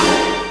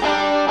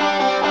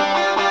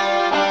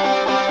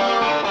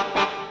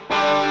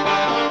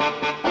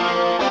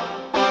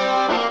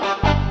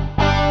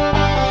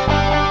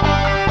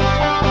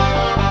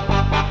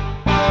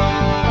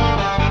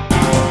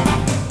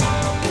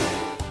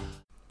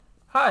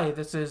Hi,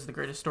 this is The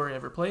Greatest Story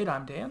Ever Played.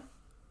 I'm Dan,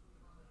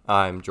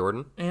 I'm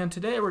Jordan. and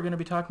today we're going to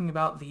be talking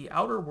about The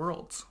Outer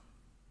Worlds.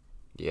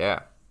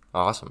 Yeah,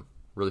 awesome.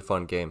 Really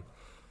fun game.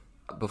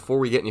 Before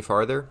we get any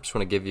farther, just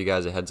want to give you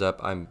guys a heads up.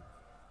 I'm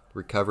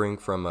recovering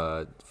from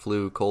a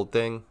flu cold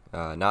thing.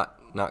 Not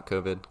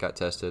COVID. Got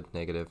tested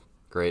negative.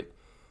 Great,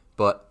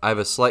 but I have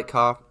a slight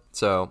cough.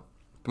 So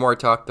the more I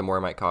talk, the more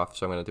I might cough.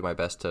 So I'm going to do my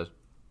best to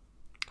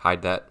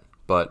hide that.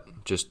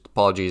 But just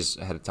apologies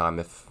ahead of time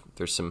if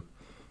there's some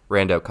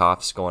rando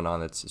coughs going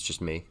on. It's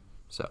just me.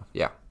 So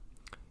yeah,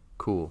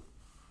 cool.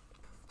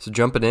 So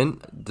jumping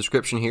in,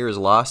 description here is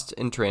lost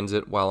in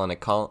transit while on a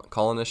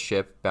colonist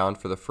ship bound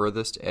for the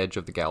furthest edge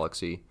of the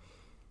galaxy.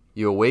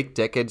 You awake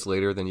decades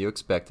later than you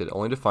expected,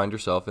 only to find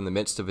yourself in the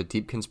midst of a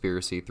deep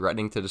conspiracy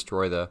threatening to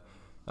destroy the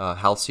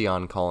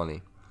Halcyon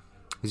colony.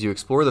 As you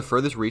explore the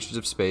furthest reaches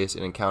of space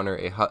and encounter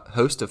a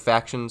host of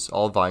factions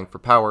all vying for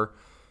power,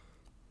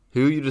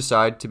 who you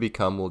decide to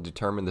become will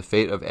determine the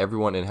fate of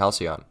everyone in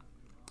Halcyon.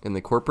 In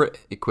the corporate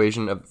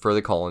equation for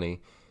the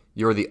colony,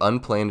 you're the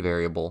unplanned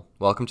variable.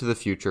 Welcome to the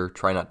future.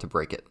 Try not to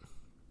break it.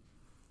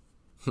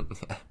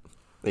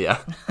 Yeah.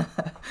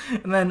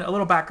 And then a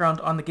little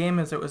background on the game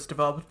is it was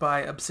developed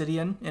by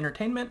Obsidian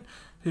Entertainment,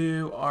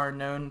 who are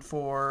known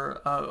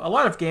for a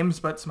lot of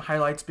games, but some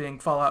highlights being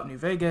Fallout New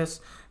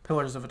Vegas,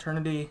 Pillars of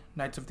Eternity,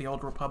 Knights of the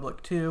Old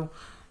Republic 2,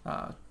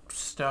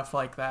 stuff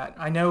like that.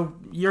 I know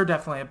you're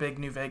definitely a big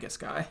New Vegas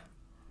guy.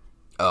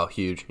 Oh,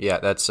 huge. Yeah,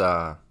 that's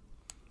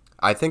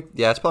I think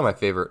it's probably my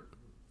favorite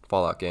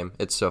Fallout game.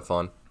 It's so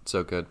fun. It's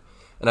so good.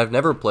 And I've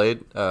never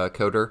played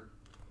Coder,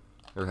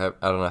 I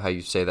don't know how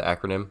you say the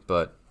acronym,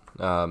 but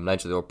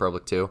Knights of the Old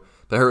Republic 2.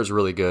 But I heard it was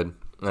really good.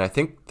 And I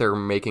think they're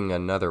making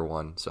another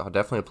one, so I'll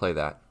definitely play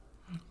that.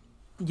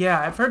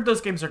 Yeah, I've heard those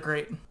games are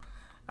great.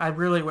 I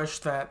really wish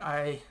that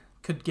I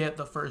could get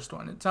the first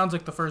one. It sounds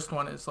like the first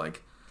one is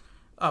like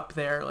up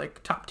there,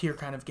 like top tier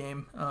kind of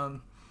game.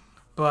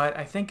 But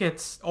I think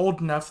it's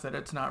old enough that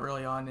it's not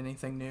really on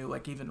anything new,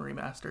 like even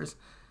remasters.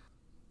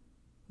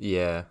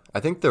 Yeah, I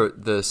think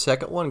the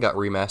second one got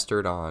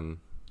remastered on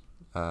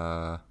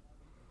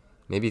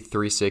maybe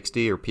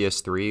 360 or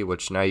PS3,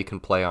 which now you can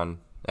play on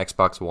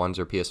Xbox Ones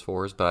or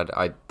PS4s, but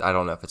I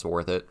don't know if it's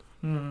worth it.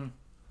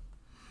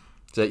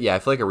 So yeah, I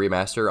feel like a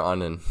remaster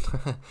on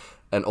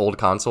an old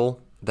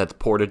console that's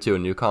ported to a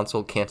new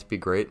console can't be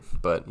great,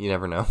 but you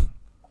never know.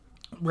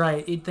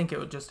 Right, you'd think it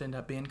would just end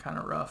up being kind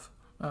of rough.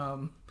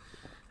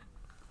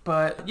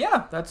 But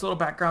yeah, that's a little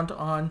background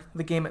on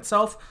the game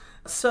itself.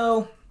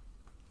 So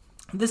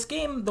this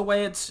game, the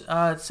way it's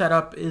set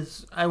up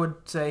is, I would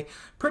say,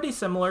 pretty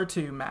similar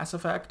to Mass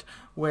Effect,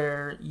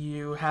 where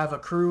you have a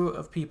crew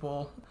of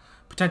people,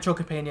 potential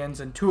companions,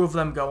 and two of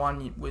them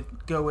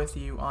go with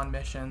you on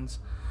missions,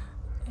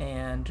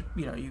 and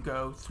you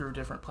go through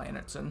different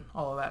planets and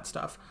all of that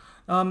stuff.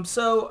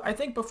 So I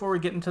think before we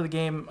get into the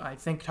game, I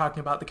think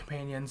talking about the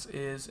companions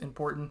is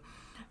important,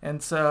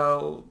 and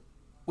so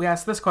we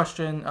asked this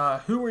question: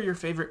 who were your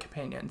favorite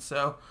companions?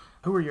 So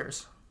who were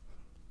yours?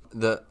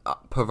 The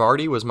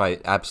Pavardi was my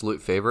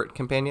absolute favorite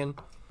companion,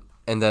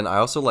 and then I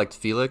also liked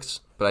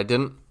Felix, but I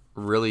didn't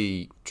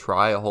really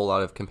try a whole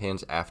lot of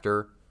companions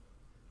after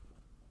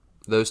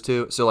those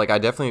two. So like I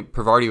definitely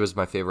Pavardi was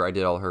my favorite. I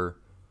did all her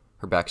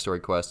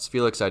backstory quests.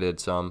 Felix I did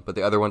some, but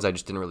the other ones I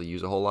just didn't really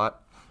use a whole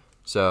lot.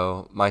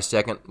 So my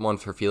second one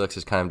for Felix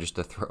is kind of just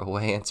a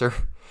throwaway answer.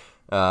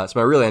 So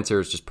my real answer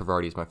is just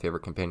Pavardi is my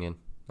favorite companion,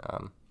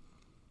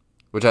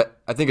 which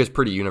I think is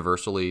pretty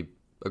universally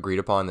agreed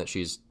upon that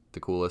she's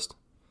the coolest.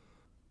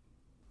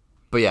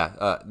 But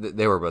yeah,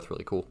 they were both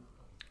really cool.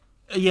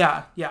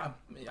 Yeah,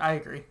 I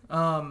agree.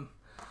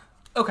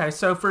 Okay,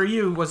 so for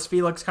you, was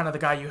Felix kind of the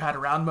guy you had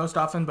around most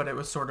often, but it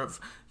was sort of,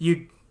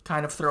 you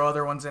kind of throw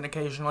other ones in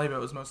occasionally, but it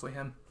was mostly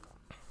him?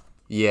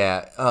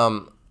 Yeah,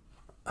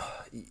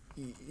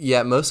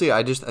 yeah. Mostly,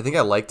 I think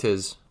I liked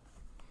his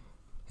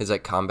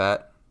like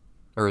combat,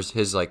 or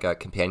his like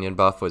companion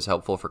buff was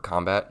helpful for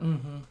combat,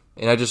 and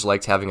I just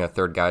liked having a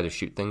third guy to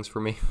shoot things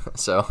for me.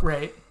 So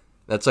Right.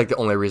 that's like the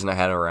only reason I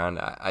had him around.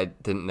 I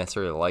didn't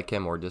necessarily like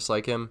him or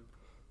dislike him.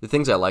 The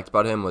things I liked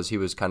about him was he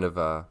was kind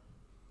of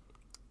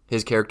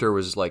his character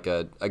was like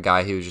a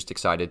guy who was just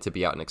excited to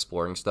be out and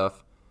exploring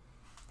stuff.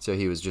 So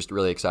he was just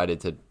really excited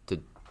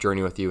to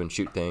journey with you and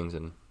shoot things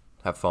and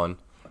have fun.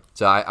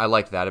 So I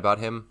liked that about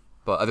him.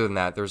 But other than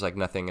that, there was like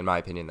nothing, in my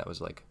opinion, that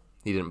was like,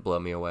 he didn't blow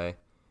me away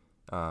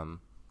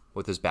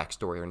with his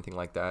backstory or anything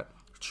like that.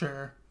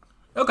 Sure.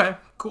 Okay,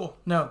 cool.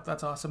 No,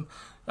 that's awesome.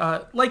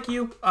 Like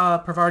you,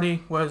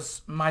 Pravarti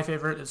was my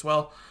favorite as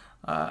well.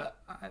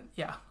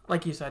 Yeah,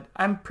 like you said,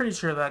 I'm pretty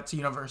sure that's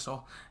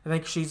universal. I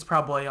think she's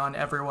probably on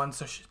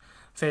everyone's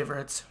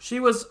favorites. She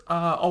was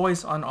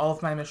always on all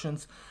of my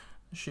missions.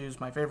 She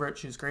was my favorite.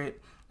 She was great.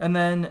 And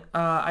then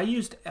I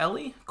used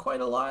Ellie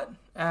quite a lot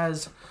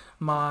as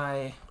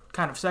my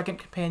kind of second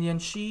companion.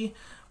 She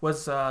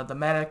was the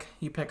medic.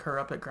 You pick her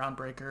up at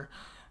Groundbreaker,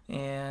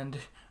 and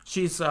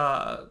she's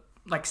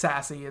like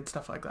sassy and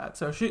stuff like that.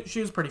 So she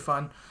was pretty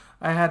fun.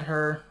 I had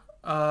her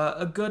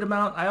a good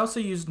amount. I also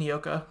used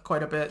Nyoka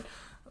quite a bit.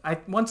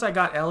 Once I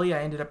got Ellie,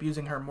 I ended up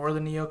using her more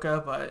than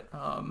Nyoka, but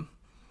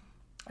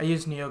I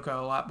used Nyoka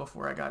a lot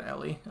before I got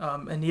Ellie.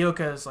 And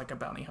Nyoka is like a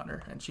bounty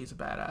hunter, and she's a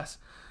badass.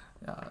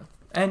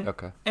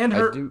 Okay. And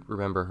her, I do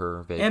remember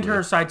her vaguely. and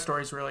her side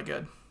story is really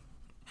good.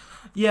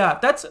 Yeah,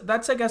 that's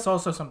I guess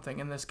also something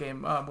in this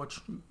game, which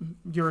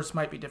yours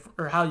might be different,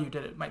 or how you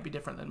did it might be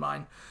different than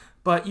mine.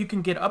 But you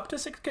can get up to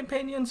 6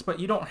 companions, but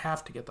you don't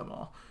have to get them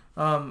all.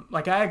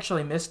 Like I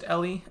actually missed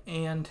Ellie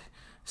and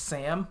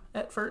Sam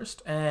at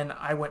first, and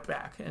I went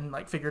back and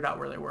like figured out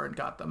where they were and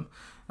got them.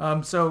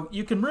 So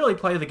you can really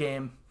play the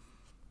game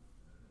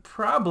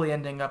probably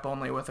ending up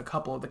only with a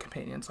couple of the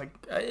companions. Like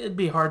it'd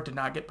be hard to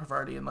not get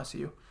Parvati unless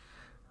you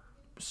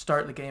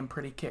start the game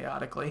pretty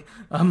chaotically.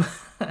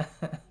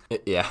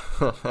 Yeah.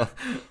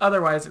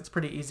 Otherwise, it's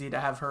pretty easy to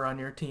have her on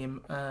your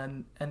team,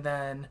 and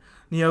then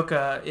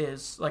Nyoka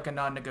is like a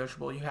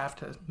non-negotiable. You have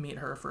to meet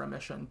her for a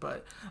mission,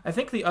 but I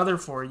think the other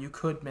 4 you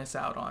could miss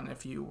out on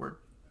if you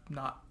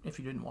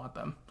didn't want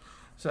them.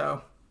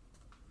 So,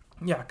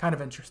 yeah, kind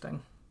of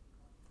interesting.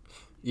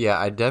 Yeah,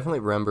 I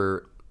definitely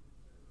remember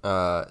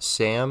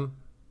Sam,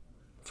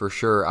 for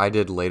sure. I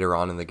did later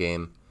on in the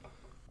game.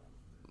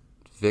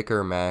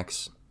 Vicar,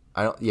 Max,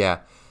 I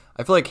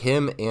feel like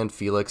him and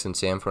Felix and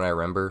Sam, from what I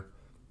remember,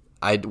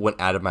 I went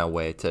out of my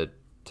way to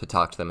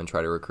talk to them and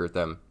try to recruit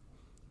them.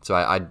 So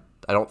I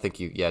don't think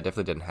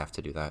definitely didn't have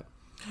to do that.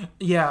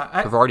 Yeah,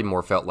 I've already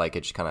more felt like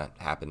it just kind of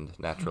happened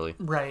naturally.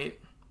 Right.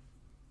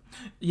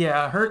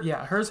 Yeah,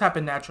 hers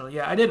happened naturally.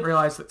 Yeah, I didn't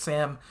realize that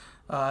Sam,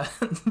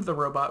 the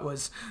robot,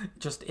 was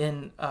just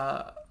in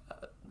a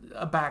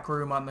back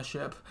room on the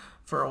ship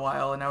for a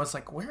while, and I was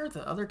like, where are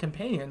the other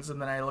companions?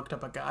 And then I looked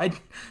up a guide,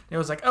 and it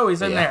was like, oh,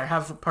 he's in there,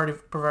 have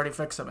Parvati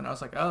fix him. And I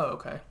was like, oh,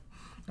 okay.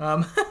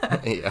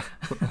 Yeah.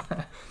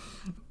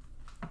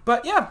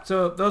 But yeah,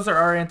 so those are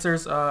our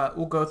answers.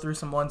 We'll go through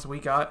some ones we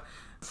got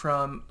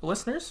from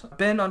listeners.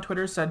 Ben on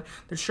Twitter said,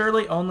 there's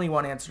surely only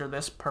one answer to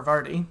this,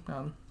 Parvati.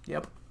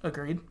 Yep,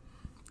 agreed.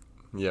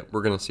 Yeah,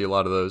 we're going to see a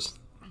lot of those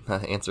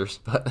answers.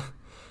 But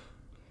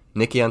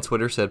Nikki on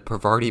Twitter said,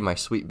 Parvati, my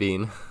sweet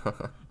bean.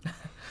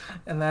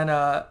 And then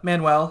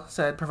Manuel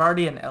said,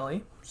 Parvati and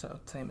Ellie, so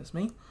same as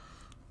me.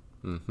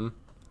 Mm-hmm.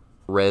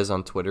 Rez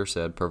on Twitter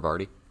said,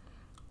 Parvati.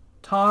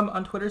 Tom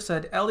on Twitter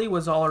said, Ellie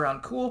was all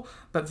around cool,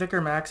 but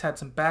Vicar Max had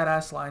some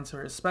badass lines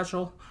for his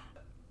special.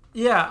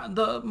 Yeah,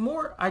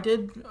 I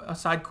did a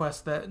side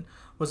quest that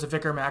was a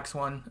Vicar Max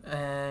one,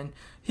 and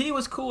he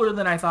was cooler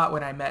than I thought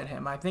when I met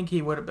him. I think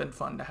he would have been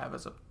fun to have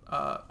as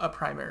a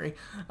primary.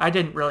 I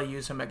didn't really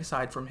use him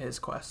aside from his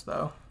quest,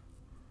 though.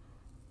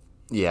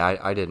 Yeah,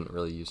 I didn't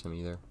really use him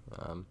either.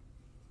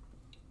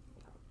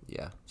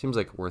 Yeah, seems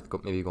like worth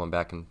maybe going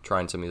back and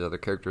trying some of these other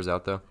characters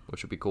out, though,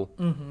 which would be cool.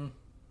 Mm-hmm.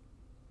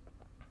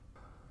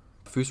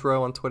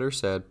 Fusro on Twitter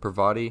said,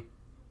 Parvati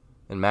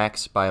and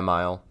Max by a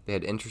mile. They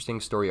had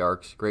interesting story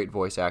arcs, great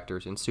voice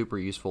actors, and super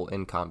useful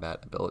in-combat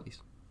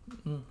abilities.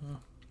 Mm-hmm.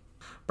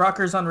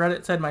 Brockers on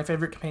Reddit said, my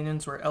favorite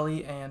companions were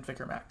Ellie and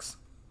Vicar Max.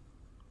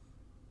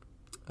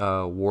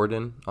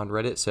 Warden on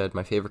Reddit said,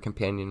 my favorite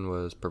companion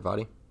was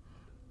Parvati.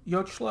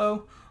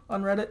 Yochlo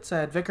on Reddit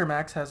said, Vicar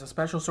Max has a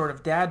special sort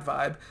of dad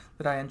vibe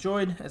that I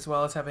enjoyed, as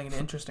well as having an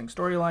interesting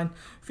storyline.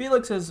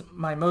 Felix is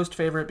my most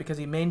favorite because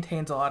he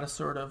maintains a lot of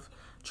sort of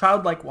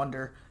childlike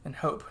wonder and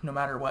hope no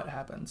matter what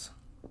happens.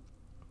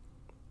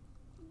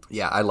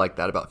 Yeah, I like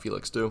that about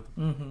Felix too.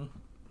 Mm-hmm.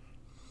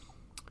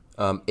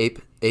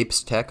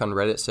 Apes Tech on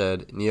Reddit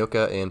said,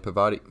 Nyoka and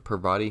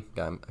Parvati.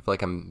 I feel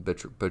like I'm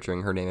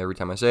butchering her name every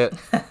time I say it.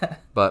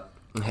 But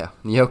yeah,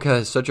 Nyoka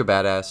is such a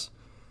badass.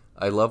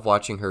 I love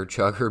watching her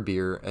chug her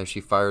beer as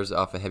she fires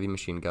off a heavy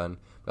machine gun.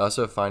 I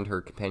also find her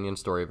companion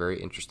story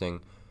very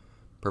interesting.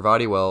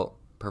 Parvati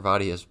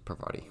is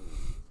Parvati.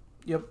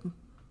 Yep.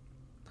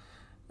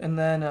 And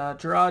then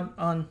Gerard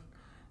on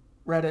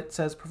Reddit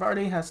says,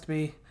 Parvati has to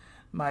be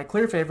my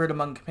clear favorite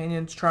among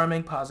companions.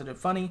 Charming, positive,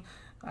 funny.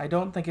 I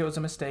don't think it was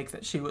a mistake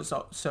that she was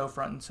so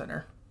front and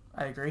center.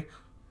 I agree.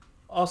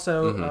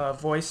 Also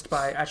voiced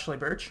by Ashley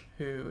Birch,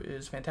 who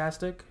is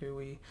fantastic, who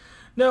we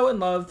know and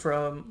love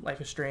from Life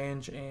is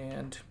Strange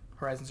and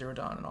Horizon Zero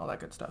Dawn and all that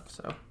good stuff.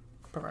 So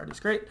Parvati's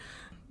great.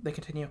 They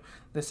continue.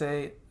 They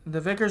say,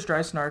 the Vicar's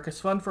dry snark is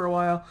fun for a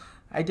while.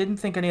 I didn't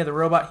think any of the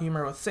robot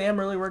humor with Sam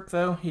really worked,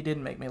 though. He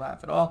didn't make me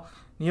laugh at all.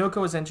 Nyoka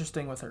was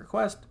interesting with her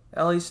quest.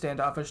 Ellie's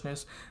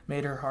standoffishness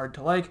made her hard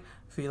to like.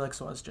 Felix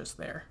was just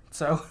there.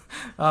 So,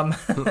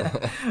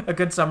 a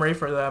good summary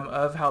for them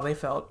of how they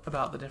felt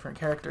about the different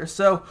characters.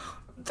 So,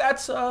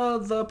 that's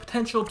the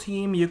potential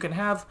team you can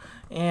have,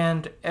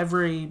 and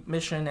every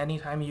mission,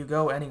 anytime you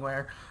go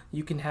anywhere,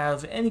 you can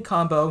have any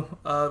combo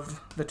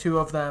of the two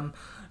of them.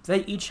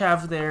 They each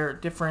have their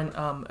different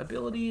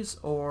abilities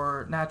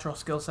or natural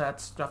skill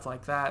sets, stuff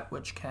like that,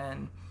 which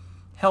can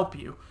help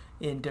you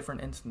in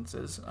different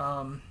instances.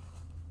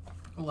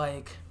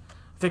 Like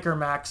Vicar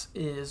Max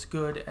is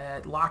good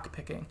at lock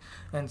picking,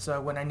 and so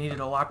when I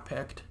needed a lock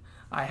picked,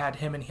 I had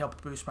him and he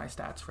helped boost my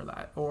stats for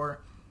that.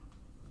 Or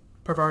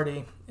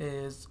Parvati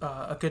is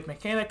a good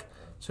mechanic,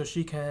 so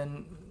she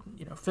can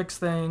fix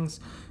things.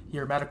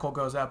 Your medical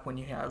goes up when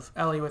you have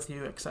Ellie with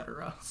you,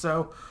 etc.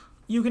 So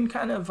you can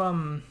kind of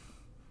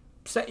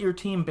set your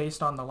team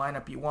based on the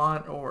lineup you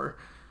want, or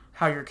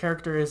how your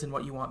character is and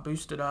what you want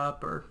boosted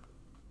up,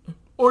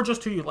 or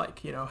just who you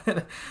like.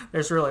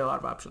 There's really a lot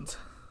of options.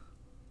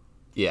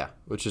 Yeah,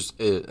 which is,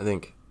 I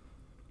think,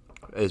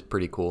 is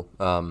pretty cool.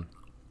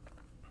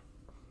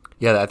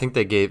 Yeah, I think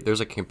there's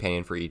a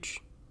companion for each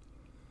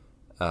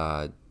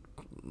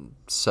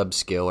sub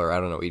skill, or I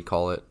don't know what you'd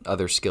call it,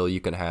 other skill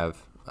you can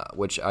have,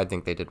 which I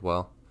think they did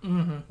well.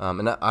 Mm-hmm.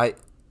 And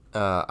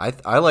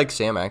I like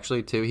Sam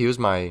actually too. He was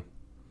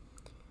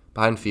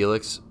behind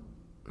Felix.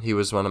 He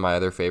was one of my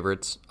other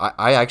favorites.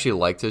 I actually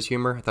liked his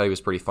humor. I thought he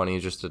was pretty funny.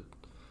 He's just a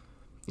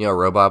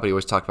robot, but he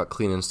always talked about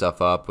cleaning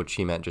stuff up, which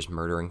he meant just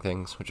murdering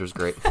things, which was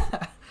great.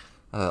 That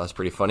was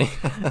pretty funny.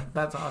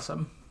 That's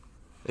awesome.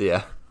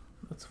 Yeah.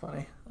 That's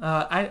funny.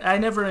 I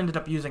never ended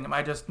up using him.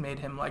 I just made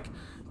him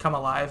come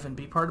alive and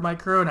be part of my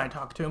crew, and I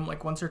talked to him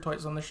once or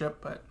twice on the ship,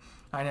 but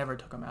I never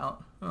took him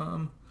out.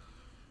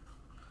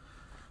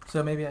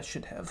 So maybe I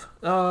should have.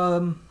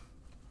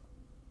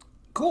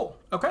 Cool.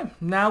 Okay.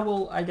 Now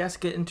we'll, I guess,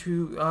 get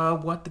into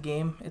what the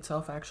game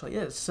itself actually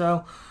is.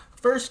 So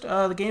first,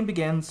 the game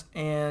begins,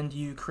 and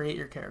you create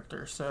your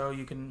character. So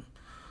you can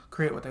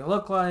create what they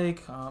look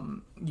like.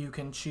 You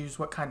can choose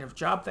what kind of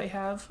job they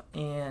have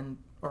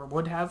or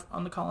would have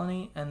on the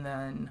colony, and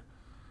then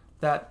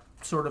that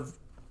sort of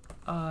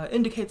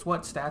indicates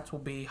what stats will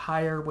be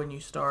higher when you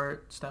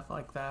start, stuff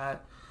like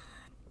that.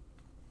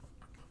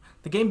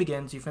 The game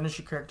begins, you finish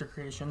your character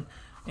creation,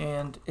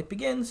 and it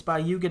begins by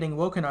you getting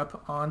woken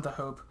up on the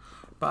Hope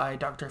by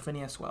Dr.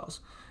 Phineas Wells.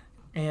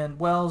 And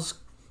Wells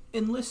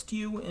enlists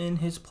you in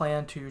his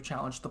plan to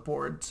challenge the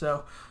board.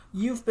 So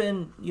you've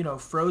been,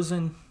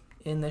 frozen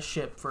in this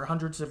ship for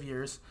hundreds of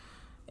years,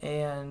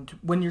 and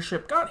when your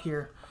ship got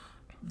here,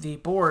 the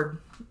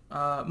board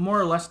more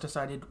or less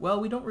decided,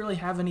 well, we don't really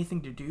have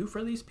anything to do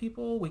for these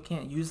people. We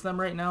can't use them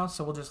right now,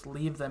 so we'll just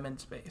leave them in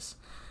space.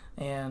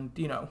 And,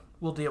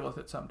 we'll deal with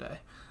it someday.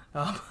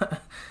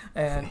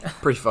 And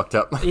pretty fucked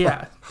up.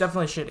 Yeah,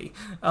 definitely shitty.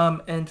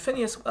 And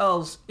Phineas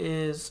Wells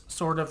is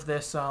sort of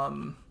this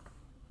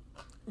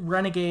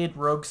renegade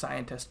rogue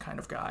scientist kind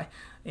of guy.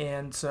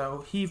 And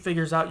so he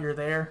figures out you're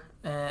there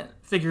and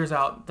figures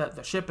out that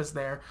the ship is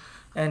there,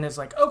 and is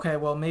like, okay,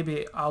 well,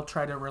 maybe I'll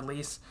try to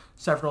release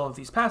several of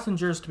these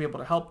passengers to be able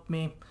to help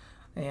me,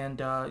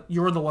 and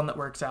you're the one that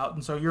works out,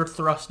 and so you're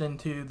thrust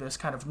into this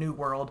kind of new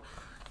world,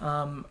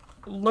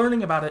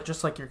 learning about it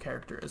just like your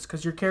character is,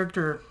 because your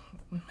character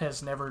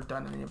has never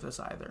done any of this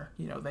either.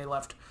 They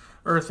left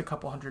Earth a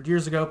couple hundred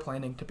years ago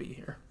planning to be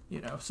here,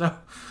 so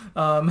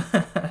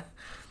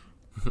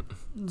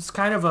it's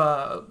kind of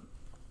a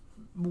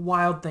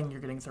wild thing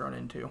you're getting thrown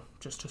into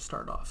just to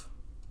start off.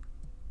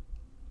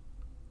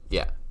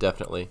 Yeah,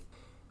 definitely.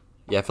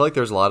 Yeah, I feel like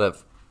there's not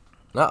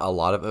a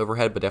lot of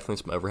overhead, but definitely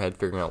some overhead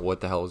figuring out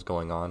what the hell is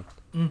going on.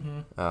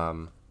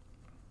 Mm-hmm.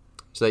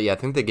 So yeah, I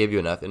think they gave you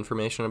enough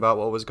information about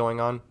what was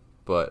going on,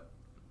 but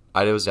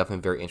I was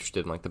definitely very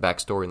interested in the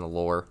backstory and the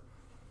lore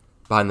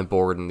behind the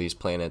board and these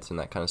planets and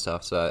that kind of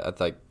stuff. So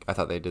I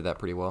thought they did that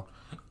pretty well.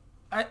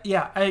 I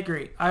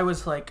agree. I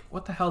was like,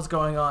 what the hell's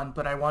going on?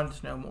 But I wanted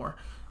to know more.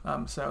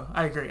 So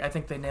I agree. I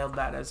think they nailed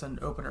that as an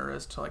opener,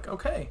 as to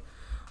okay,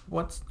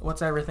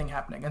 what's everything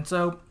happening? And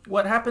so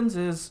what happens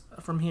is,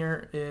 from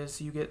here, is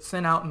you get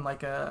sent out in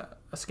a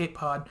escape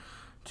pod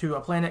to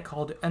a planet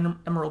called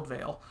Emerald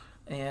Vale,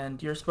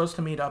 and you're supposed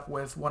to meet up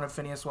with one of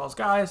Phineas Wells'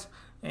 guys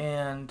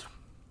and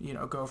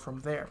go from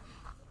there.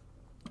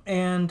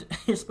 And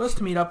you're supposed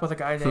to meet up with a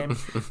guy named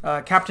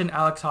Captain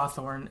Alex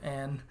Hawthorne,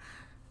 and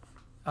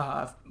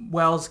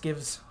Wells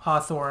gives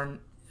Hawthorne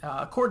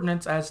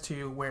coordinates as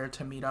to where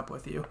to meet up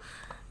with you.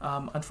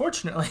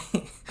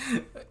 Unfortunately,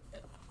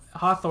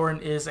 Hawthorne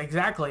is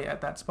exactly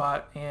at that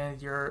spot, and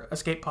your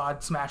escape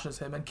pod smashes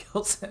him and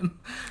kills him.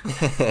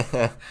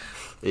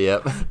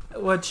 Yep.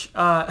 Which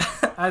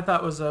I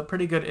thought was a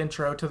pretty good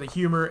intro to the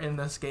humor in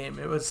this game.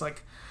 It was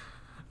like,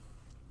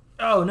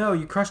 oh no,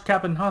 you crushed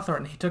Captain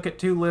Hawthorne. He took it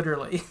too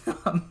literally.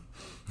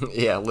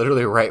 Yeah,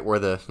 literally right where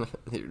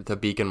the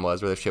beacon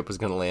was, where the ship was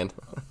going to land.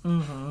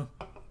 Mm-hmm.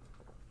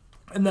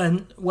 And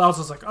then Wells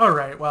was like, all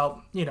right,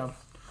 well,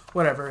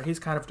 whatever. He's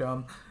kind of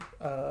dumb.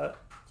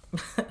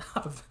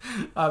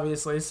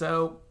 Obviously,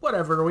 so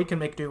whatever, we can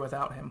make do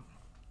without him.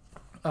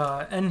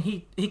 And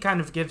he kind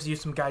of gives you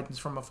some guidance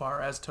from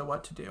afar as to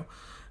what to do.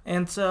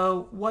 And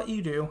so what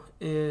you do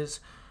is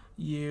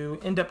you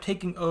end up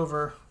taking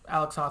over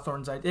Alex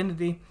Hawthorne's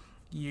identity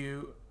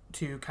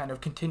to kind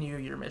of continue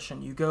your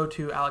mission. You go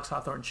to Alex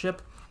Hawthorne's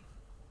ship,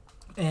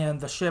 and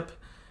the ship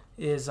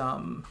is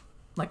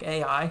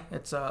AI.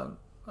 It's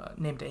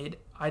named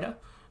Ida.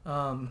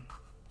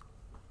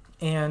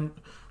 And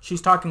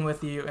she's talking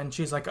with you, and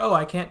she's like, oh,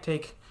 I can't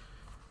take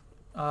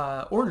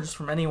orders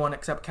from anyone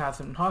except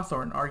Captain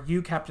Hawthorne. Are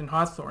you Captain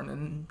Hawthorne?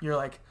 And you're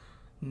like,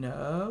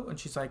 no. And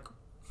she's like,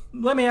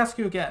 let me ask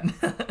you again.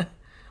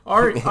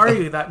 Are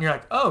you that? And you're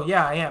like, oh,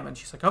 yeah, I am. And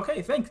she's like,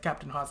 okay, thanks,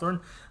 Captain Hawthorne.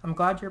 I'm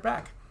glad you're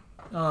back.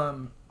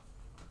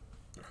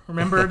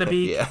 remember to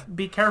Yeah.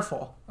 be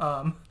careful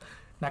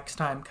next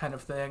time, kind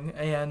of thing.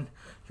 And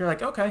you're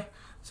like, okay,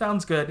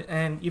 sounds good.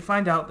 And you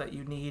find out that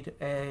you need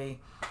a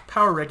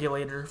power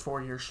regulator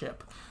for your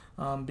ship,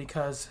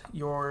 because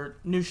your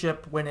new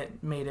ship, when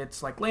it made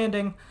its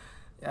landing,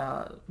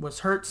 was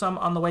hurt some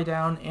on the way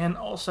down, and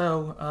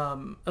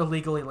also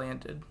illegally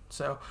landed.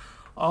 So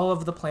all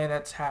of the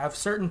planets have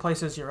certain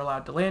places you're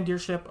allowed to land your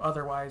ship.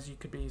 Otherwise, you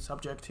could be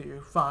subject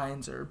to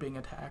fines or being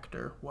attacked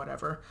or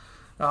whatever.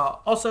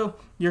 Also,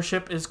 your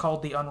ship is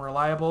called the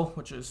Unreliable,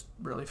 which is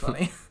really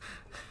funny.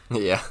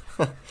 Yeah.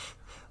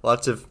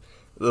 Lots of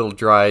little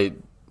dry,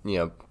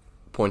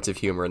 points of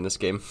humor in this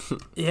game.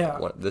 Yeah.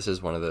 This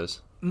is one of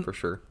those, for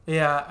sure.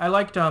 Yeah, I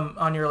liked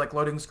on your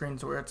loading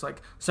screens where it's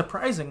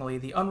surprisingly,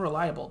 the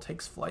Unreliable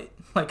takes flight.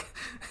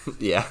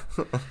 Yeah.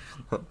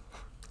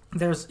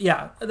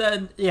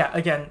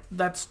 Again,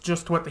 that's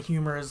just what the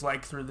humor is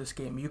like through this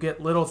game. You get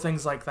little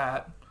things like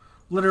that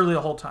literally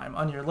the whole time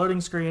on your loading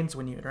screens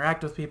when you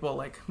interact with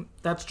people.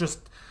 That's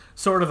just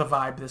sort of the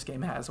vibe this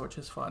game has, which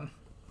is fun.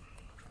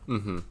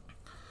 Mm-hmm.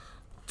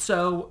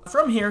 So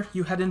from here,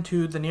 you head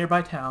into the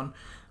nearby town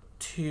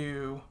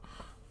to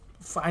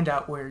find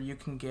out where you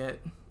can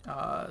get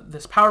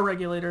this power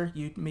regulator.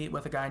 You meet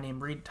with a guy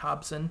named Reed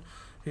Thompson,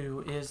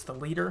 who is the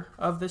leader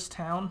of this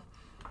town,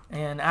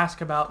 and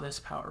ask about this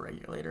power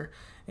regulator.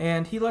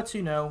 And he lets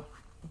you know,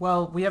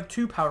 well, we have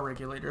 2 power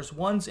regulators.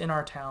 One's in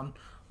our town.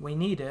 We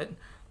need it.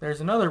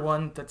 There's another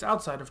one that's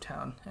outside of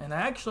town. And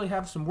I actually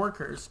have some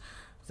workers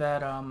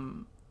that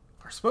are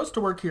supposed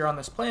to work here on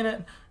this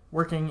planet,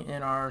 working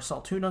in our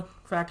Saltuna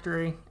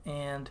factory,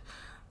 and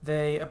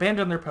they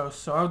abandoned their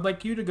posts. So I would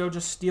like you to go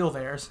just steal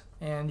theirs,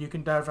 and you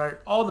can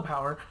divert all the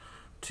power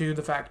to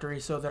the factory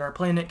so that our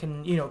planet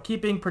can,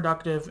 keep being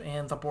productive,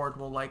 and the board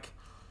will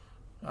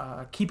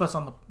keep us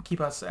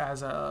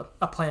as a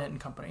planet and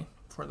company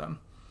for them.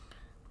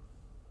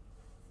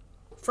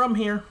 From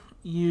here,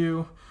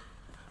 you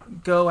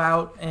go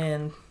out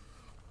and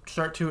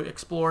start to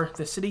explore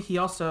the city.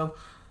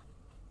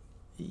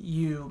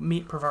 You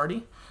meet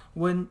Pravarti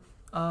when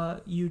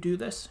you do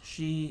this.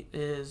 She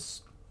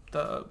is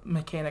the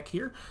mechanic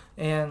here,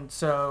 and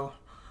so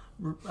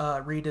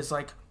Reed is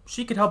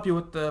she could help you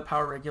with the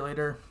power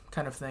regulator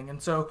kind of thing.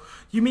 And so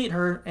you meet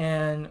her,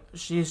 and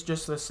she's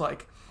just this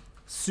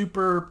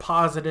super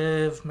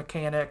positive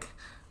mechanic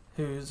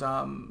who's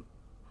kind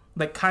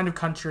of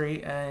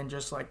country and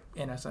just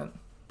innocent,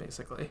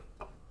 basically.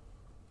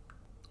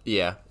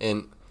 Yeah,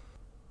 and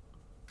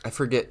I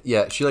forget.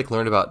 Yeah, she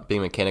learned about being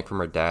a mechanic from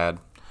her dad.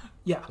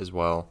 Yeah, as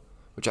well,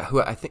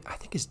 who I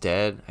think is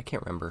dead. I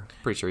can't remember.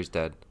 Pretty sure he's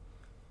dead.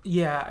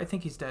 Yeah, I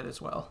think he's dead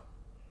as well.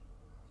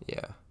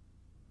 Yeah.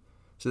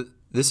 So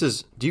this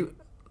is. Do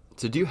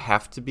you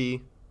have to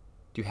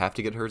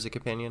get her as a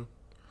companion?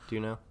 Do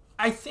you know?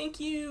 I think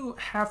you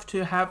have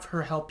to have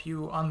her help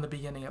you on the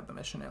beginning of the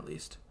mission, at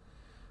least.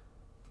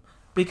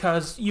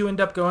 Because you end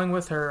up going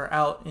with her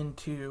out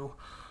into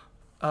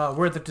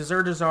where the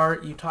deserters are.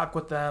 You talk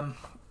with them,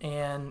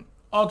 and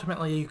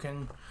ultimately you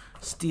can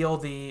steal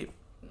the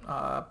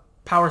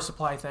power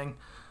supply thing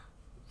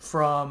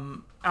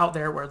from out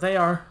there where they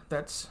are.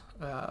 That's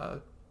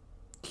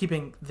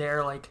keeping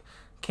their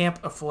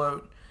camp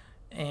afloat.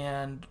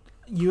 And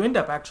you end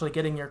up actually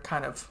getting your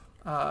kind of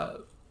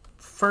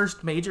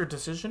first major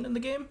decision in the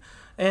game.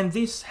 And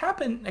these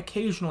happen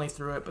occasionally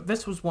through it, but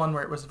this was one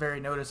where it was very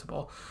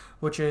noticeable,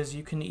 which is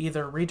you can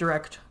either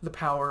redirect the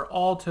power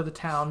all to the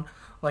town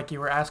like you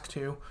were asked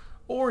to,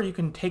 or you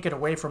can take it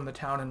away from the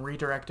town and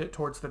redirect it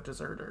towards the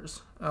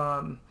deserters.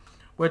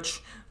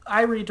 Which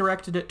I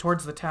redirected it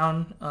towards the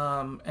town,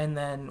 and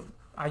then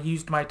I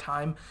used my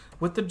time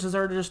with the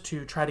deserters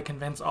to try to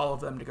convince all of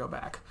them to go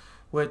back,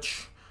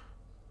 which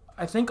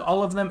I think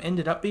all of them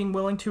ended up being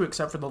willing to,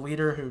 except for the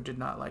leader, who did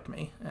not like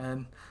me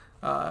and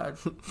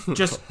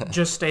just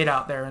stayed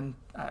out there, and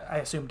I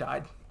assume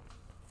died.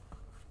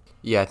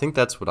 Yeah, I think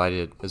that's what I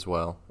did as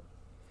well.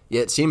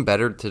 Yeah, it seemed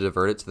better to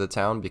divert it to the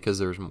town because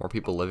there's more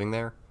people living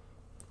there,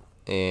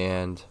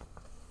 and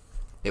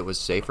it was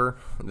safer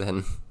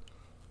than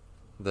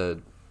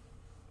the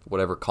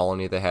whatever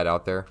colony they had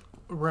out there.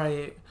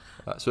 Right.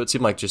 So it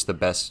seemed like just the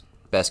best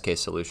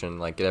case solution,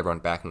 get everyone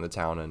back in the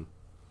town and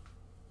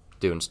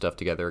doing stuff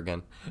together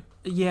again.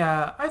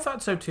 Yeah, I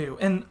thought so too.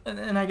 And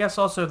I guess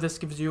also this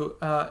gives you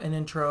an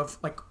intro of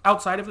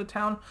outside of the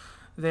town,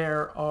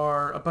 there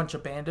are a bunch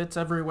of bandits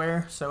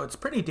everywhere, so it's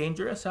pretty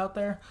dangerous out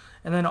there.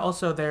 And then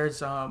also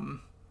there's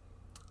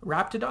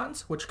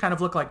raptidons, which kind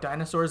of look like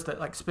dinosaurs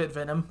that spit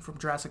venom from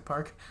Jurassic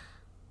Park.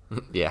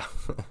 Yeah.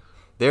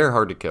 They're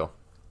hard to kill.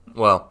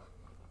 Well,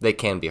 they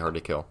can be hard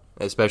to kill,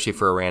 especially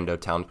for a rando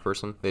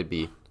townsperson. They'd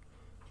be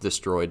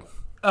destroyed.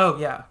 Oh,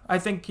 yeah. I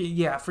think,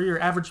 for your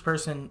average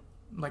person,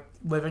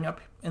 living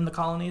up in the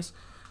colonies,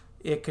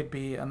 it could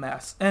be a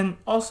mess. And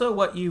also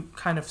what you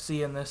kind of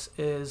see in this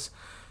is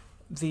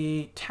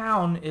the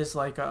town is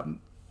like a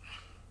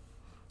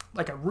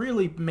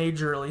really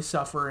majorly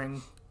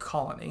suffering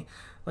colony.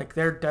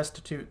 They're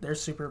destitute, they're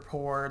super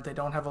poor, they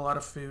don't have a lot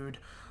of food,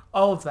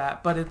 all of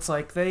that. But it's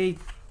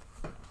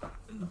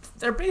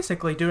they're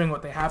basically doing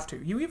what they have to.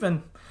 You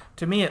even,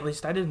 to me at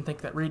least, I didn't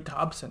think that Reed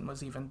Thompson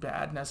was even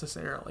bad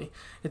necessarily.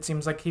 It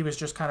seems like he was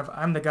just kind of,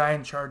 I'm the guy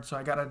in charge, so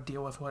I got to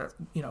deal with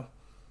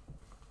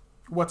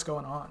what's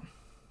going on.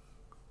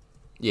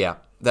 Yeah,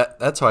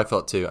 that's how I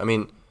felt too. I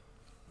mean,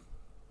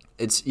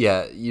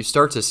 you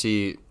start to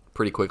see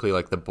pretty quickly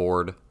like the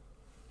board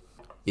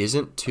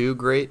isn't too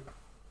great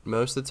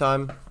most of the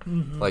time.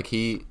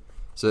 Mm-hmm.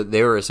 So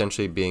they were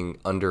essentially being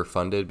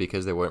underfunded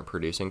because they weren't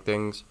producing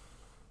things.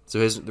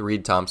 So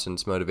Reed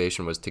Thompson's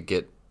motivation was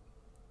to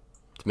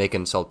make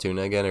in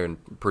Saltuna again or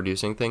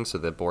producing things, so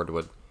the board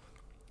would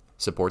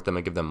support them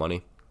and give them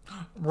money.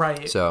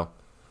 Right. So,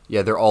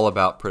 yeah, they're all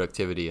about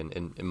productivity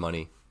and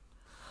money.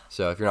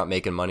 So if you're not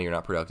making money, you're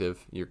not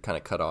productive. You're kind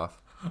of cut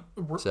off.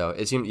 So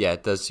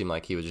it does seem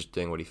like he was just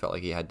doing what he felt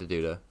like he had to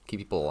do to keep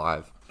people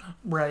alive.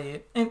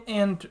 Right.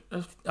 And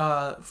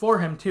for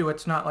him too,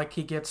 it's not like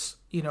he gets,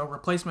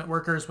 replacement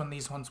workers when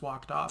these ones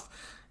walked off.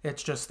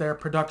 It's just their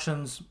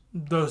productions,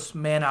 those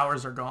man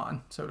hours are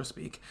gone, so to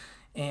speak.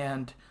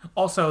 And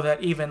also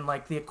that even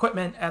like the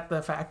equipment at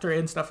the factory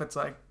and stuff, it's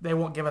like they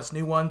won't give us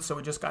new ones, so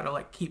we just got to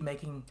like keep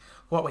making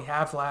what we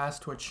have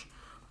last, which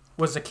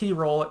was a key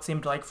role, it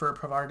seemed like, for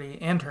Parvati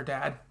and her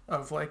dad,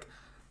 of like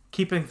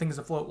keeping things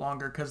afloat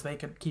longer because they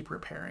could keep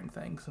repairing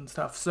things and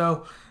stuff.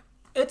 So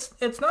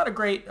it's not a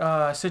great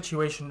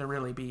situation to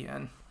really be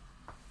in.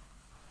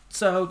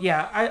 So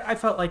yeah, I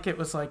felt like it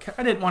was like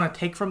I didn't want to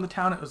take from the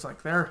town. It was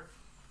like I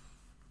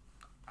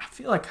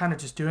feel like kind of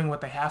just doing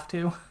what they have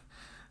to.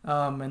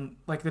 And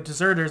like the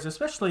deserters,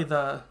 especially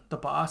the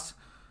boss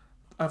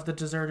of the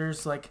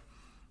deserters, like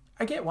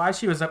I get why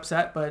she was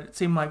upset, but it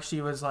seemed like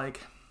she was like,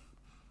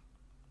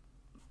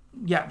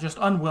 yeah, just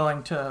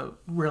unwilling to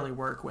really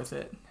work with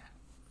it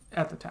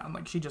at the town.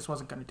 Like she just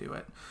wasn't going to do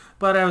it.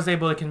 But I was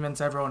able to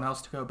convince everyone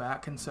else to go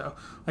back, and so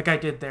like I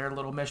did their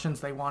little missions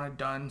they wanted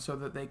done so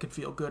that they could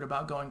feel good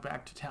about going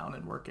back to town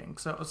and working.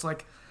 So it was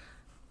like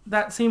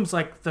that seems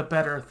like the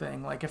better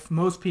thing. Like if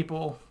most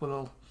people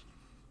will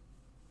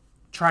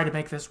try to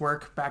make this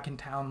work back in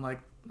town, like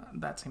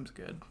that seems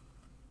good.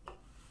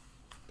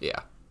 Yeah.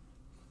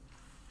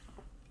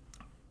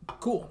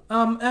 Cool.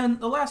 And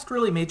the last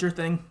really major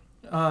thing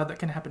that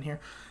can happen here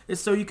is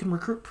so you can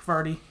recruit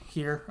Parvati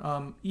here.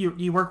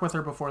 You work with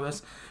her before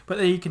this, but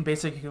then you can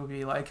basically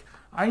be like,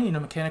 I need a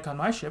mechanic on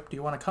my ship. Do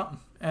you want to come?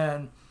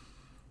 And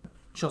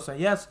she'll say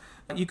yes.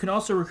 You can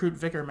also recruit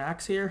Vicar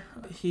Max here.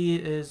 He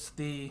is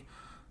the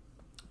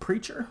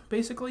preacher,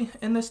 basically,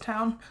 in this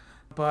town,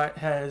 but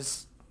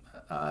has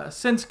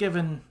since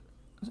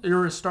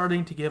you're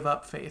starting to give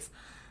up faith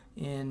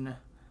in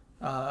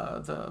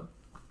the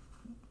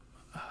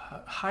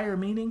higher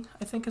meaning,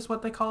 I think is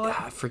what they call it.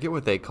 Yeah, I forget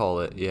what they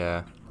call it.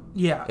 Yeah.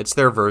 Yeah. It's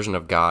their version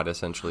of God,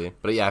 essentially.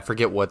 But yeah, I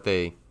forget what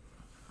they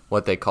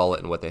call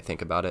it and what they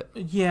think about it.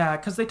 Yeah,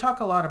 because they talk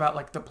a lot about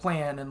like the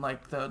plan and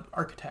like the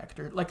architect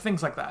or like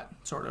things like that,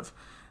 sort of,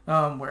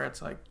 where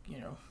it's like,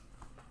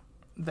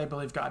 they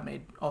believe God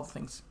made all the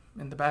things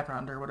in the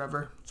background or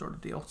whatever sort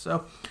of deal.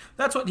 So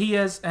that's what he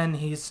is, and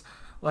he's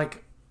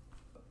like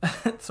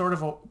sort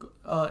of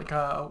like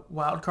a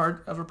wild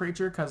card of a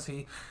preacher because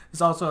he is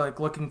also like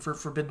looking for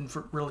forbidden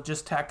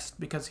religious text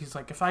because he's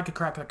like, if I could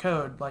crack the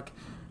code, like,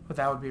 but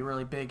that would be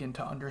really big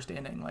into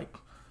understanding like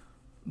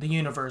the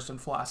universe and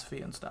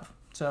philosophy and stuff.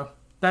 So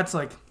that's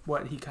like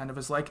what he kind of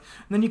is like.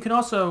 And then you can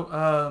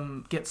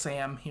also get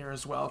Sam here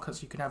as well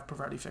because you can have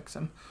Parvati fix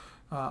him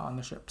on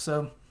the ship.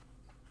 So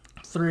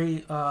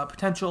 3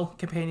 potential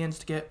companions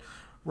to get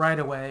right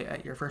away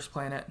at your first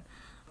planet.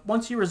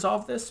 Once you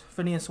resolve this,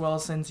 Phineas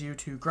Wells sends you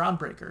to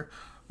Groundbreaker,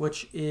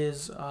 which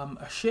is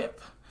a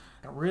ship,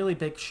 a really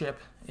big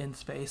ship in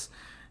space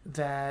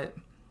that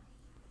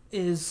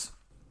is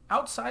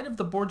outside of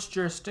the board's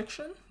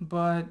jurisdiction,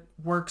 but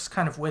works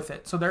kind of with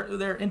it. So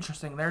they're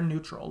interesting. They're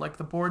neutral. Like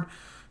the board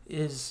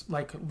is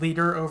like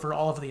leader over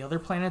all of the other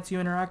planets you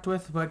interact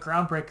with, but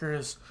Groundbreaker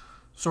is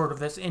sort of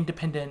this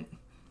independent,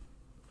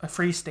 a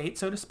free state,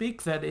 so to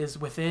speak, that is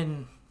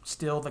within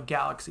still the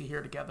galaxy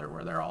here together,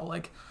 where they're all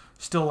like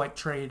still like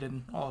trade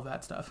and all of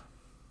that stuff.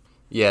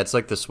 Yeah, it's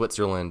like the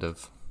Switzerland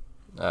of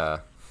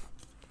the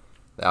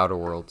Outer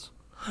Worlds.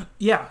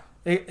 Yeah,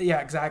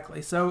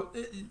 exactly. So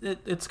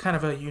it's kind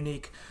of a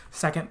unique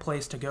second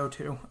place to go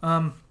to.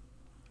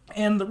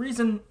 And the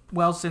reason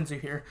Wells sends you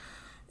here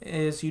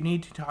is you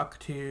need to talk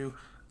to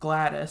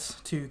Gladys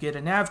to get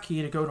a nav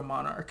key to go to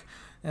Monarch.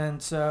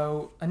 And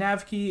so a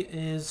nav key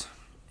is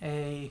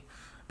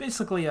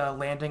basically a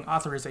landing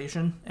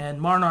authorization, and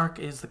Monarch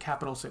is the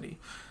capital city.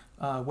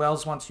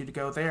 Wells wants you to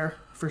go there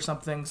for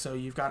something, so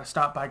you've got to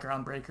stop by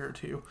Groundbreaker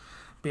to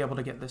be able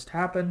to get this to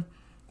happen.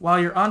 While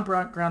you're on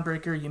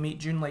Groundbreaker, you meet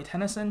Junlei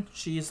Tennyson.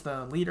 She's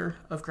the leader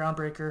of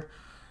Groundbreaker,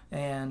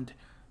 and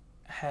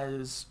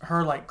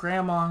her like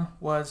grandma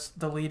was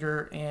the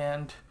leader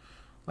and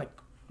like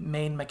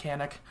main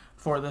mechanic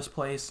for this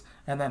place,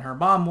 and then her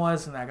mom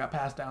was, and that got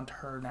passed down to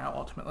her now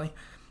ultimately.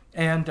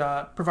 And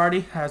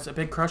Parvati has a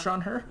big crush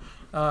on her.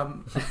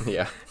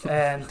 Yeah.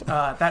 And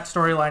that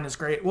storyline is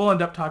great. We'll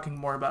end up talking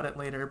more about it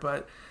later,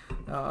 but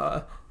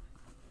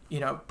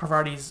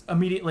Parvati's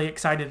immediately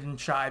excited and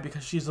shy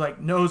because she's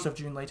like knows of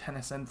Junlei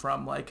Tennyson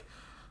from like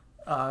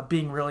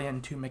being really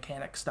into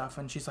mechanic stuff,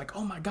 and she's like,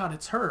 oh my god,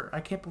 it's her,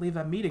 I can't believe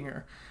I'm meeting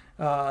her.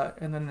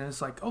 And then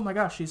it's like, oh my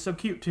gosh, she's so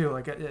cute too.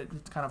 Like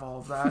it's kind of all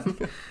of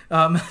that.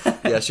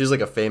 Yeah, she's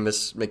like a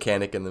famous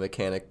mechanic in the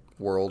mechanic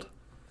world.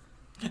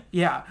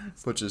 Yeah,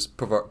 which is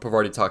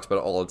Parvati talks about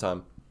it all the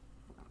time.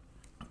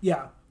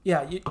 Yeah,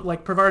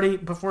 like Parvati,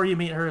 before you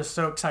meet her, is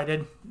so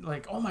excited.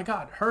 Like, oh my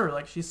god, her!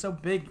 Like, she's so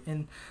big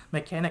in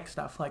mechanic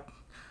stuff. Like,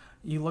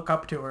 you look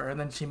up to her, and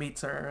then she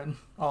meets her, and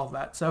all of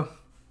that. So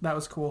that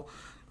was cool.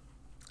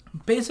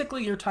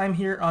 Basically, your time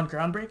here on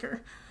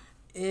Groundbreaker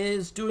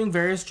is doing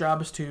various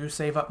jobs to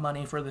save up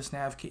money for this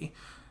nav key,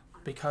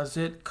 because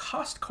it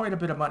cost quite a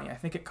bit of money. I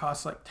think it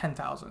cost like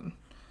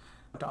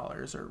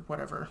 $10,000 or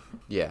whatever.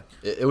 Yeah,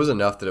 it was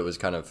enough that it was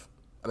kind of.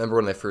 I remember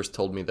when they first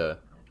told me the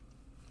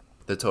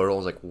total, I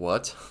was like,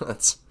 what?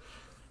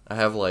 I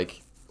have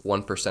like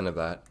 1% of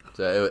that.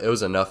 So it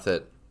was enough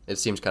that it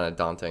seems kind of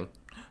daunting.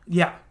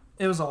 Yeah,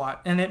 it was a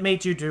lot. And it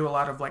made you do a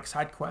lot of like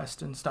side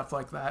quests and stuff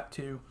like that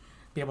to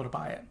be able to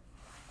buy it.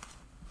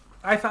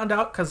 I found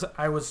out because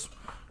I was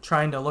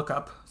trying to look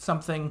up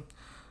something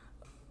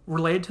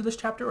related to this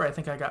chapter where I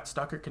think I got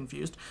stuck or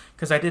confused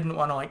because I didn't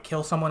want to like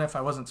kill someone if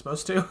I wasn't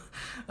supposed to.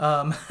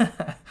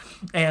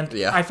 And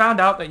yeah. I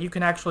found out that you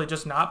can actually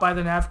just not buy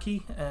the nav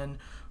key and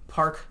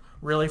park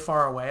really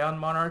far away on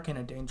Monarch in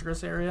a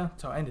dangerous area,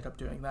 so I ended up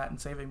doing that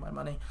and saving my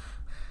money.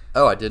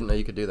 Oh, I didn't know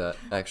you could do that,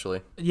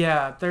 actually.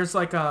 Yeah, there's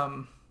like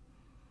a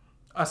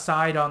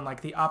side on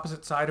like the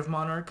opposite side of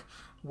Monarch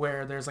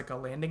where there's like a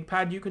landing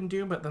pad you can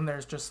do, but then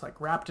there's just like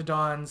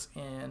Raptidons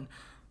and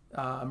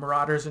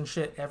Marauders and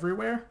shit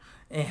everywhere,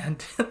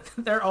 and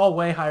they're all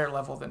way higher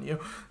level than you,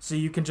 so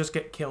you can just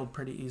get killed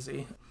pretty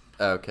easy.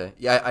 Okay.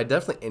 Yeah, I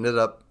definitely ended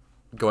up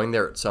going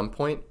there at some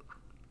point.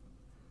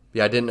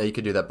 Yeah, I didn't know you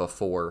could do that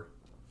before.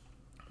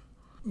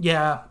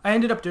 Yeah, I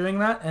ended up doing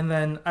that, and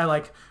then I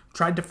like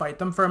tried to fight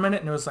them for a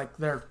minute, and it was like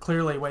they're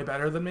clearly way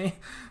better than me.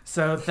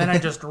 So then I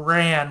just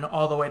ran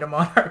all the way to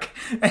Monarch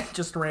and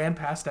just ran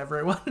past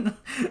everyone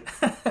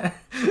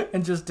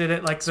and just did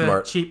it like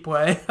the cheap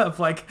way of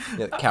like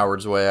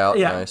coward's way out.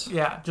 Yeah, nice.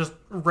 Yeah, just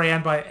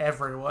ran by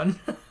everyone.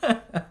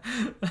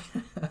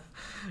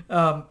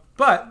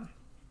 But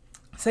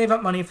save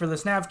up money for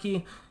this nav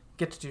key.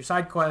 Get to do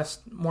side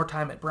quests, more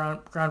time at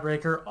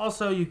Groundbreaker.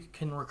 Also, you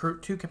can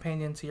recruit 2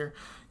 companions here.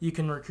 You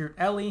can recruit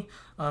Ellie.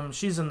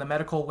 She's in the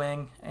medical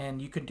wing,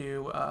 and you can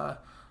do a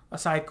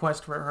side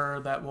quest for her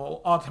that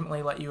will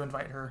ultimately let you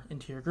invite her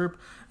into your group.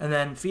 And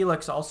then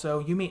Felix also,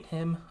 you meet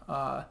him,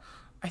 I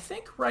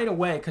think right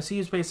away, because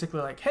he's basically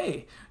like,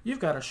 hey, you've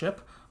got a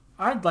ship.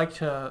 I'd like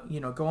to,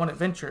 go on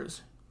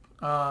adventures.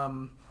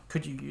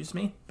 Could you use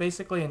me,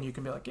 basically? And you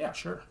can be like, yeah,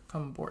 sure,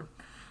 come aboard.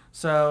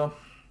 So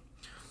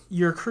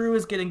your crew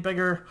is getting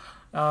bigger.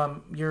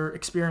 You're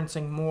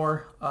experiencing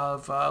more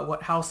of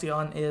what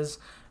Halcyon is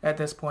at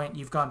this point.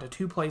 You've gone to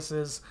 2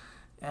 places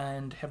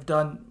and have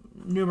done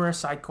numerous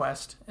side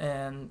quests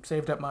and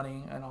saved up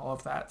money and all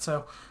of that.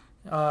 So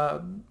I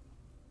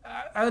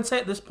would say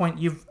at this point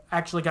you've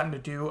actually gotten to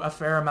do a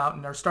fair amount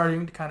and are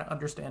starting to kind of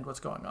understand what's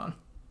going on.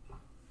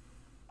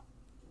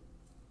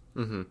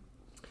 Mm-hmm.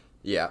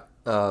 Yeah.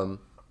 And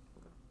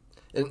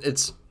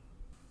it's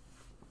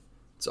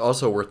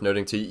also worth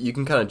noting too, you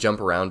can kind of jump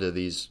around to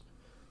these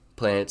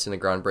planets in the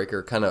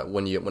Groundbreaker kind of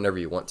whenever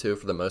you want to,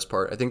 for the most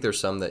part. I think there's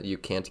some that you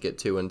can't get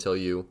to until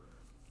you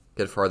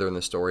get farther in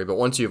the story, but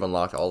once you've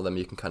unlocked all of them,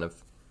 you can kind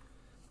of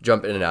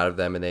jump in and out of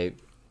them, and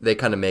they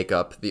kind of make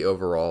up the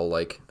overall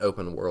like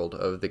open world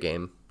of the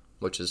game,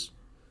 which is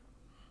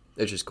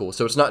just cool.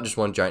 So it's not just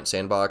one giant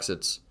sandbox,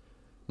 it's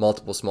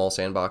multiple small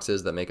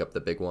sandboxes that make up the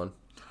big one.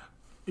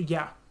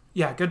 Yeah,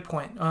 good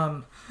point.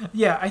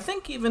 I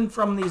think even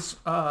from these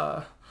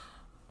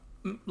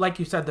like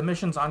you said, the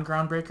missions on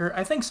Groundbreaker,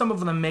 I think some of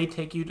them may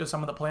take you to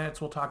some of the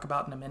planets we'll talk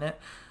about in a minute.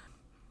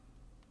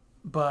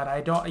 But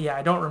I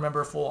don't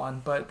remember full on.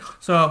 But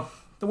so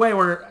the way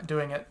we're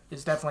doing it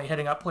is definitely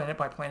hitting up planet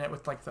by planet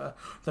with like the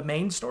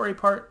main story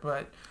part.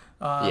 But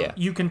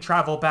you can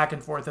travel back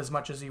and forth as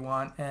much as you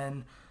want.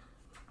 And,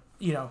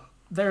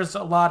 there's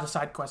a lot of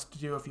side quests to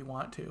do if you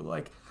want to.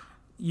 Like,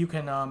 you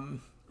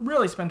can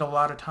really spend a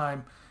lot of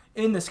time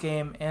in this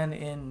game and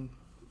in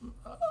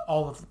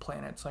all of the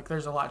planets. Like,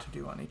 there's a lot to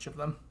do on each of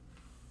them.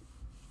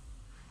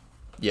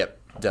 Yep,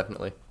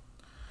 definitely.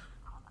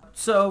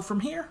 So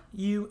from here,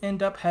 you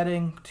end up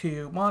heading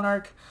to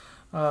Monarch.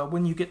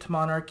 When you get to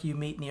Monarch, you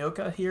meet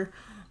Nyoka here,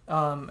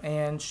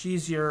 and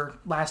she's your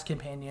last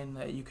companion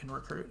that you can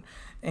recruit.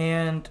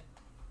 And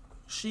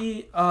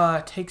she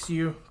takes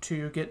you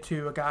to get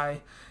to a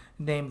guy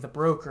named the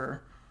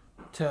Broker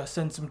to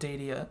send some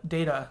data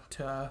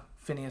to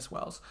Phineas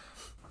Wells.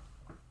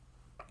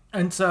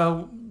 And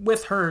so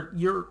with her,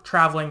 you're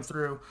traveling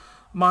through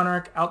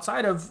Monarch.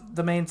 Outside of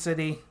the main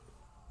city,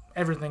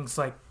 everything's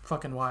like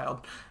fucking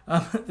wild.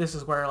 This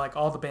is where like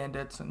all the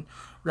bandits and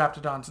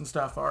Raptidons and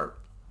stuff are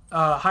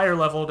higher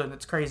leveled, and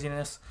it's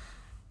craziness.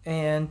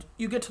 And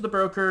you get to the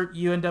broker,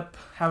 you end up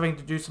having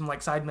to do some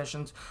like side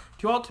missions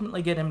to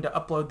ultimately get him to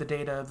upload the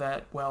data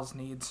that Wells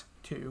needs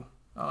to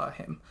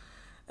him.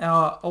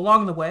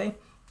 Along the way,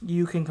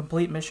 you can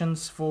complete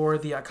missions for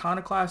the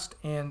Iconoclast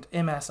and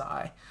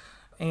MSI,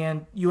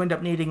 and you end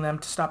up needing them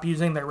to stop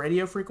using their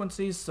radio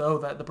frequencies so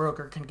that the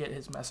broker can get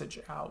his message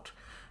out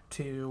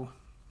to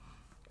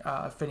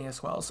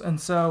Phineas Wells.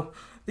 And so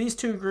these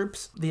two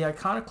groups, the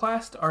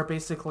Iconoclast, are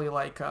basically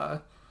like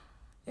a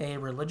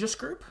religious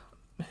group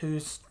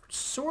who's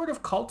sort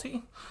of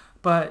culty,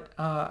 but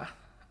I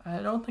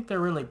don't think they're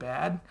really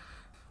bad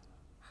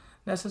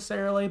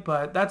necessarily,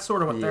 but that's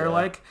sort of what they're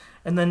like.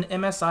 And then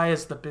MSI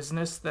is the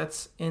business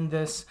that's in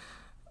this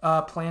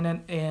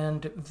planet,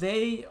 and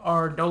they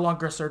are no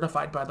longer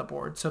certified by the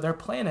board. So their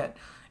planet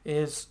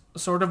is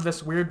sort of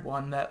this weird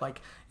one that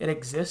like it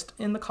exists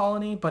in the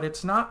colony, but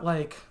it's not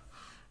like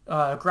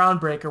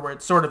Groundbreaker where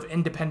it's sort of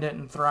independent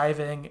and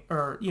thriving,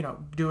 or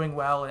doing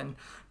well and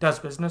does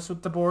business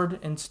with the board.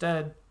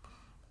 Instead,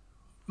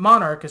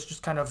 Monarch is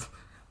just kind of,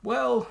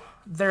 well,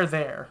 they're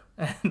there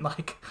and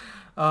like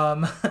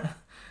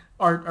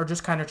are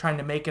just kind of trying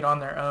to make it on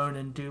their own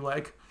and do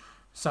like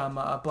some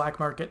black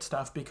market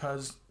stuff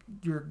because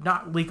you're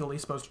not legally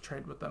supposed to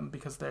trade with them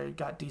because they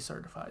got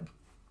decertified.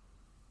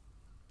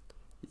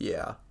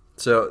 Yeah.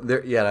 So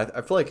there, yeah,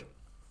 I feel like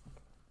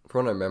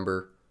from what I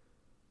remember,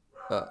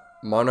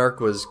 Monarch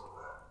was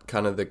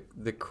kind of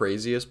the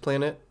craziest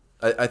planet.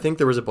 I think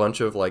there was a bunch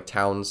of like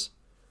towns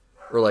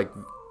or like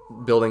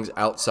buildings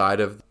outside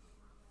of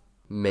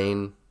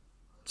main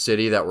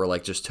city that were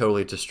like just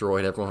totally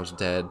destroyed. Everyone was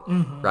dead.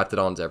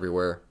 Raptidons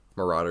everywhere,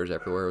 Marauders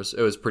everywhere.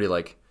 It was pretty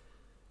like,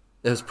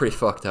 it was pretty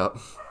fucked up.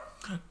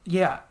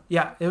 Yeah,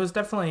 it was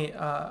definitely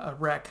a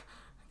wreck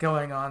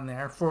going on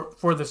there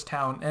for this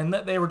town, and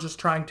that they were just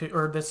trying to,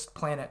 or this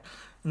planet,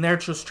 and they're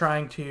just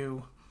trying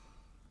to.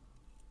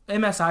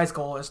 MSI's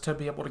goal is to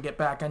be able to get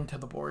back into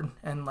the board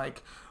and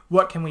like,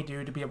 what can we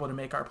do to be able to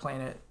make our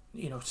planet,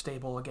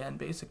 stable again,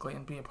 basically,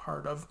 and be a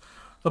part of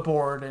the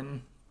board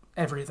and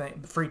everything,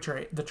 the free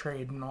trade, the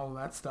trade, and all of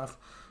that stuff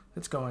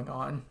that's going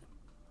on.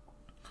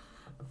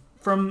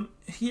 From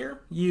here,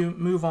 you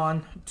move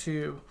on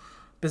to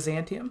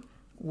Byzantium,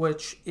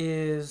 which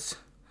is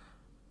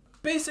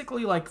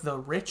basically like the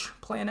rich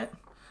planet.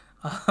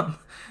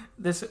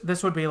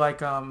 This would be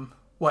like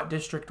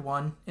District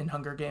 1 in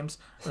Hunger Games,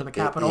 or the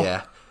capital.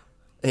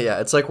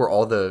 Yeah, it's like where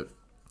all the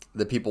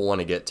people want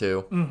to get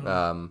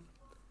to.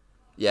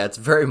 Yeah, it's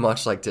very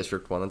much like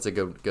District 1. That's a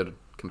good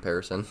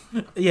comparison.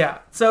 Yeah,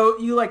 so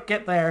you like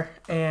get there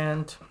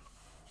and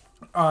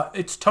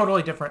it's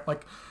totally different.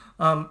 Like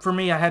for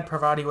me, I had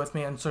Parvati with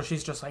me, and so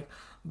she's just like,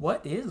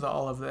 what is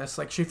all of this?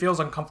 Like, she feels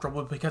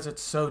uncomfortable because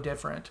it's so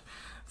different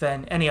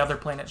than any other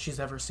planet she's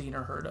ever seen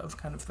or heard of,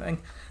 kind of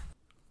thing.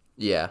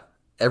 Yeah,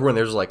 everyone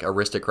there's like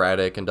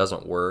aristocratic and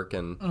doesn't work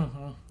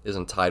and is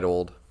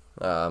entitled.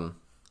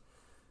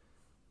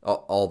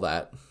 All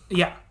that.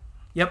 Yeah.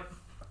 Yep.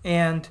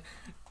 And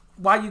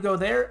why you go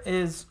there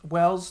is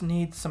Wells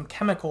needs some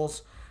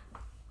chemicals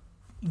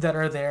that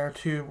are there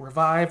to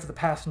revive the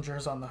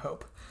passengers on the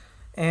Hope.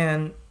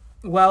 And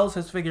Wells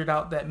has figured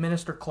out that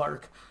Minister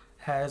Clark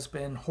has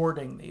been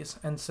hoarding these.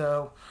 And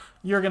so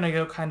you're going to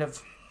go kind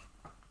of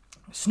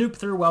snoop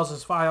through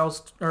Wells's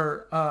files,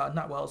 or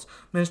not Wells,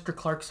 Minister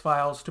Clark's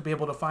files, to be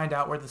able to find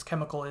out where this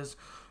chemical is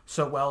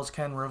so Wells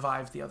can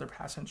revive the other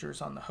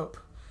passengers on the Hope.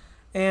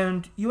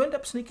 And you end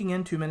up sneaking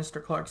into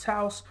Minister Clark's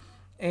house,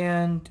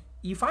 and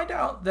you find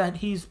out that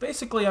he's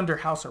basically under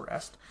house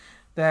arrest.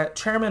 That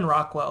Chairman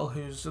Rockwell,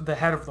 who's the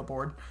head of the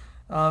board,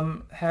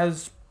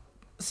 has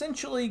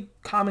essentially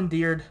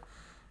commandeered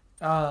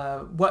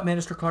what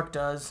Minister Clark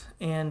does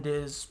and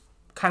is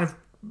kind of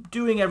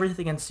doing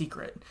everything in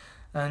secret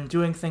and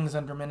doing things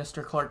under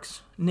Minister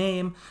Clark's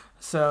name.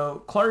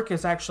 So Clark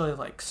is actually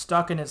like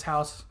stuck in his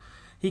house.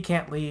 He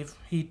can't leave.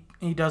 He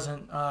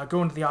doesn't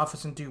go into the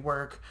office and do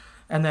work.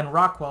 And then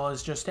Rockwell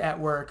is just at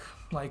work,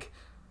 like,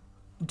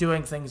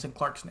 doing things in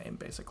Clark's name,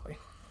 basically.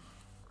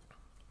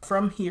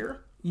 From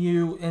here,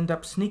 you end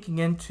up sneaking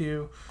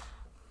into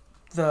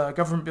the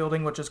government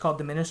building, which is called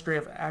the Ministry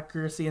of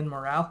Accuracy and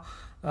Morale,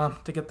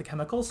 to get the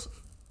chemicals.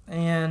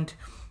 And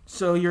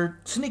so you're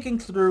sneaking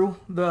through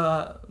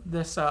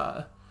this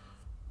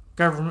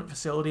government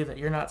facility that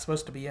you're not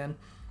supposed to be in.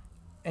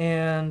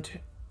 And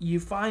you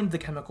find the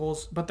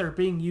chemicals, but they're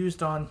being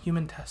used on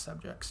human test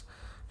subjects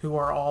who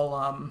are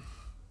all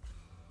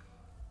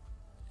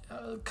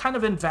kind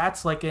of in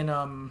vats, like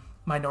in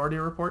Minority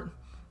Report.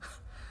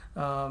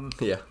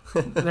 Yeah.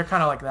 They're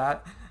kind of like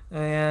that.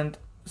 And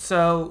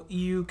so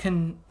you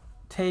can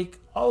take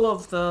all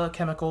of the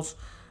chemicals,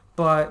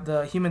 but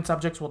the human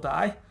subjects will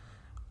die.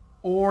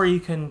 Or you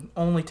can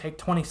only take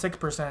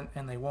 26%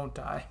 and they won't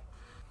die.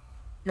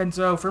 And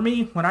so for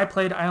me, when I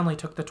played, I only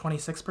took the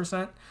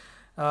 26%.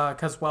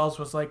 Because Wells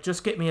was like,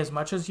 just get me as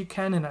much as you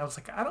can. And I was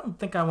like, I don't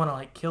think I want to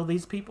like kill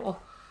these people.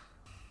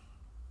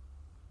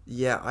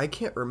 Yeah, I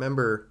can't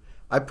remember.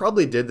 I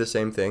probably did the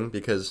same thing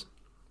because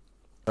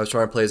I was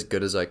trying to play as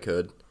good as I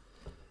could.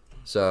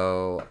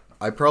 So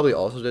I probably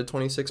also did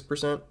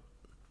 26%.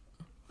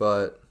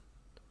 but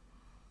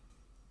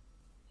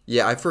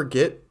yeah, I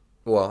forget.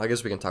 Well, I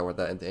guess we can talk about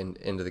that at the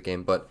end of the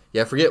game. But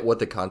yeah, I forget what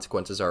the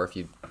consequences are if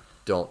you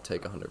don't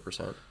take 100%.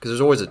 Because there's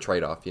always a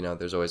trade-off, you know?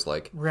 There's always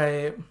like...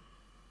 Right.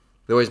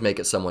 They always make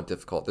it somewhat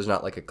difficult. There's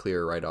not like a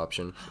clear right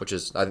option, which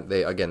is... I think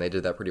they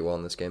did that pretty well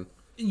in this game.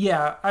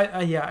 Yeah,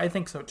 I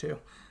think so too.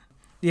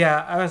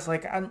 Yeah, I was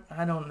like,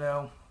 I don't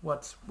know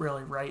what's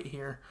really right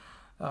here.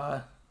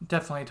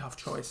 Definitely a tough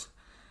choice,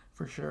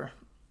 for sure.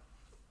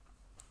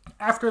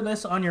 After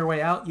this, on your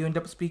way out, you end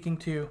up speaking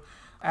to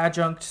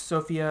Adjunct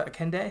Sophia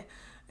Akende,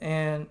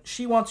 and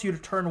she wants you to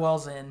turn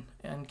Wells in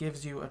and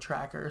gives you a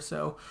tracker.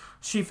 So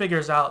she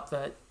figures out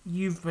that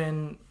you've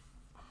kind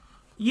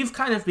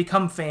of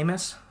become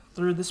famous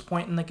through this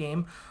point in the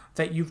game,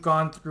 that you've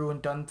gone through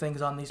and done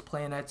things on these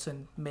planets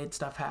and made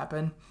stuff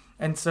happen.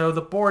 And so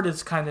the board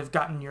has kind of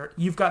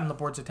you've gotten the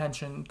board's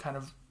attention kind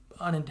of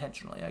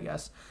unintentionally, I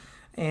guess.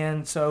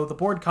 And so the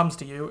board comes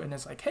to you and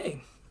is like,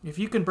 hey, if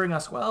you can bring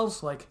us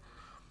Wells, like,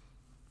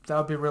 that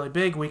would be really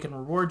big. We can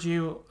reward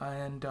you.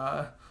 And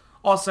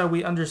also,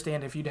 we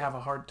understand if you'd have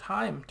a hard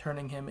time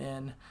turning him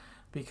in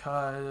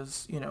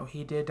because, you know,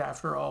 he did,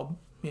 after all,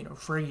 you know,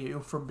 free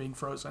you from being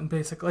frozen,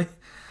 basically.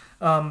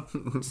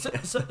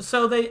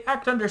 So they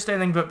act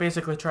understanding, but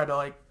basically try to,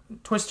 like,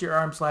 twist your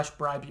arm /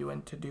 bribe you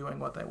into doing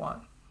what they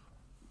want.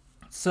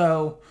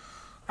 So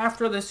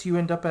after this, you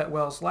end up at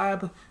Wells'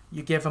 lab.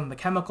 You give him the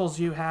chemicals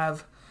you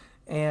have,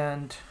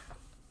 and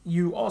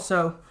you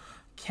also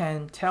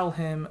can tell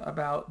him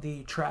about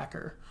the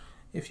tracker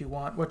if you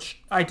want,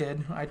 which I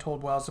did. I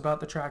told Wells about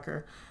the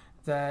tracker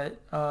that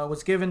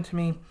was given to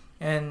me,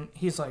 and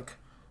he's like,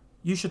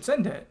 you should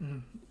send it.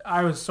 And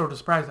I was sort of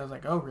surprised. I was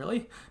like, oh, really?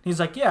 And he's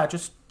like, yeah,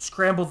 just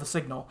scramble the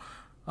signal.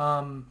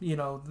 You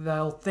know,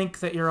 they'll think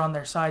that you're on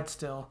their side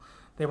still.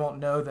 They won't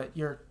know that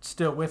you're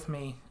still with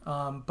me.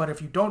 But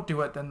if you don't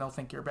do it, then they'll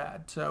think you're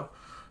bad. So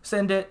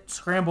send it,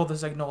 scramble the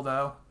signal,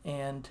 though,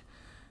 and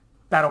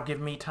that'll give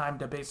me time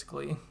to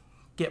basically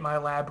get my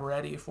lab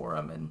ready for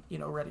them and, you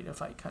know, ready to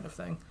fight kind of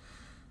thing.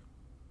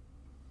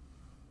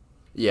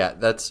 Yeah,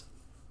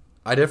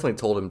 I definitely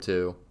told him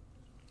to.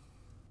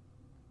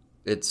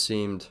 It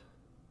seemed...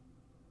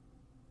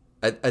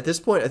 At this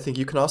point, I think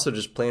you can also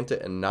just plant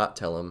it and not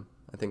tell him.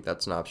 I think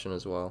that's an option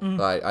as well. Mm-hmm.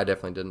 But I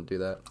definitely didn't do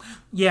that.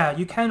 Yeah,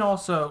 you can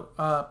also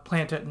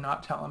plant it and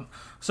not tell him.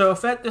 So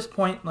if at this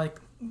point, like,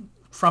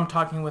 from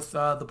talking with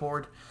the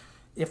board,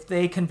 if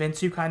they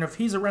convince you kind of,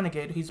 he's a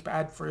renegade, he's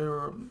bad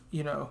for,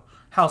 you know,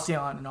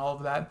 Halcyon and all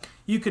of that,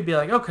 you could be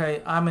like,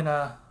 okay, I'm going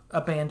to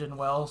abandon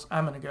Wells.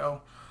 I'm going to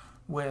go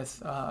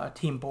with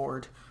Team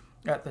Board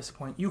at this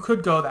point. You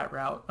could go that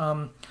route.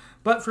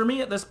 But for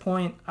me at this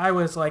point, I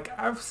was like,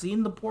 I've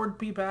seen the board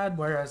be bad,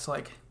 whereas,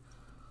 like,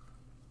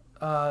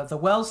 the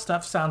Wells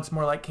stuff sounds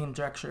more like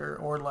conjecture,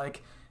 or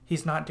like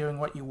he's not doing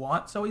what you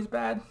want, so he's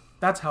bad.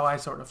 That's how I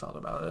sort of felt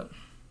about it.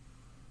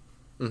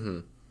 Mm-hmm.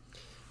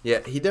 Yeah,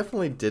 he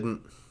definitely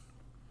didn't...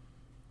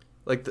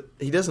 Like,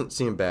 he doesn't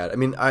seem bad. I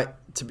mean,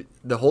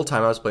 the whole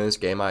time I was playing this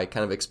game, I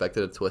kind of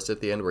expected a twist at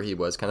the end where he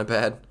was kind of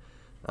bad.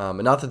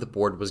 And not that the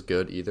board was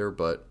good either,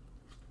 but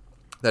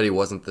that he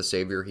wasn't the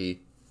savior he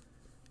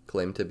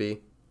claimed to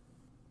be.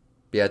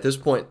 But yeah, at this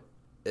point,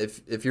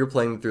 if you're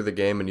playing through the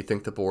game and you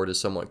think the board is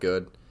somewhat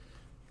good,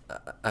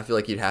 I feel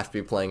like you'd have to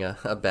be playing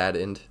a bad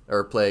end,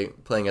 or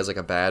playing as like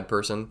a bad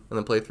person in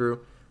the playthrough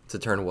to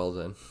turn Wells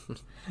in.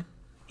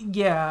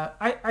 Yeah,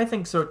 I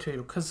think so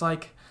too, because,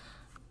 like,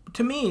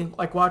 to me,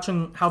 like,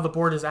 watching how the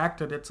board is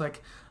acted, it's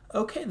like,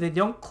 okay, they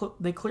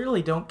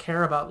clearly don't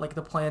care about, like,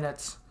 the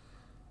planets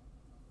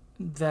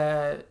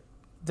that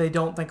they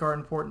don't think are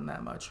important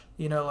that much.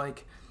 You know,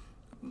 like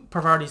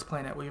Parvati's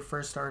planet, we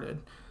first started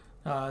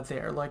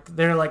there. Like,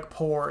 they're, like,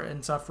 poor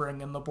and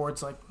suffering, and the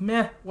board's like,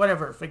 meh,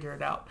 whatever, figure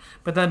it out.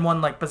 But then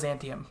one like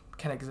Byzantium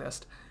can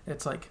exist.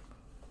 It's like,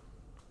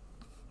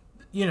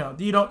 you know,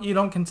 you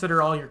don't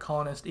consider all your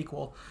colonists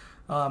equal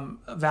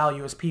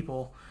value as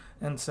people,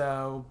 and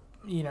so,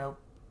 you know,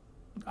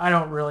 I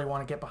don't really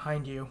want to get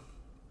behind you.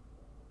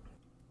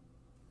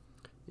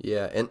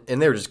 Yeah,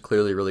 and they were just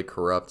clearly really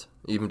corrupt.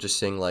 Even just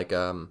seeing, like,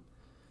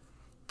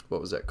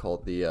 what was that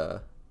called?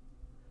 The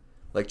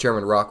like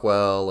Chairman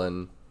Rockwell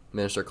and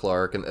Minister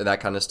Clark and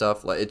that kind of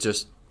stuff. Like,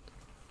 it's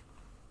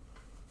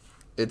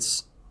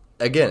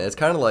kind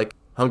of like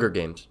Hunger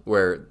Games,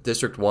 where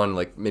District 1,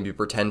 like, maybe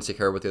pretends to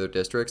care about the other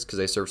districts because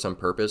they serve some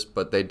purpose,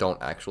 but they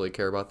don't actually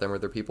care about them or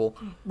their people.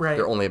 Right.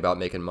 They're only about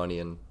making money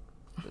and,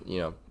 you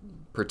know,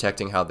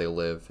 protecting how they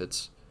live.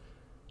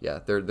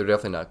 They're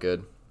definitely not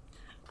good.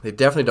 They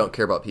definitely don't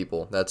care about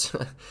people. That's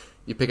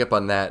you pick up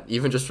on that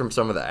even just from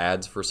some of the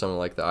ads for some of,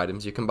 like, the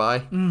items you can buy.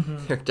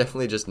 Mm-hmm. They're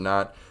definitely just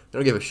not. They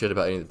don't give a shit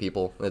about any of the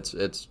people.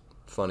 It's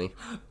funny.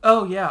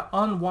 Oh yeah,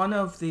 on one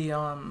of the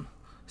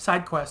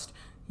side quests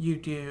you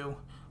do,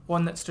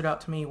 one that stood out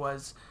to me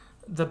was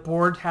the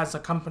board has a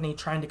company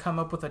trying to come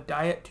up with a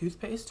diet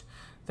toothpaste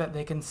that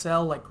they can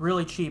sell, like,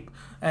 really cheap,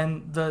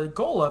 and the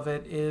goal of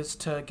it is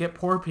to get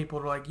poor people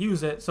to, like,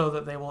 use it so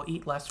that they will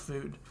eat less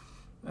food.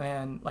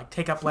 and like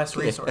take up less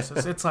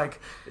resources. It's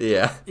like,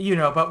 Yeah.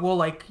 but we'll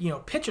like,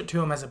 pitch it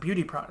to him as a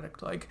beauty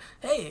product. Like,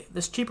 hey,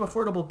 this cheap,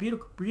 affordable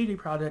beauty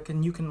product,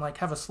 and you can like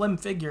have a slim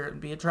figure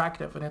and be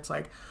attractive. And it's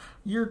like,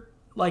 you're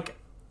like,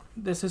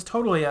 this is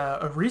totally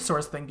a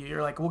resource thing to you.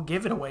 You're like, we'll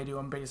give it away to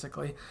them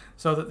basically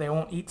so that they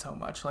won't eat so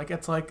much. Like,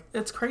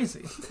 it's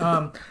crazy.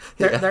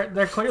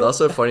 They're clearly. It's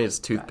also funny. It's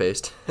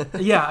toothpaste.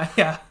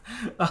 Yeah.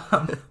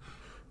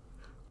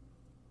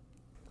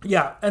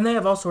 Yeah. And they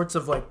have all sorts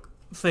of like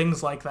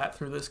things like that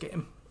through this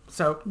game.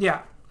 So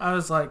yeah, I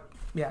was like,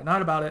 yeah,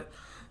 not about it.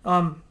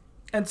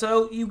 And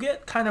so you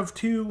get kind of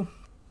two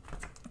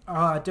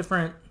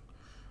different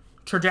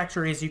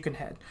trajectories you can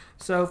head.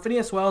 So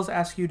Phineas Wells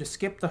asks you to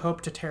skip the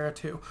Hope to Terra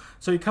 2.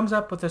 So he comes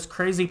up with this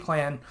crazy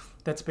plan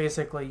that's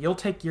basically you'll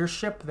take your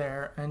ship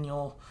there and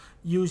you'll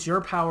use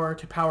your power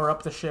to power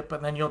up the ship,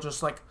 and then you'll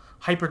just like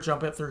hyper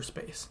jump it through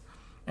space.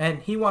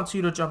 And he wants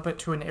you to jump it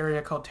to an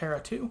area called Terra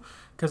 2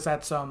 because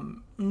that's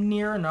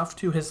near enough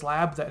to his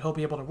lab that he'll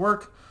be able to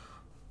work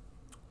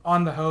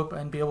on the Hope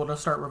and be able to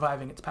start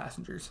reviving its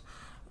passengers.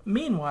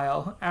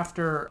 Meanwhile,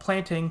 after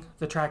planting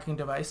the tracking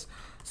device,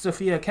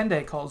 Sophia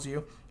Kende calls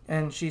you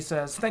and she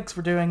says, thanks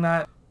for doing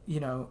that.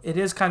 It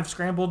is kind of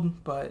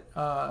scrambled, but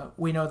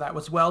we know that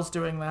was Wells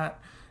doing that.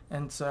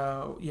 And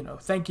so,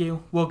 thank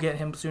you. We'll get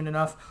him soon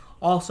enough.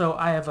 Also,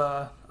 I have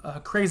a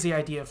crazy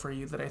idea for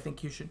you that I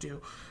think you should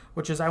do,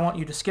 which is I want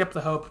you to skip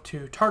the Hope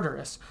to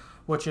Tartarus,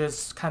 which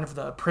is kind of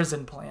the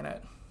prison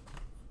planet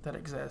that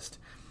exists.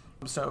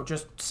 So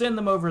just send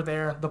them over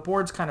there. The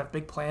board's kind of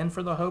big plan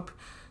for the Hope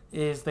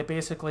is they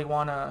basically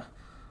want to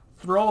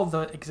throw all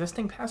the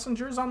existing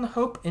passengers on the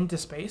Hope into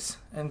space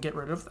and get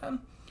rid of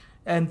them,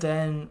 and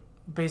then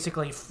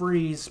basically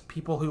freeze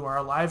people who are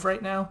alive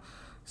right now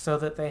so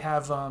that they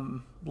have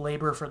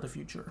labor for the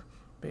future,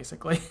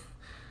 basically.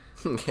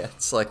 Yeah,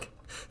 it's like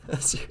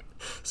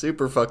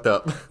super fucked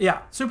up.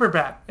 Yeah, super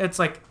bad. It's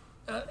like,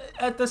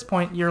 at this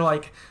point, you're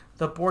like,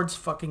 the board's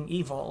fucking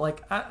evil.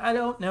 Like, I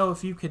don't know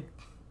if you could...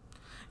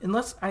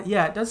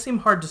 it does seem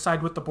hard to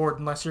side with the board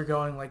unless you're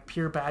going, like,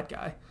 pure bad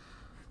guy.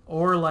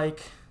 Or,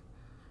 like,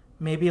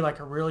 maybe, like,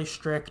 a really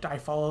strict, I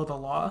follow the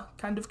law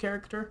kind of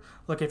character.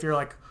 Like, if you're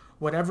like,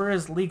 whatever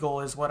is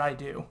legal is what I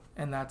do,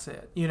 and that's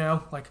it.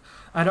 Like,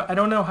 I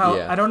don't know how...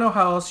 Yeah. I don't know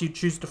how else you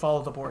choose to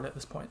follow the board at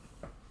this point.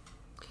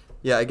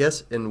 Yeah, I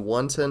guess in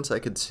one sense I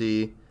could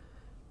see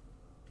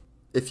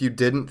if you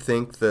didn't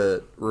think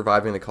that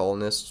reviving the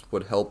colonists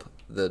would help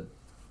the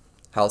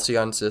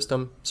Halcyon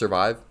system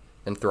survive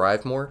and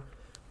thrive more,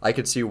 I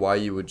could see why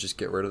you would just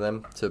get rid of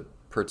them to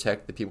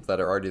protect the people that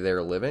are already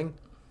there living.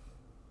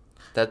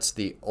 That's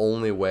the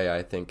only way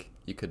I think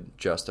you could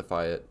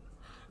justify it.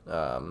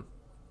 But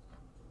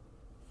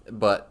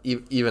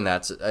even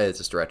it's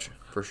a stretch,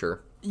 for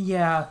sure.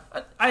 Yeah,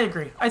 I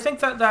agree. I think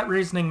that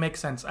reasoning makes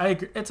sense. I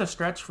agree. It's a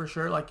stretch for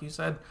sure, like you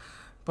said.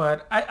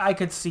 But I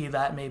could see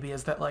that maybe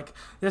is that, like,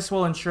 this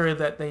will ensure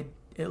that they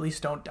at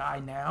least don't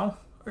die now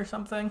or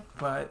something.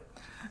 But,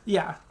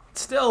 yeah,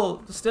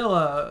 still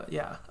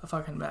a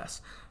fucking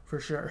mess for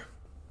sure.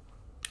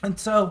 And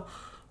so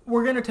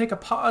we're going to take a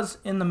pause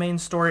in the main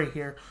story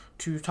here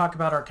to talk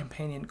about our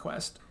companion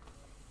quest.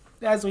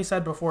 As we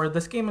said before,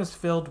 this game is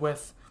filled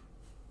with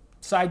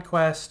side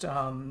quest,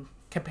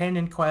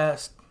 companion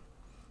quest,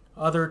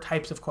 other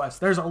types of quests.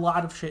 There's a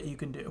lot of shit you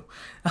can do.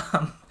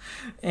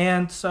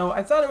 And so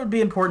I thought it would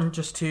be important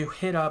just to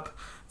hit up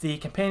the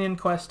companion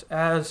quest,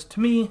 as to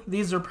me,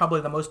 these are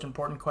probably the most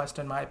important quest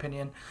in my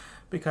opinion,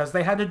 because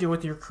they had to do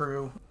with your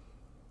crew.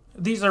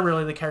 These are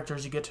really the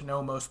characters you get to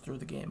know most through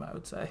the game, I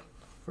would say,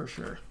 for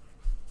sure.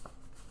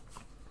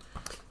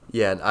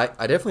 Yeah, and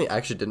I definitely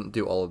actually didn't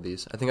do all of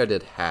these. I think I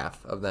did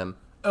half of them.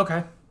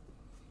 Okay.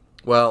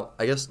 Well,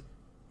 I guess...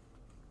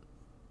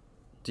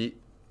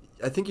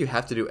 I think you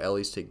have to do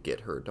Ellie's to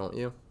get her, don't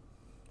you?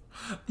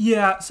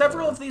 Yeah,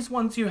 several of these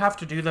ones you have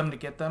to do them to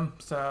get them,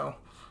 so...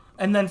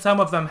 And then some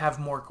of them have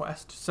more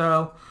quests,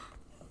 so...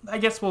 I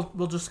guess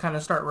we'll just kind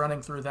of start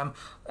running through them.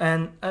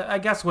 And I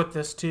guess with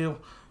this, too,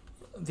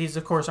 these,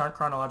 of course, aren't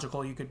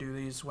chronological. You could do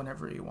these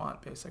whenever you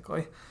want,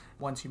 basically,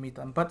 once you meet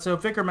them. But so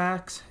Vicar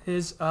Max,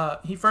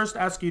 he first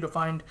asks you to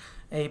find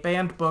a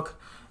banned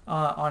book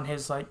on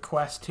his, like,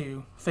 quest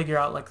to figure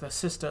out, like, the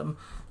system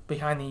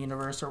behind the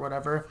universe or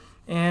whatever.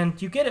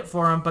 And you get it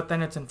for him, but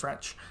then it's in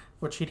French,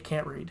 which he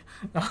can't read.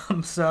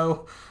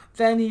 So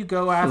then you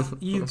go after...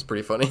 That's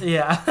pretty funny.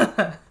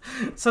 Yeah.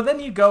 So then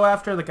you go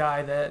after the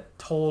guy that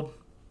told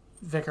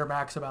Vicar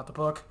Max about the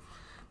book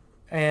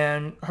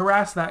and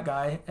harass that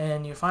guy,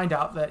 and you find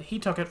out that he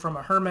took it from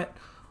a hermit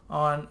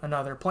on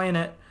another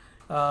planet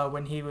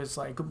when he was,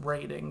 like,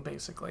 raiding,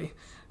 basically.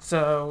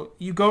 So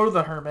you go to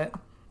the hermit,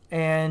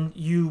 and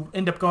you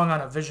end up going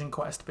on a vision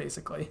quest,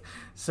 basically.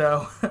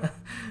 So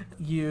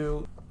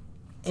you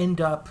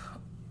end up...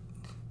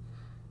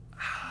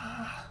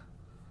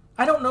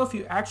 I don't know if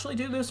you actually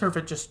do this or if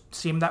it just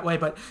seemed that way,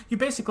 but you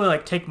basically,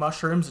 like, take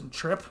mushrooms and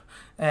trip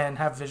and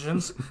have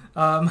visions.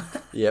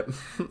 Yep.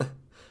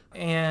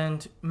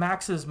 And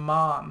Max's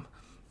mom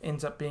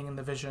ends up being in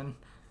the vision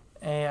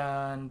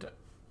and,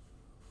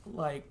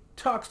 like,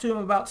 talks to him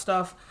about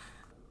stuff.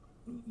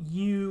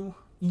 You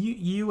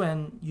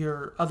and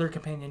your other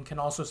companion can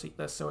also see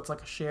this, so it's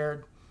like a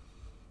shared,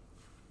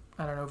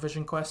 I don't know,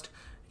 vision quest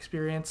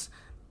experience.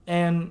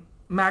 And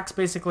Max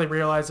basically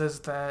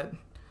realizes that,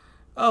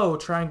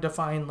 trying to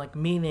find like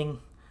meaning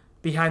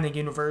behind the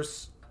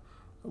universe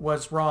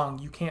was wrong.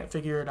 You can't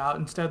figure it out.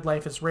 Instead,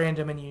 life is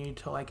random and you need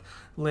to like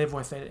live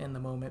with it in the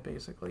moment,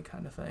 basically,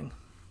 kind of thing.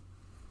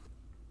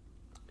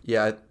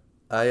 Yeah,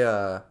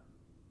 yeah,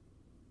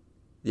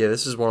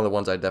 this is one of the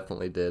ones I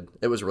definitely did.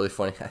 It was really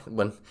funny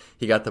when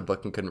he got the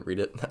book and couldn't read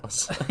it. That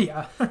was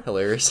Yeah.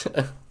 hilarious.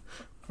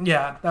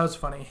 Yeah, that was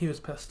funny. He was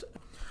pissed.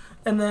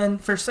 And then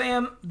for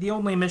Sam, the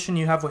only mission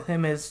you have with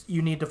him is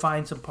you need to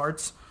find some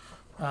parts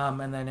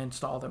and then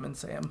install them in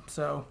Sam.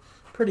 So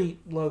pretty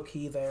low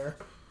key there.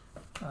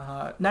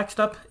 Next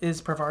up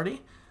is Pravarti.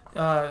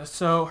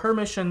 So her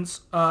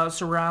missions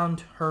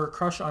surround her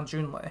crush on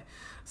Junlei.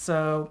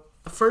 So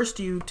first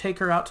you take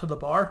her out to the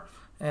bar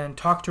and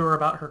talk to her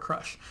about her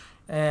crush.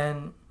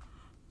 And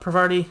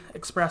Pravarti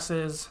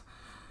expresses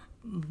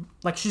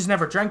like she's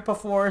never drank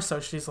before, so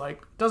she's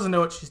like doesn't know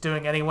what she's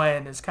doing anyway,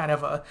 and is kind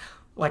of a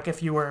like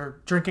if you were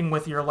drinking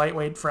with your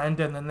lightweight friend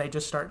and then they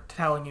just start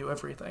telling you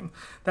everything.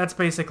 That's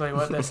basically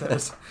what this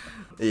is.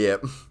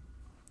 Yep.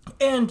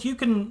 And you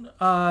can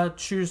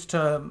choose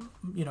to,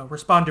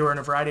 respond to her in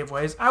a variety of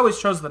ways. I always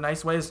chose the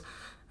nice ways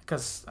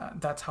because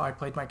that's how I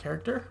played my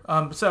character.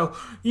 So,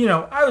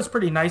 I was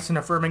pretty nice and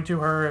affirming to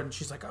her, and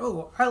she's like,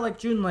 oh, I like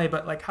Junlei,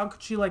 but, like, how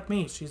could she like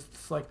me? She's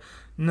this, like,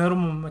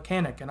 notable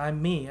mechanic, and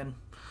I'm me, and,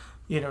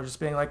 just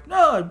being like,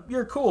 no,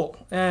 you're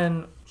cool.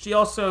 And she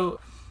also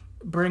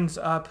brings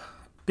up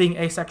being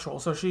asexual.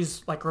 So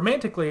she's, like,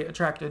 romantically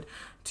attracted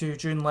to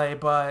Junlei,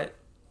 but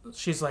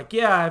she's like,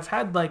 yeah, I've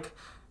had, like,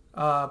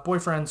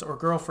 boyfriends or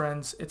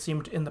girlfriends, it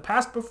seemed, in the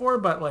past before,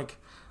 but like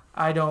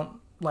I don't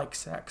like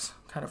sex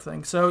kind of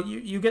thing. So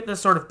you get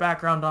this sort of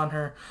background on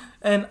her,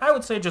 and I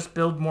would say just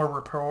build more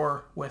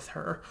rapport with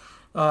her,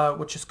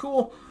 which is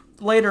cool.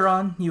 Later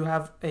on, you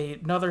have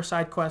another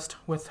side quest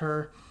with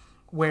her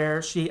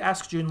where she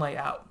asks Junlei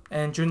out,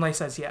 and Junlei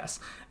says yes.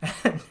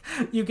 And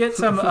you get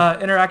some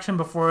interaction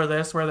before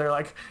this where they're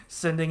like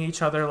sending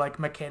each other like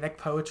mechanic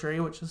poetry,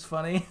 which is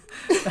funny.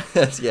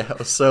 Yeah, it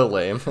was so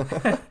lame.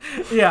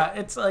 Yeah,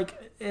 it's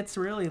like, it's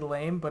really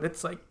lame, but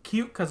it's like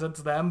cute because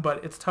it's them,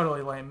 but it's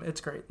totally lame.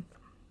 It's great.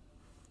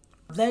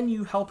 Then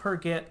you help her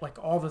get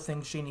like all the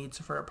things she needs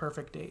for a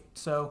perfect date.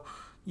 So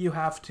you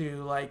have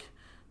to like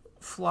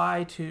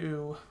fly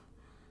to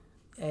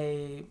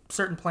a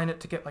certain planet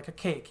to get like a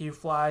cake. You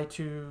fly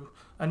to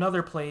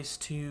another place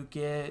to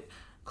get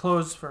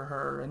clothes for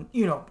her, and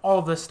all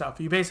of this stuff.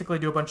 You basically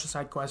do a bunch of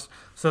side quests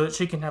so that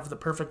she can have the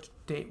perfect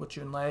date with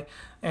Junlei,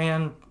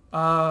 and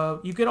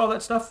you get all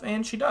that stuff,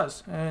 and she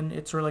does, and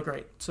it's really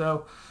great.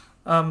 So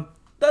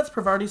that's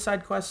Pravarti's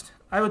side quest.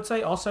 I would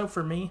say also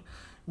for me,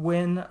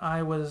 when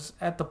I was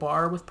at the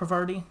bar with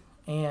Pravarti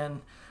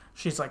and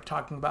she's like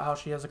talking about how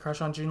she has a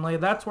crush on Junlei,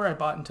 that's where I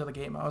bought into the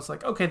game. I was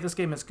like, okay, this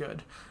game is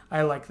good.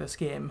 I like this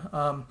game.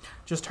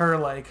 Just her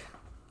like,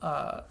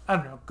 I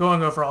don't know,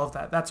 going over all of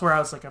that. That's where I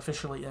was like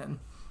officially in,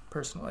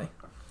 personally.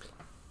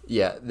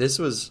 Yeah,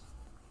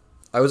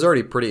 I was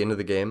already pretty into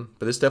the game,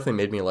 but this definitely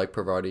made me like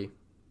Pravarti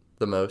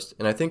the most.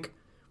 And I think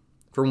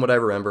from what I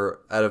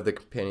remember, out of the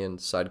companion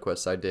side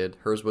quests I did,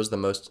 hers was the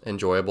most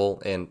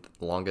enjoyable and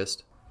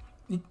longest.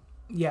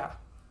 Yeah.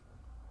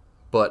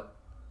 But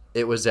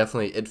it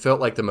felt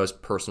like the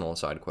most personal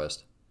side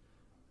quest,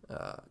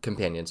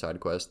 companion side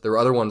quest. There were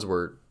other ones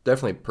were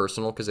definitely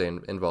personal because they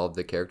involved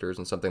the characters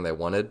and something they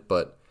wanted,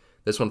 but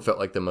this one felt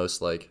like the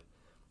most like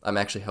I'm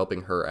actually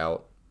helping her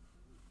out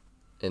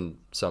in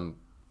some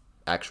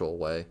actual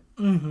way.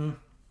 Mm-hmm.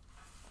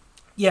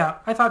 Yeah,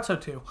 I thought so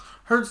too.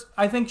 Hers,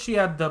 I think she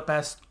had the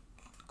best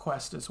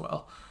quest as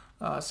well,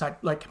 side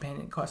like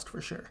companion quest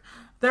for sure.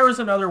 There was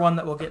another one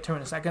that we'll get to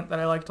in a second that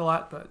I liked a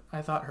lot, but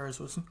I thought hers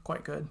was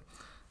quite good.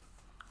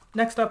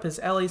 Next up is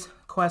Ellie's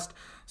quest.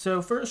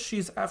 So first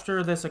she's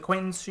after this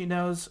acquaintance she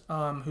knows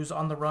who's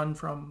on the run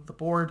from the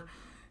board,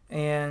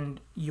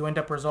 and you end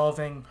up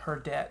resolving her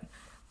debt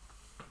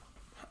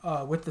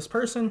with this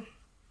person,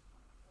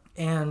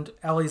 and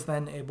Ellie's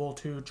then able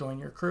to join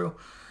your crew.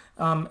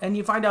 And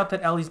you find out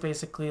that Ellie's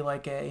basically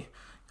like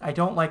I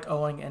don't like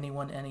owing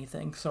anyone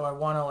anything, so I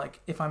want to like,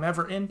 if I'm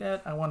ever in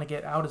debt, I want to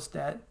get out of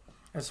debt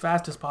as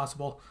fast as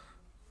possible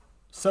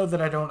so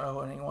that I don't owe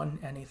anyone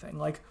anything.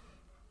 Like,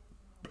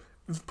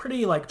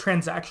 pretty like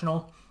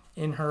transactional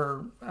in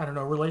her, I don't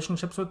know,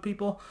 relationships with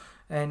people,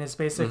 and is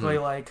basically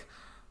like,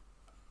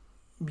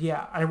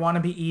 yeah, I want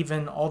to be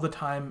even all the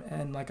time,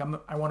 and like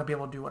I want to be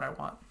able to do what I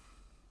want.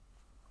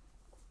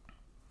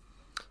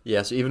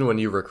 Yeah, so even when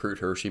you recruit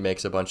her, she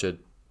makes a bunch of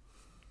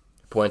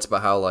points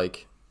about how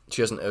like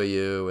she doesn't owe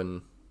you,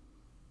 and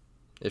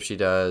if she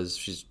does,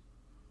 she's,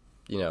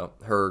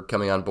 her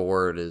coming on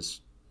board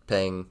is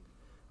paying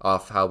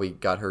off how we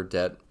got her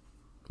debt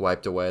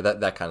wiped away,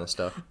 that kind of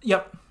stuff.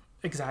 Yep.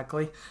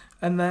 Exactly.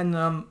 And then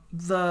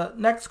the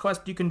next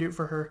quest you can do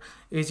for her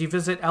is you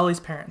visit Ellie's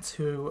parents,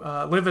 who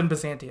live in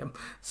Byzantium.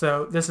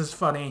 So this is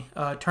funny.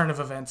 Turn of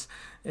events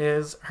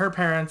is her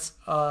parents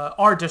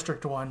are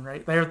District One,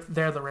 right?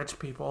 They're the rich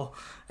people,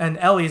 and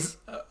Ellie's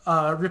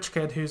a rich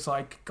kid who's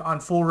like gone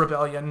full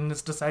rebellion and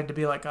has decided to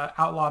be like an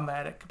outlaw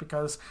medic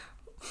because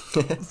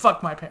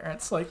fuck my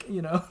parents, like,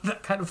 that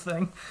kind of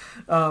thing.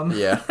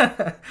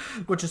 Yeah.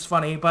 Which is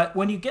funny. But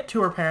when you get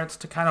to her parents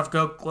to kind of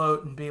go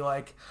gloat and be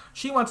like,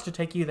 she wants to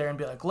take you there and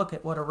be like, look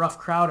at what a rough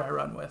crowd I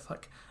run with.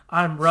 Like,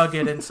 I'm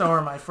rugged and so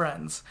are my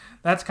friends.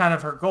 That's kind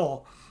of her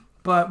goal.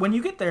 But when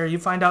you get there, you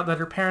find out that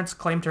her parents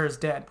claimed her as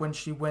dead when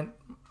she went,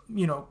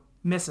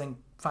 missing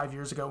 5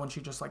 years ago when she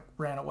just like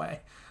ran away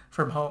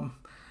from home.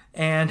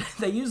 And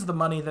they use the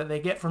money that they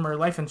get from her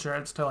life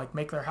insurance to like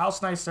make their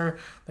house nicer.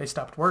 They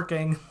stopped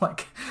working,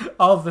 like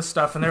all of this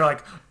stuff. And they're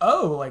like,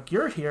 oh, like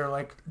you're here.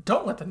 Like,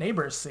 don't let the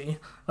neighbors see.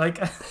 Like,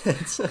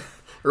 It's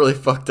really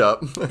fucked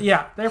up.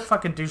 yeah, they're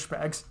fucking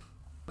douchebags.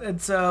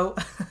 And so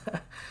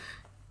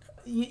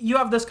you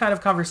have this kind of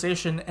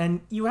conversation,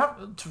 and you have,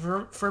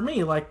 for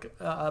me, like,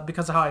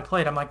 because of how I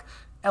played, I'm like,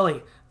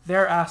 Ellie,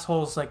 they're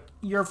assholes. Like,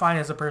 you're fine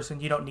as a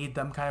person. You don't need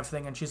them kind of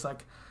thing. And she's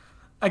like,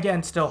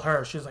 again, still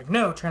her. She's like,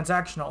 no,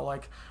 transactional.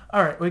 Like,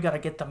 all right, we got to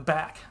get them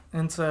back.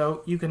 And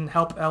so you can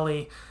help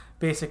Ellie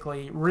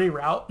basically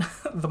reroute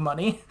the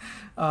money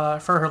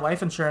for her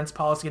life insurance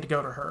policy to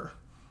go to her.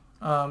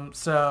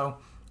 So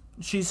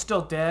she's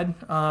still dead.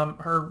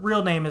 Her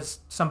real name is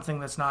something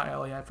that's not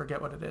Ellie. I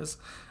forget what it is.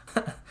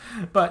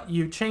 But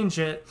you change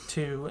it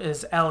to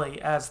is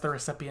Ellie as the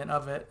recipient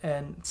of it.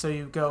 And so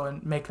you go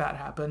and make that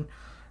happen.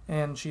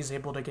 And she's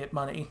able to get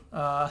money,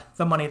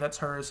 the money that's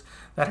hers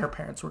that her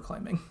parents were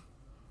claiming.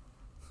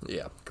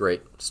 Yeah,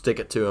 great. Stick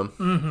it to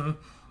him.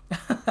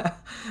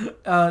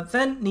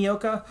 Then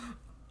Nyoka,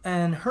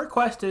 and her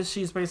quest is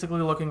she's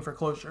basically looking for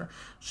closure.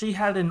 She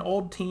had an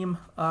old team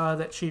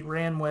that she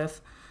ran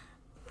with.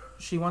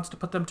 She wants to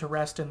put them to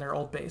rest in their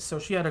old base. So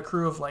she had a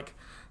crew of like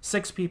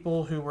 6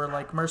 people who were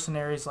like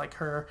mercenaries like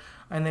her,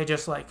 and they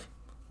just like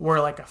were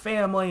like a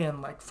family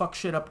and like fuck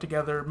shit up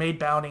together, made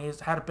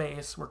bounties, had a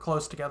base, were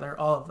close together,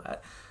 all of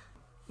that.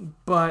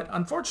 But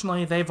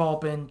unfortunately, they've all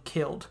been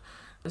killed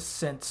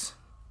since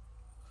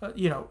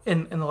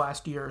in the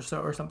last year or so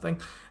or something.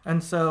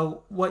 And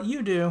so what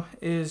you do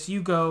is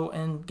you go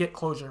and get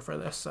closure for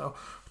this. So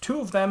 2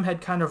 of them had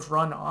kind of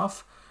run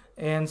off.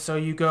 And so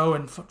you go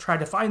and try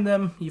to find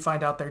them. You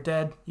find out they're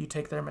dead. You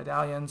take their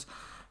medallions.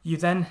 You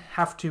then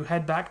have to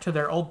head back to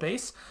their old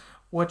base,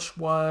 which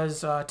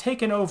was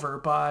taken over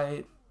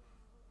by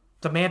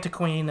the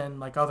Mantiqueen and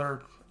like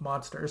other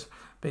monsters,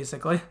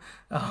 basically.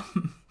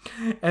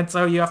 And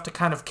so you have to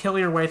kind of kill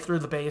your way through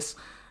the base.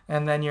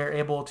 And then you're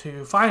able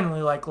to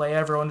finally, like, lay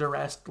everyone to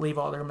rest, leave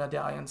all their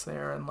medallions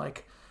there, and,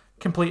 like,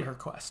 complete her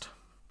quest.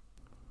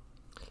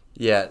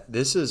 Yeah, I think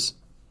this is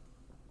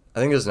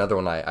another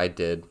one I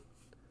did.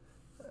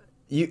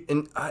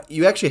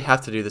 You actually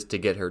have to do this to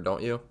get her,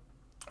 don't you?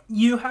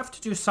 You have to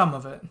do some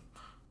of it.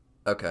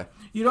 Okay.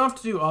 You don't have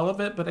to do all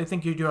of it, but I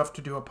think you do have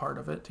to do a part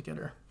of it to get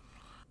her.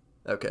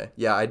 Okay.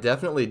 Yeah, I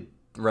definitely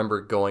remember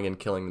going and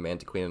killing the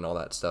Mantiqueen and all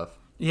that stuff.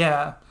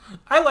 Yeah,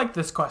 I liked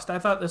this quest. I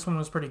thought this one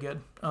was pretty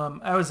good.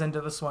 I was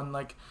into this one,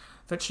 like,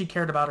 that she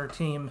cared about her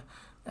team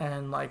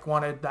and, like,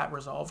 wanted that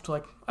resolved.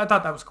 Like, I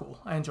thought that was cool.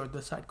 I enjoyed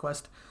this side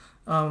quest.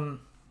 And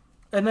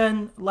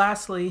then,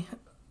 lastly,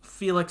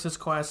 Felix's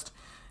quest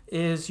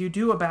is you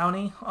do a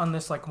bounty on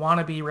this, like,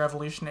 wannabe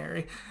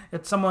revolutionary.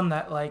 It's someone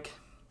that, like,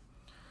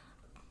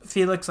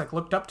 Felix, like,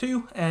 looked up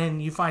to,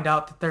 and you find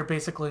out that they're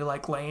basically,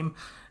 like, lame,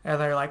 and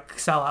they're, like,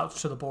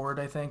 sellouts to the board,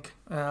 I think,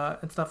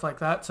 and stuff like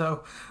that.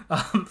 So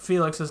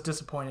Felix is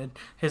disappointed.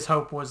 His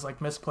hope was,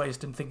 like,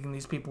 misplaced in thinking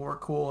these people were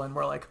cool and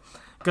were, like,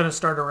 gonna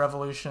start a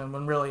revolution,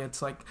 when really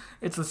it's, like,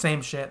 it's the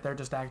same shit. They're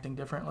just acting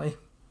differently.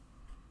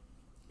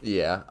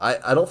 Yeah,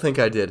 I don't think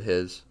I did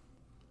his.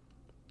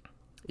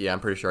 Yeah,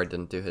 I'm pretty sure I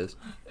didn't do his.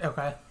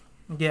 Okay.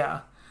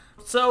 Yeah.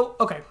 So,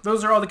 okay,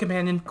 those are all the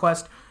companion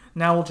quests.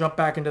 Now we'll jump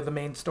back into the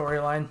main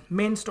storyline.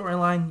 Main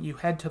storyline, you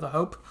head to the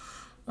Hope.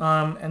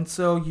 And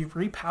so you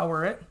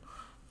repower it.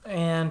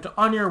 And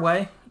on your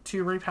way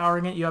to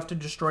repowering it, you have to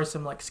destroy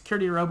some like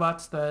security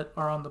robots that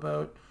are on the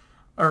boat.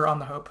 Or on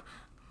the Hope.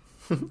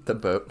 The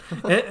boat.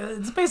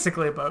 It's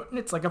basically a boat.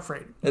 It's like a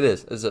freight. It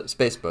is. It's a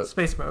space boat.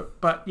 Space boat.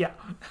 But yeah.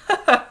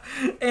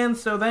 And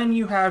so then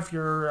you have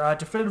your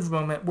definitive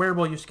moment. Where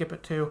will you skip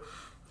it to?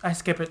 I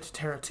skip it to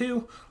Terra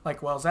 2,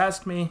 like Wells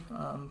asked me,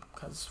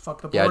 because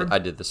fuck the board. Yeah, I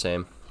did the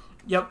same.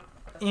 Yep.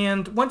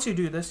 And once you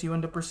do this, you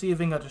end up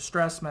receiving a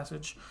distress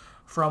message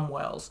from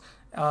Wells.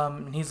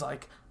 And he's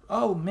like,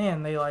 oh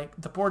man,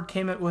 the board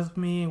came in with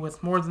me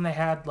with more than they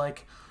had,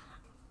 like,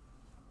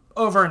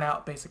 over and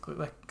out, basically,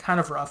 like, kind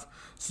of rough.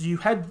 So you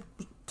head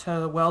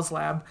to Wells'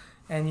 lab,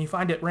 and you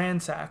find it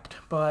ransacked.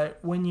 But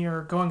when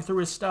you're going through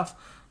his stuff,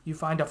 you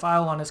find a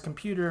file on his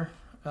computer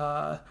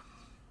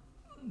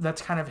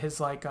that's kind of his,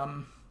 like,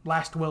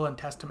 last will and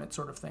testament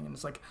sort of thing. And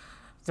it's like,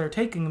 they're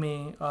taking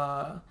me,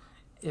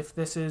 if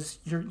this is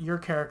your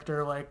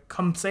character, like,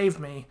 come save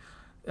me.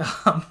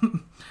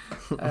 You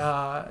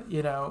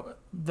know,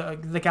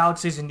 the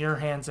galaxy's in your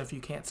hands if you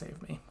can't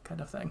save me,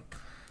 kind of thing.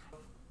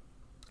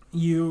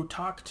 You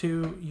talk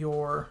to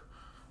your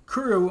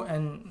crew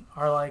and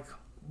are like,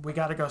 we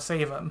got to go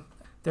save him.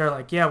 They're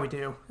like, yeah, we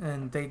do.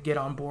 And they get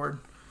on board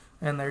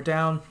and they're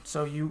down.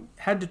 So you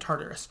head to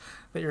Tartarus,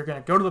 that you're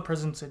going to go to the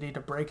prison city to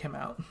break him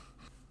out.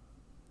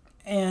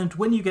 And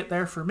when you get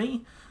there, for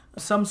me,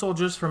 some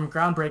soldiers from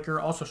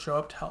Groundbreaker also show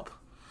up to help,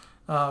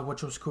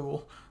 which was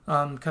cool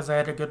because I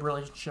had a good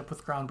relationship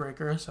with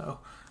Groundbreaker. So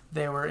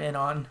they were in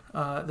on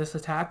this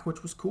attack,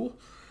 which was cool.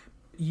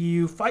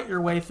 You fight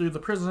your way through the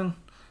prison,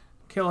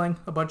 killing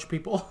a bunch of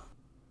people.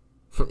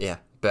 Yeah,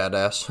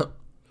 badass.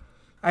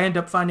 I end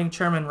up finding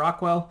Chairman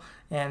Rockwell,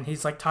 and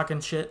he's like talking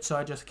shit, so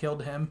I just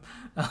killed him.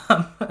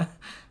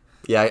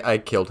 Yeah, I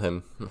killed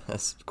him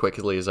as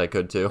quickly as I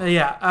could too.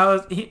 Yeah, I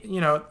was.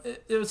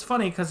 It was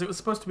funny because it was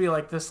supposed to be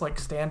like this like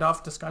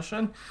standoff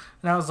discussion,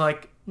 and I was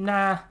like,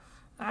 nah,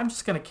 I'm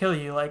just gonna kill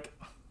you. Like,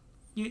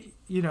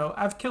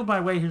 I've killed my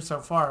way here so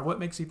far. What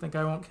makes you think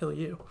I won't kill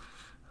you?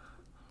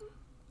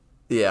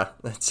 Yeah,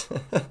 that's.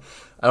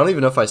 I don't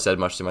even know if I said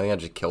much to him. I think I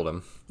just killed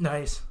him.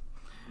 Nice.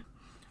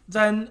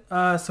 Then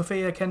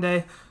Sophia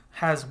Kende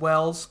has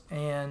Wells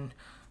and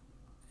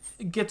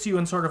gets you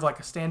in sort of like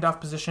a standoff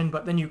position,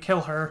 but then you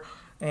kill her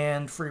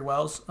and free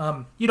Wells.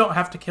 You don't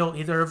have to kill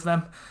either of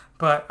them,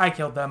 but I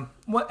killed them.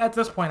 At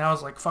this point, I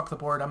was like, fuck the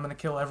board. I'm going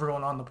to kill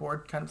everyone on the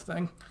board kind of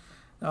thing.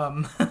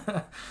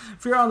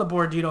 If you're on the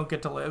board, you don't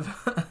get to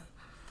live.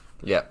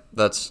 Yeah,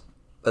 that's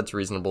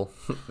reasonable.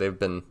 They've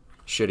been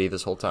shitty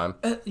this whole time.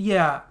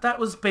 Yeah, that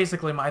was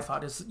basically my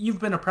thought, is you've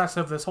been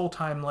oppressive this whole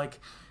time. Like,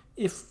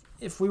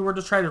 if we were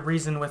to try to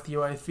reason with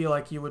you, I feel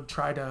like you would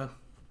try to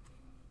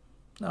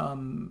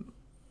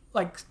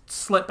like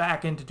slip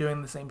back into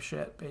doing the same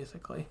shit,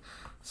 basically.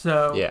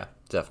 So yeah,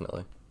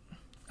 definitely.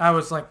 I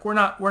was like, we're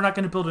not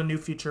going to build a new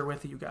future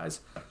with you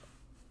guys.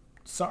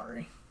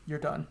 Sorry, you're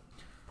done.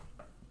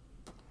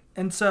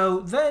 And so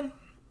then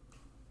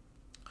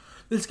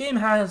this game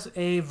has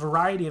a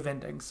variety of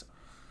endings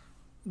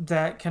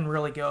that can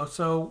really go.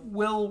 So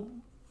we'll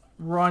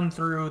run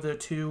through the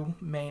two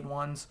main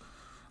ones.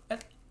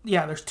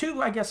 Yeah, there's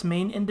two, I guess,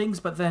 main endings,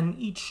 but then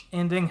each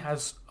ending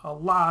has a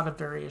lot of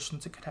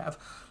variations it could have.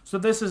 So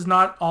this is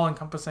not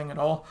all-encompassing at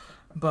all,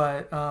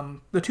 but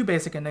the two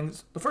basic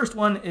endings. The first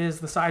one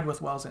is the side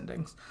with Wells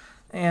endings.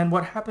 And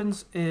what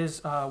happens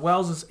is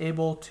Wells is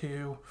able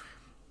to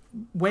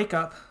wake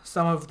up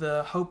some of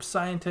the Hope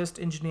scientists,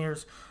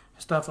 engineers,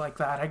 stuff like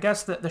that. I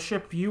guess that the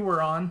ship you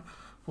were on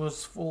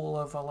was full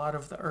of a lot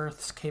of the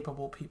Earth's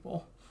capable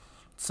people.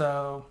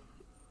 So,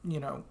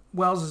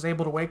 Wells is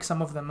able to wake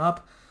some of them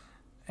up,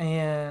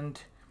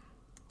 and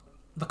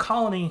the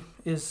colony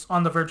is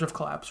on the verge of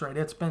collapse, right?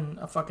 It's been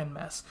a fucking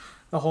mess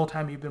the whole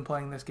time you've been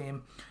playing this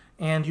game.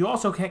 And you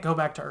also can't go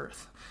back to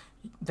Earth.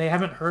 They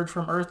haven't heard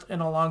from Earth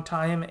in a long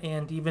time,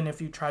 and even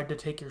if you tried to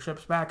take your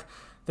ships back,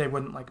 they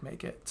wouldn't,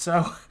 make it.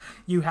 So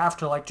you have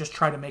to, just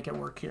try to make it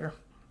work here.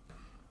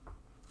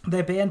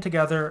 They band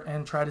together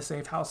and try to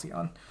save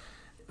Halcyon.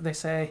 They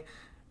say,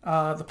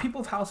 the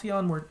people of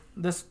Halcyon were...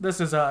 This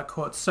is a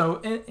quote.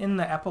 So in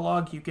the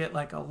epilogue, you get,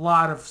 a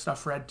lot of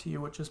stuff read to you,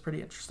 which is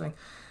pretty interesting.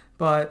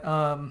 But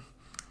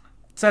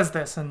it says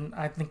this, and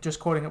I think just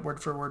quoting it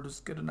word for word is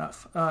good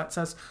enough. It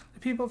says, the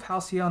people of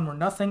Halcyon were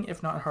nothing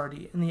if not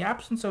hardy. In the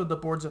absence of the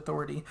board's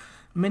authority,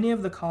 many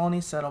of the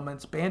colony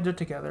settlements banded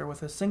together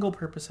with a single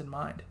purpose in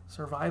mind: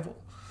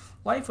 survival.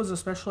 Life was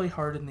especially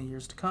hard in the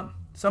years to come.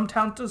 Some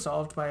towns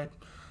dissolved by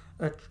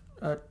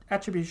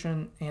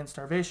attribution and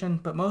starvation,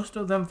 but most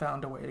of them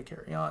found a way to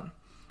carry on.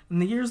 In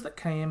the years that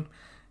came,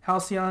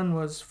 Halcyon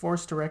was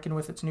forced to reckon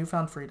with its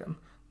newfound freedom.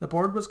 The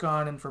board was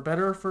gone, and for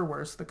better or for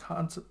worse, the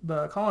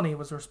colony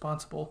was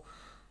responsible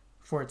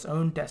for its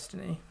own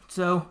destiny.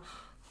 So,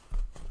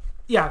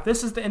 yeah,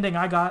 this is the ending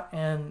I got,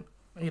 and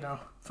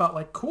felt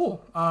like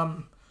cool.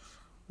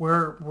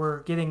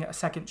 We're getting a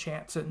second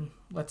chance, and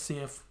let's see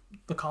if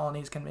the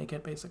colonies can make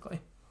it. Basically.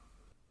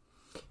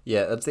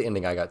 Yeah, that's the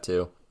ending I got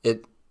too.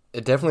 It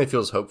definitely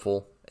feels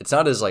hopeful. It's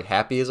not as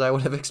happy as I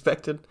would have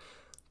expected,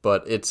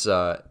 but it's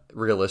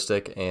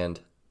realistic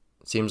and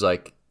seems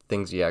like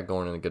things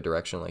going in a good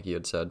direction, like you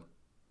had said.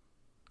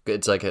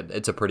 It's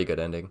it's a pretty good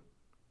ending.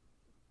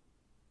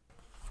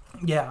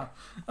 Yeah.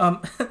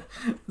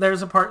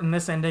 There's a part in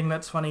this ending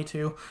that's funny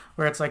too,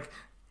 where it's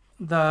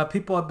the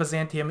people at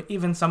Byzantium,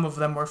 even some of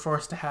them were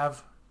forced to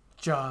have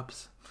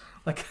jobs.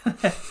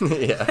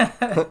 Yeah.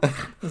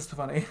 That's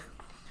funny.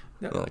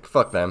 Yeah,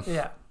 fuck them.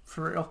 Yeah,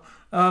 for real.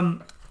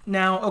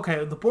 Now,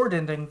 okay, the board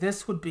ending,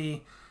 this would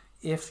be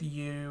if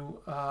you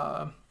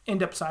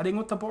end up siding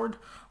with the board.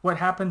 What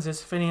happens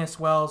is Phineas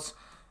Wells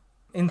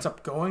ends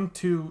up going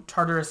to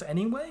Tartarus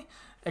anyway,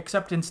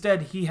 except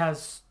instead he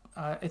has,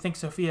 I think,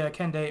 Sophia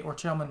Kende or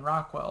Chairman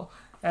Rockwell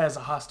as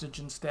a hostage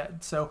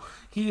instead. So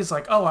he's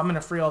like, oh, I'm going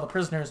to free all the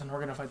prisoners and we're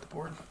going to fight the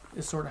board,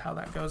 is sort of how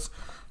that goes.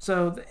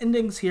 So the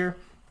endings here,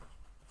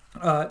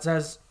 it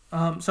says,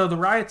 so the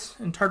riots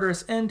in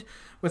Tartarus end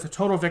with a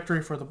total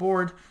victory for the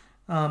board.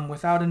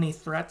 Without any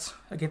threats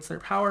against their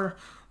power,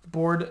 The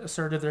board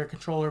asserted their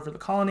control over the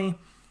colony.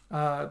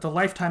 The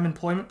lifetime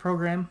employment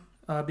program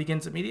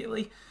begins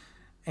immediately,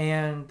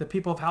 and the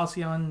people of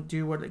Halcyon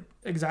do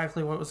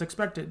exactly what was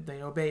expected.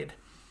 They obeyed.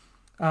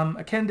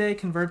 Akende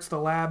converts the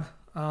lab.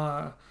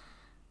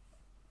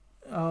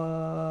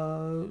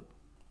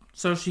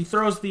 So she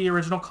throws the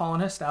original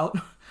colonist out,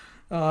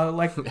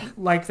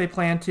 like they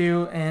planned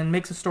to, and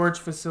makes a storage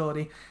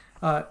facility.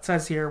 It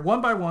says here, one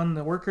by one,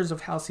 the workers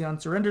of Halcyon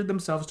surrendered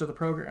themselves to the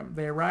program.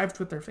 They arrived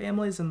with their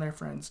families and their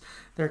friends,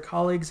 their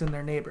colleagues and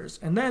their neighbors,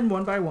 and then,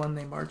 one by one,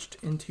 they marched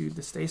into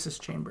the stasis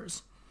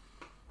chambers.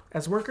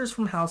 As workers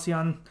from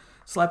Halcyon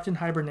slept in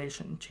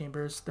hibernation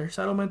chambers, their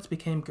settlements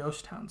became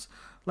ghost towns,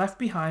 left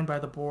behind by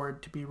the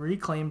board to be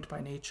reclaimed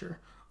by nature.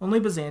 Only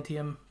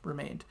Byzantium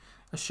remained,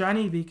 a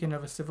shiny beacon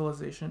of a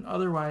civilization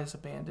otherwise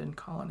abandoned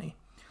colony.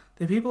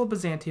 The people of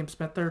Byzantium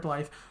spent their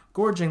life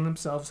gorging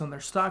themselves on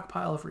their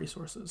stockpile of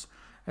resources.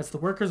 As the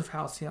workers of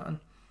Halcyon,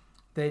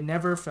 they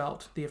never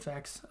felt the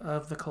effects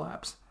of the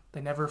collapse.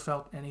 They never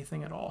felt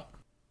anything at all.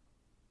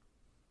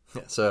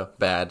 Yeah, so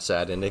bad,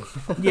 sad ending.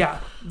 Yeah,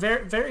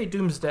 very, very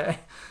doomsday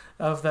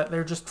of that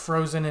they're just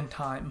frozen in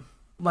time,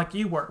 like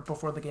you were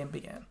before the game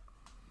began.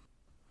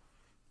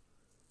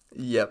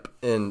 Yep,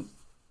 and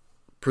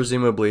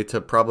presumably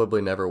to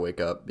probably never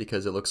wake up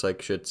because it looks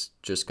like shit's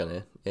just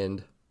gonna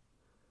end.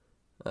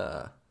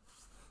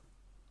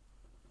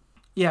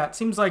 Yeah, it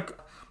seems like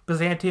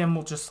Byzantium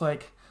will just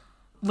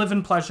live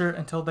in pleasure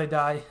until they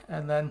die,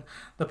 and then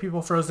the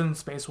people frozen in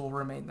space will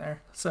remain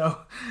there. So,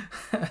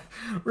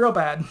 real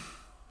bad.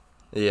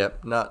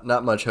 Yep,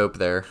 not much hope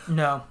there.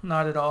 No,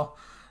 not at all.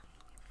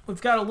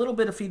 We've got a little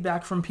bit of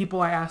feedback from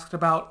people I asked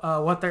about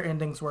what their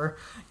endings were.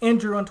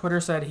 Andrew on Twitter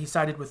said he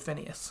sided with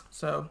Phineas.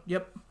 So,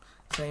 yep,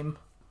 same.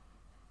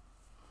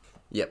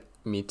 Yep,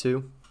 me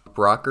too.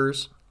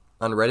 Brockers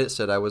on Reddit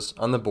said I was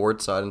on the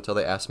board side until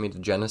they asked me to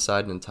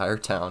genocide an entire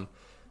town,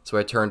 so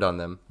I turned on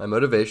them. My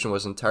motivation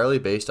was entirely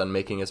based on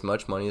making as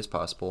much money as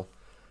possible.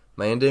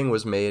 My ending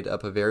was made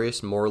up of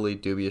various morally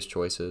dubious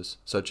choices,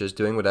 such as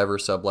doing whatever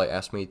Sublight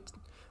asked me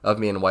of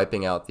me and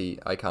wiping out the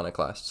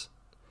iconoclasts.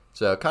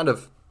 So kind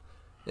of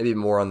maybe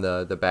more on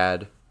the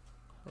bad,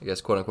 I guess,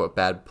 quote-unquote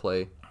bad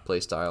play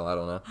style. I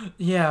don't know.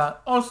 Yeah.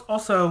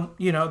 Also,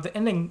 the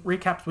ending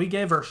recaps we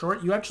gave are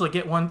short. You actually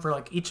get one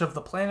for each of the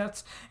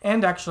planets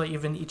and actually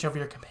even each of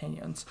your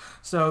companions.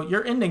 So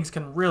your endings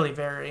can really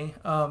vary.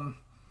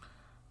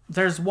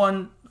 There's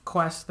one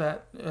quest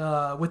that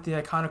with the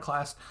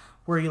iconoclast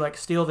where you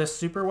steal this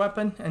super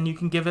weapon and you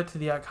can give it to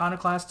the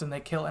iconoclast and they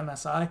kill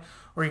MSI,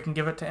 or you can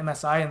give it to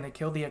MSI and they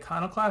kill the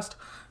iconoclast.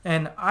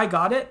 And I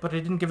got it, but I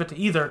didn't give it to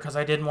either because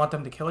I didn't want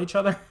them to kill each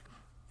other.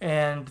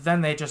 And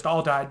then they just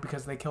all died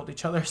because they killed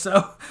each other.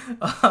 So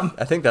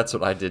I think that's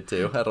what I did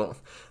too. I don't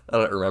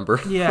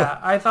remember. Yeah,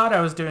 I thought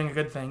I was doing a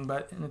good thing,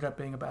 but ended up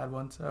being a bad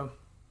one. So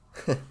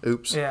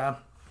oops. Yeah.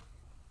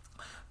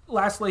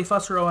 Lastly,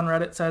 Fussero on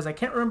Reddit says, I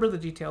can't remember the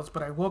details,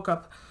 but I woke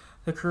up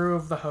the crew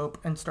of the Hope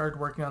and started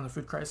working on the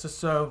food crisis.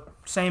 So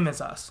same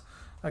as us.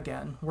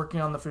 Again,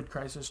 working on the food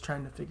crisis,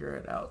 trying to figure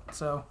it out.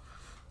 So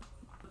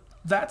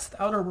that's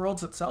the Outer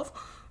Worlds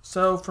itself.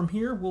 So from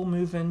here, we'll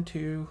move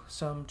into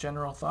some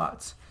general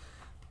thoughts.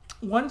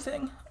 One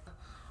thing,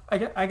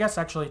 I guess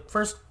actually,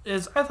 first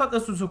is I thought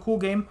this was a cool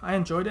game. I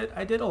enjoyed it.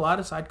 I did a lot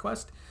of side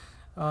quests.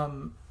 I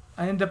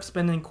ended up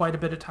spending quite a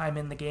bit of time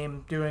in the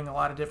game doing a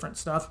lot of different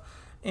stuff,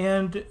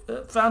 and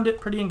found it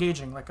pretty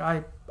engaging.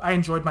 I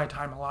enjoyed my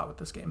time a lot with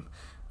this game.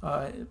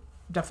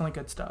 Definitely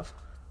good stuff.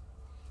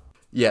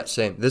 Yeah,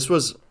 same. It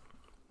was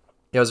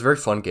a very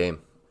fun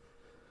game.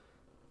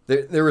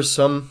 There was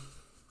some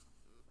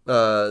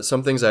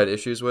things I had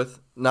issues with,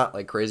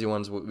 not crazy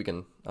ones.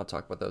 I'll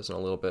talk about those in a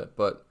little bit,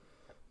 but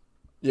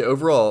yeah,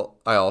 overall,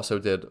 I also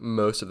did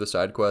most of the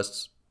side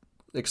quests,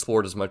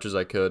 explored as much as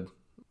I could,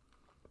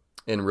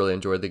 and really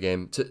enjoyed the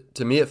game.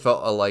 To me, it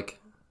felt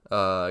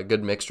a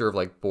good mixture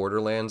of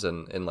Borderlands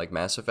and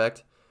Mass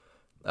Effect.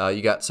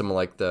 You got some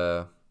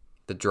the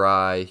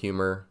dry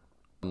humor,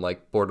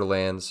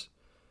 Borderlands.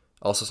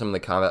 Also, some of the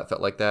combat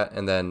felt like that,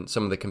 and then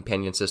some of the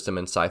companion system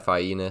and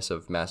sci-fi-ness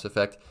of Mass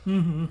Effect.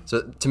 Mm-hmm.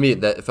 So to me,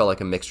 that felt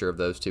like a mixture of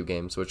those two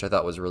games, which I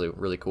thought was really,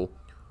 really cool.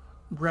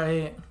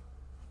 Right.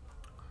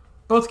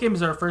 Both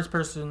games are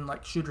first-person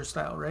shooter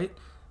style, right?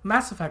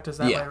 Mass Effect is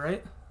that way,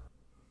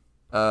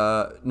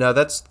 right? No,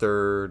 that's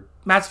third.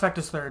 Mass Effect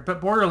is third,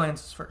 but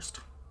Borderlands is first.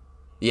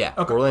 Yeah,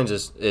 okay. Borderlands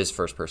is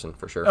first person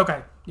for sure.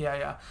 Okay,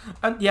 yeah.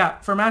 Yeah,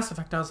 for Mass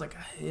Effect, I was like,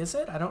 is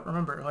it? I don't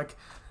remember.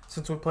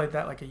 Since we played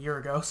that a year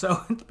ago,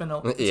 so it's a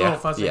little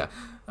fuzzy. Yeah.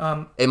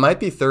 It might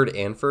be third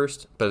and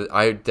first, but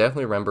I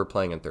definitely remember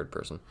playing in third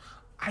person.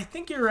 I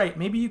think you're right.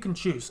 Maybe you can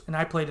choose, and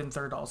I played in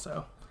third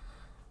also.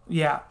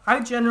 Yeah,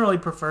 I generally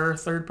prefer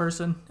third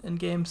person in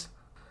games.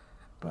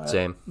 But,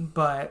 same.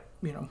 But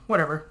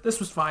whatever. This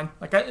was fine.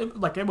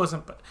 It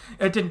wasn't, but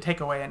it didn't take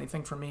away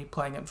anything from me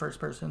playing it in first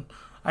person.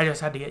 I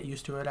just had to get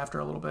used to it after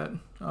a little bit.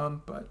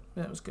 But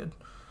it was good.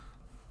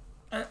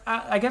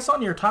 I guess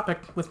on your topic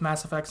with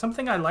Mass Effect,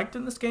 something I liked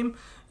in this game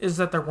is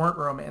that there weren't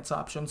romance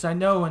options. I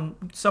know in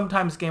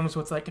sometimes games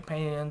with like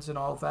companions and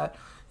all of that,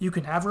 you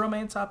can have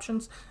romance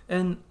options,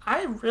 and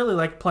I really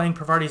like playing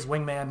Pravarti's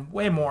wingman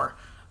way more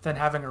than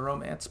having a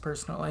romance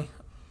personally.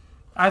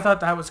 I thought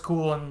that was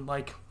cool and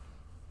like,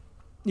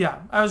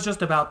 yeah, I was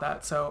just about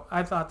that, so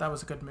I thought that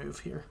was a good move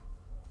here.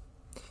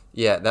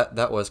 Yeah,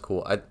 that was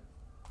cool.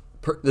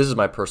 This is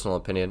my personal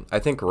opinion. I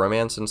think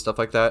romance and stuff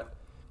like that,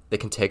 they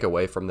can take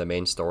away from the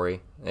main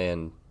story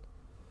and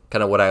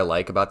kind of what I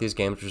like about these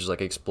games, which is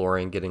like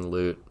exploring, getting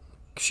loot,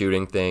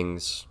 shooting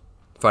things,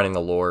 finding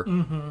the lore.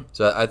 Mm-hmm.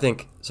 So I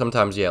think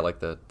sometimes, yeah, like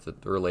the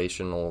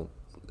relational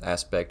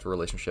aspect,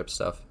 relationship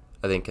stuff,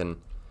 I think can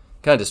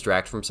kind of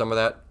distract from some of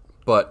that.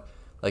 But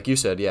like you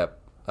said, yeah,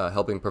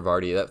 helping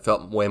Pravarti, that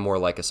felt way more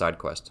like a side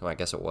quest. Well, I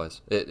guess it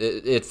was.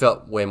 It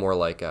felt way more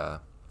like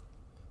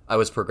I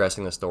was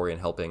progressing the story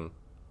and helping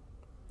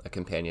a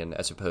companion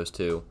as opposed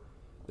to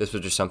this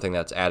was just something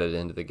that's added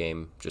into the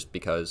game just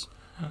because.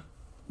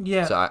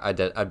 Yeah. So I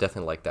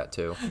definitely like that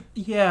too.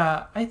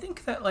 Yeah, I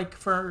think that like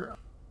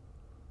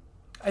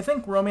I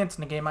think romance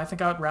in a game, I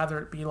think I would rather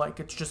it be like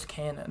it's just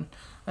canon.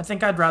 I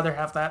think I'd rather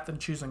have that than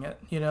choosing it.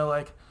 You know,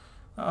 like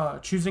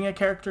choosing a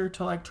character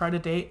to like try to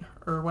date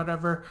or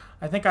whatever.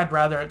 I think I'd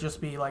rather it just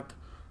be like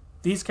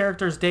these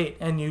characters date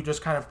and you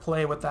just kind of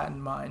play with that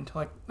in mind.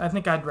 Like I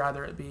think I'd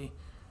rather it be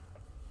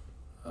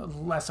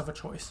less of a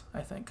choice,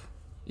 I think.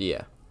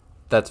 Yeah,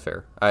 that's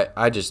fair.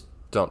 I just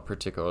don't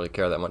particularly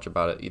care that much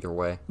about it either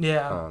way.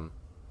 Yeah.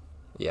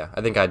 Yeah,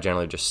 I think I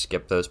generally just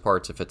skip those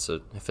parts if it's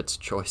a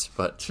choice.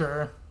 But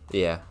Sure.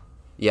 yeah,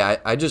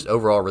 I just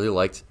overall really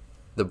liked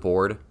the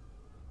board.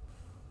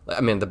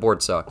 I mean, the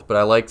board sucked, but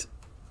I liked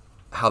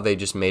how they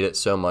just made it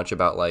so much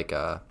about like,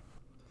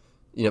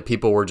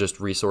 people were just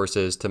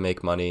resources to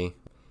make money.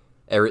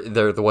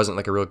 There wasn't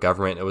like a real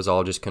government. It was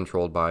all just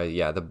controlled by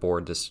the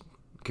board, this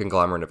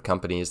conglomerate of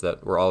companies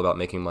that were all about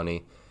making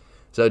money.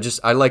 So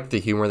I liked the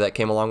humor that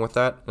came along with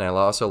that, and I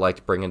also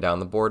liked bringing down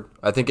the board.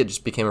 I think it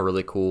just became a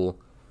really cool,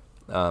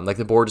 like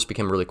the board just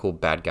became a really cool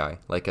bad guy,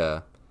 like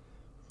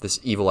this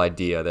evil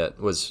idea that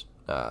was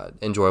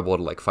enjoyable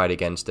to like fight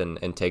against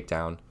and take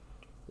down.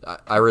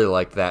 I really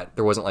liked that.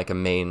 There wasn't like a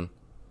main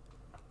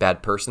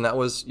bad person that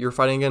was you're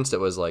fighting against. It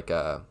was like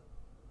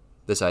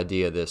this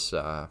idea, this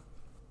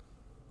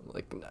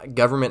like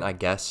government, I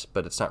guess,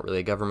 but it's not really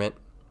a government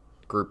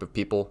group of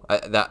people.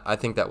 I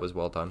think that was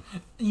well done.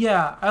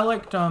 Yeah, I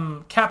liked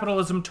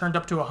capitalism turned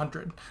up to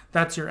 100.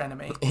 That's your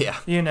enemy.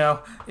 Yeah.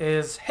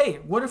 Is hey,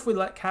 what if we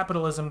let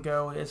capitalism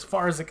go as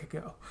far as it could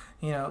go?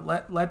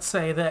 Let's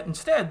say that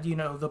instead,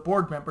 the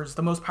board members,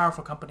 the most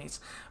powerful companies,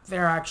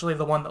 they're actually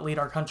the one that lead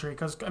our country.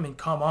 Because I mean,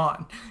 come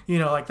on,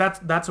 like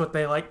that's what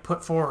they like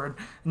put forward,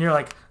 and you're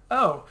like,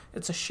 oh,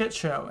 it's a shit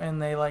show, and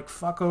they like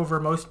fuck over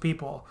most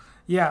people.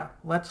 Yeah,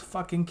 let's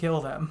fucking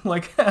kill them.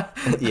 Like,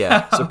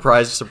 yeah,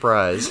 surprise.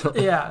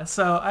 Yeah,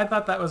 so I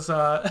thought that was,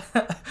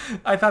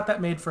 I thought that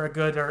made for a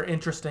good or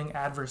interesting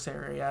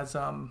adversary. As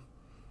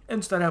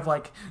instead of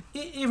like,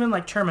 even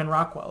like Chairman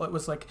Rockwell, it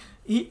was like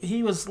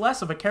he was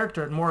less of a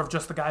character and more of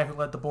just the guy who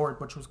led the board,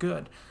 which was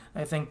good.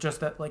 I think just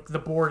that like the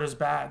board is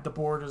bad, the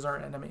board is our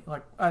enemy.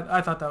 Like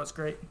I thought that was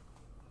great.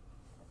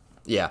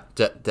 Yeah,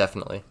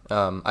 definitely.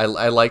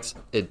 I liked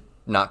it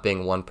not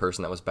being one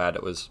person that was bad.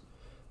 It was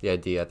the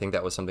idea. I think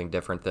that was something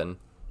different than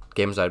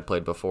games I'd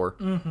played before.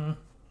 Mm-hmm.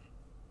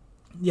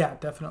 Yeah,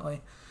 definitely.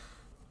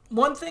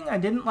 One thing I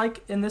didn't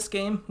like in this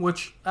game,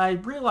 which I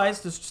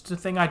realized is just a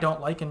thing I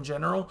don't like in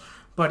general,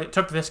 but it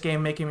took this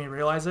game making me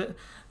realize it,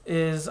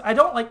 is I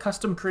don't like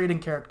custom creating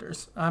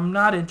characters. I'm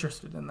not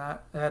interested in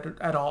that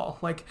at all.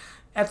 Like,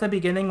 at the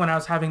beginning when I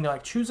was having to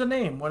like choose a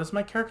name, what does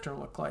my character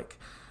look like?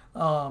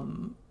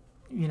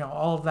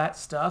 All of that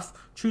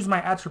stuff, choose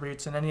my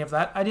attributes and any of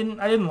that. I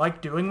didn't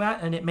like doing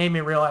that, and it made me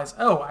realize,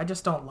 oh, I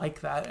just don't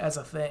like that as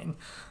a thing.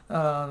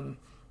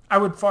 I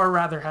would far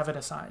rather have it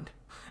assigned.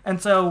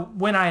 And so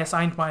when I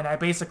assigned mine, I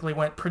basically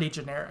went pretty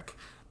generic.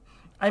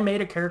 I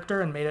made a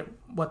character and made it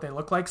what they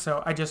look like,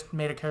 so I just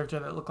made a character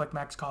that looked like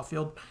Max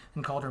Caulfield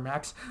and called her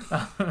Max.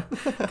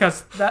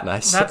 Because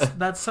Nice.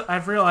 that's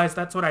I've realized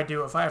that's what I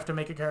do if I have to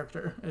make a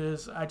character,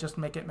 is I just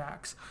make it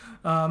Max.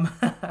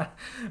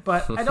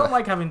 But I don't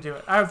like having to do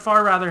it. I would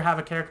far rather have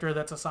a character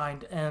that's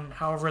assigned, and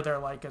however they're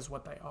like is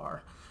what they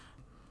are.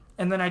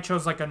 And then I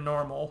chose like a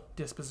normal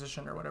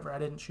disposition or whatever. I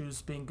didn't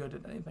choose being good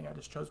at anything. I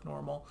just chose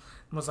normal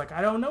and was like,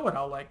 I don't know what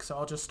I'll like, so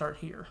I'll just start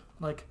here.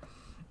 Like,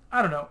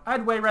 I don't know.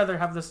 I'd way rather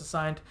have this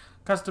assigned.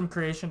 Custom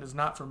creation is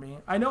not for me.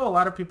 I know a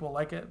lot of people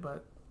like it,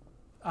 but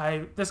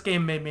this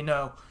game made me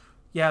know,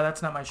 yeah,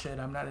 that's not my shit.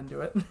 I'm not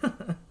into it.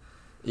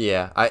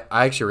 Yeah, I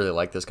actually really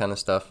like this kind of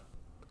stuff.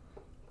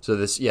 So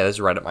this is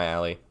right up my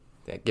alley.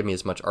 Yeah, give me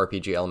as much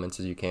RPG elements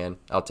as you can.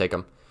 I'll take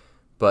them.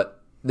 But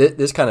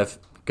this kind of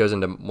goes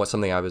into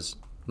something I was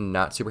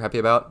not super happy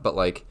about. But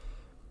like,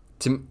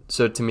 to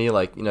me,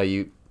 like,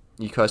 you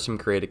custom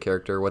create a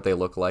character, what they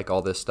look like,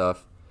 all this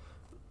stuff.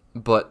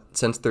 But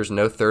since there's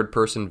no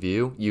third-person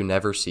view, you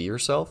never see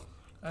yourself.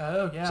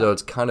 Oh, yeah. So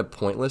it's kind of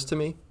pointless to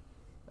me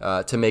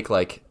to make,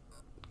 like,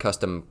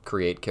 custom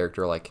create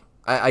character. Like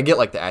I get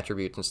like the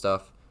attributes and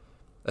stuff.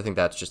 I think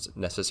that's just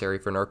necessary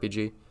for an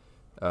RPG.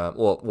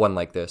 Well, one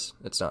like this,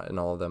 it's not in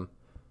all of them.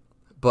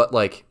 But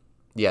like,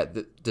 yeah,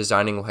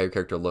 designing how your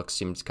character looks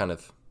seems kind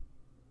of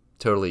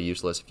totally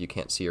useless if you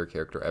can't see your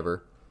character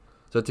ever.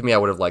 So to me, I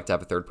would have liked to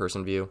have a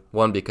third-person view.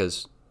 One,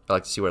 because I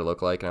like to see what it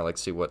looked like, and I like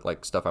to see what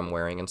like stuff I'm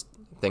wearing and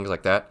things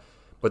like that.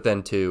 But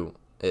then two,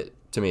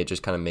 to me, it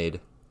just kind of made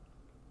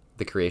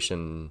the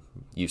creation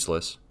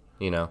useless,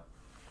 you know?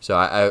 So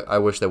I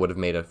wish they would have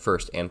made a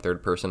first and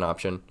third-person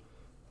option,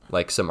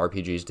 like some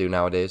RPGs do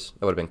nowadays.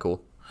 That would have been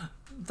cool.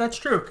 That's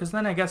true, because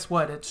then I guess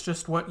what? It's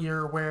just what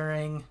you're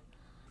wearing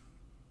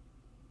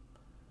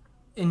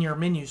in your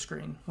menu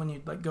screen when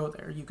you like go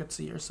there. You could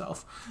see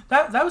yourself.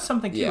 That was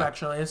something too,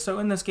 actually. So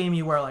in this game,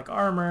 you wear like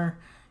armor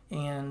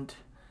and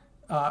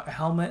a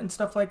helmet and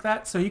stuff like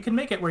that. So you can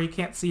make it where you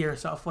can't see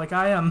yourself. Like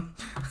I am,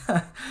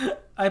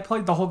 I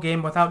played the whole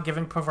game without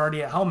giving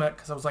Pavardi a helmet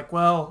because I was like,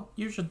 well,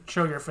 you should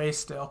show your face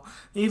still,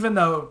 even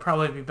though it would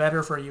probably be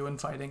better for you in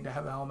fighting to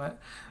have a helmet.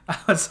 I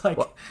was like,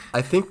 well,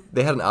 I think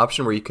they had an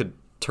option where you could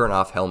turn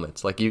off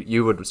helmets. Like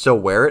you would still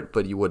wear it,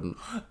 but you wouldn't.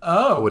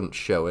 Oh, it wouldn't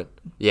show it.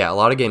 Yeah, a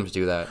lot of games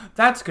do that.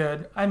 That's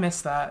good. I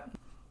missed that.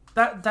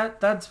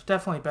 That's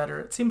definitely better.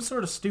 It seems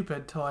sort of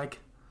stupid to like.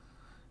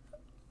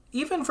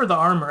 Even for the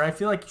armor, I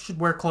feel like you should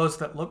wear clothes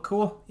that look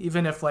cool,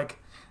 even if like.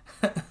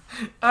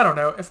 I don't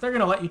know if they're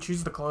gonna let you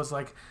choose the clothes.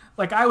 Like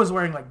I was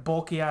wearing like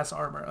bulky ass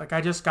armor. Like I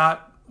just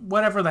got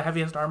whatever the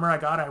heaviest armor I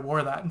got, I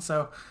wore that, and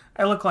so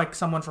I look like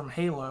someone from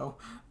Halo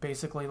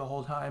basically the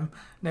whole time.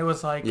 And it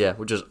was like, yeah,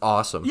 which is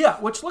awesome. Yeah,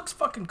 which looks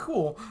fucking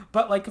cool.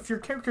 But like if your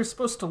character's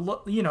supposed to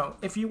look, you know,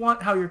 if you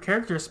want how your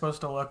character is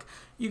supposed to look,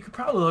 you could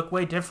probably look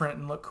way different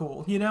and look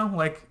cool, you know?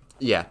 Like,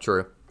 yeah,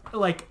 true.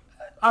 Like,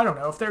 I don't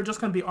know, if they're just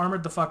going to be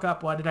armored the fuck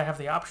up, why did I have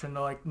the option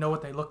to like know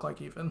what they look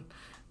like even?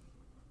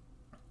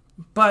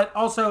 But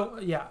also,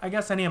 yeah, I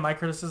guess any of my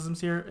criticisms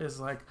here is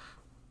like,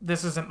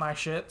 this isn't my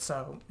shit,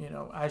 so, you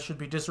know, I should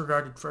be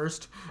disregarded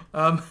first.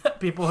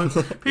 People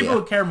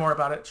who care more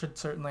about it should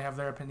certainly have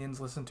their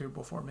opinions listened to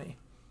before me.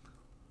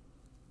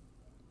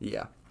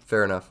 Yeah,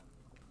 fair enough.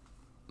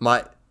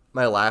 My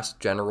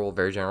last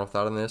very general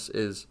thought on this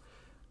is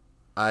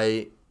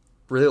I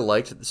really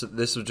liked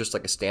this was just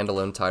like a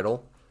standalone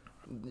title.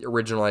 The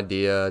original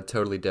idea,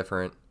 totally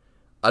different.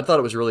 I thought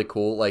it was really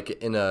cool, like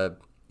in a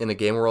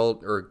game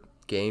world or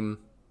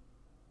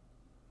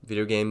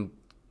video game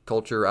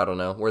culture, I don't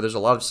know, where there's a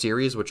lot of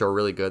series which are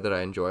really good that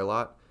I enjoy a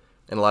lot,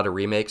 and a lot of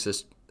remakes.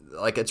 It's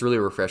really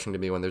refreshing to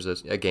me when there's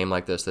a game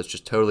like this that's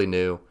just totally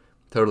new,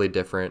 totally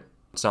different.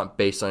 It's not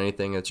based on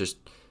anything. It's just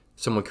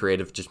someone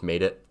creative just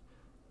made it.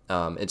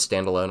 It's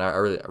standalone. I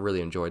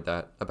really enjoyed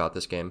that about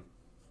this game.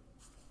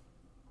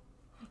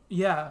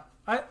 Yeah,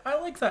 I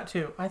like that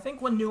too. I think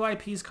when new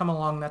IPs come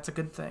along, that's a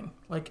good thing.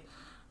 Like,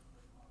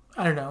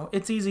 I don't know.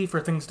 It's easy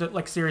for things to,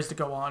 like, series to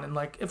go on. And,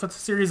 like, if it's a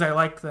series I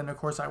like, then, of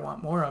course, I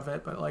want more of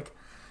it. But, like,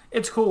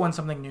 it's cool when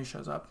something new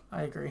shows up.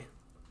 I agree.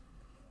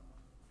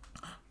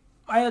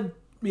 I had,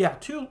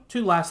 two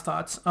last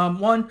thoughts.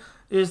 One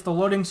is the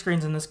loading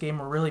screens in this game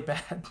were really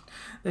bad.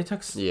 They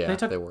took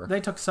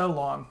so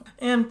long.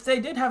 And they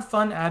did have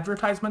fun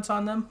advertisements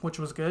on them, which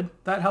was good.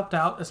 That helped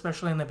out,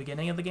 especially in the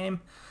beginning of the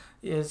game.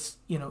 Is,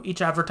 you know,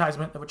 each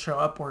advertisement that would show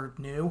up were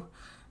new.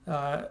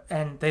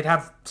 And they'd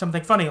have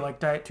something funny like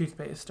diet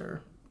toothpaste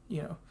or,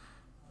 you know,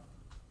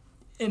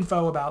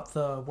 info about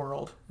the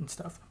world and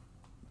stuff.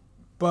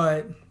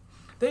 But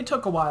they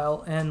took a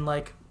while, and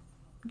like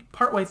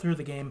partway through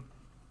the game,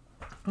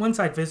 once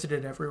I'd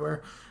visited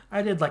everywhere,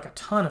 I did like a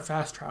ton of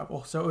fast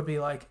travel. So it would be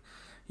like,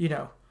 you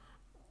know,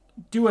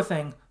 do a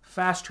thing,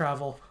 fast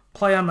travel,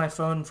 play on my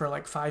phone for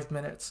like 5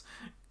 minutes,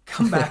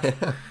 come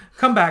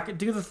back,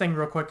 do the thing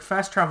real quick,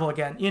 fast travel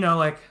again. You know,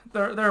 like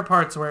there are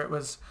parts where it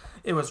was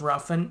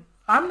rough, and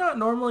I'm not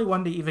normally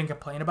one to even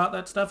complain about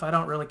that stuff. I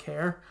don't really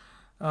care.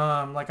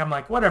 I'm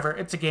like, whatever,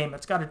 it's a game.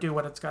 It's got to do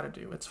what it's got to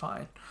do. It's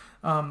fine.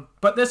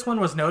 But this one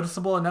was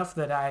noticeable enough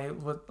that I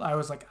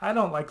was like, I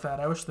don't like that.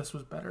 I wish this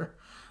was better.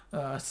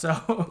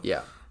 So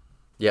yeah,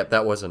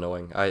 that was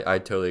annoying. I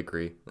totally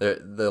agree.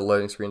 The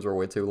loading screens were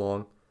way too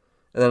long.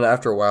 And then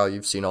after a while,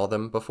 you've seen all of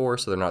them before,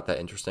 so they're not that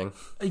interesting.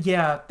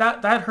 Yeah,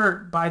 that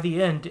hurt by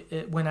the end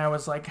when I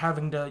was like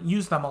having to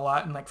use them a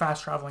lot and like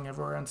fast traveling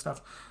everywhere and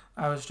stuff.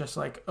 I was just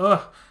like,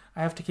 ugh,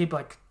 I have to keep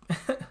like,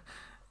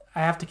 I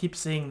have to keep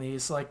seeing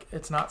these. Like,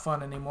 it's not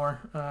fun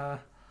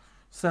anymore.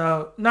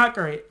 So not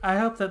great. I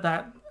hope that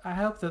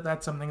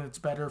that's something that's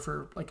better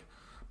for like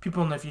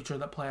people in the future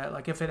that play it.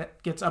 Like if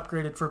it gets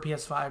upgraded for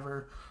PS5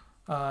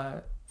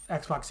 or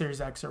Xbox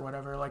Series X or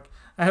whatever. Like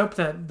I hope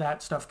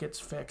that stuff gets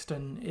fixed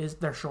and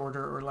they're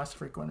shorter or less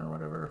frequent or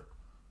whatever.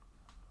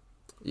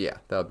 Yeah,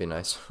 that would be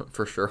nice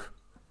for sure.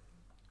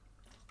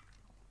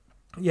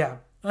 Yeah.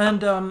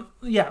 And,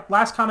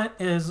 last comment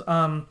is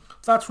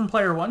thoughts from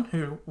Player One,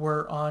 who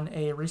were on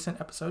a recent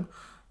episode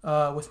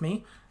with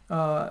me.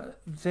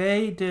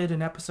 They did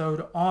an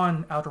episode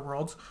on Outer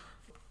Worlds.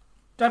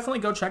 Definitely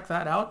go check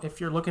that out if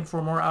you're looking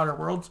for more Outer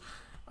Worlds.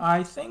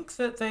 I think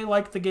that they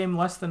liked the game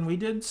less than we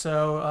did,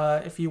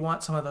 so if you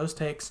want some of those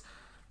takes,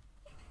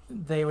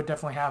 they would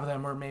definitely have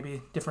them, or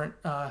maybe different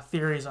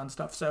theories on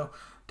stuff. So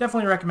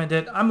definitely recommend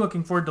it. I'm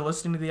looking forward to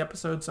listening to the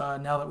episodes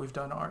now that we've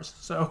done ours.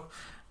 So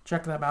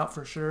check them out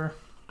for sure.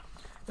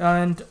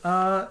 And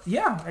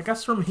yeah, I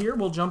guess from here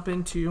we'll jump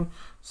into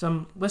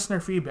some listener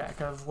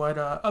feedback of what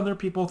other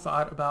people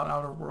thought about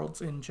Outer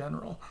Worlds in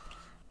general.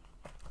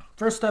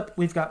 First up,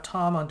 we've got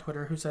Tom on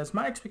Twitter who says,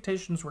 my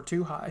expectations were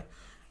too high,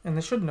 and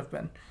they shouldn't have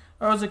been.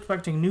 I was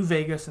expecting New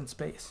Vegas in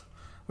space,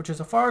 which is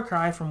a far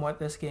cry from what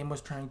this game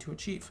was trying to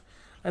achieve.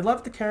 I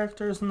loved the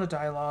characters and the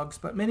dialogues,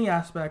 but many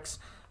aspects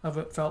of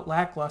it felt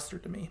lackluster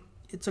to me.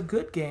 It's a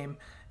good game,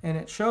 and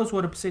it shows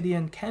what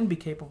Obsidian can be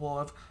capable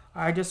of.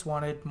 I just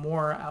wanted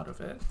more out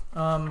of it.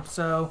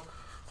 So,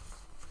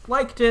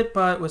 liked it,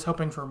 but was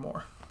hoping for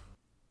more.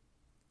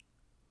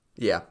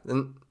 Yeah,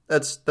 and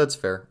that's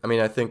fair. I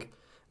mean, I think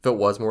if it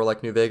was more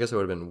like New Vegas, I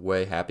would have been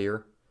way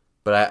happier.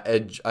 But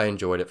I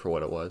enjoyed it for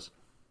what it was.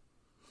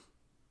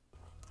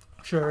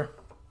 Sure.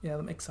 Yeah,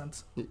 that makes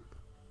sense.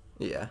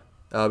 Yeah.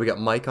 We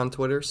got Mike on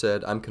Twitter,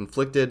 said, I'm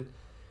conflicted.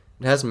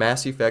 It has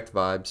Mass Effect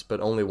vibes,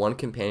 but only one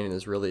companion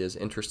is really as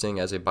interesting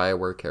as a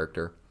BioWare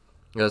character.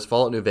 It has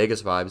Fallout New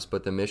Vegas vibes,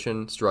 but the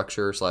mission,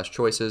 structure, /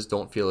 choices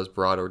don't feel as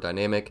broad or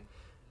dynamic.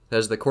 It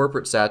has the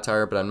corporate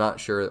satire, but I'm not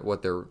sure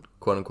what their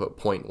quote-unquote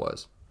point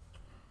was.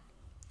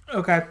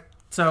 Okay.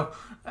 So,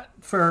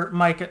 for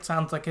Mike, it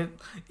sounds like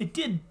it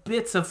did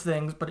bits of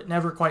things, but it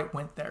never quite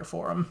went there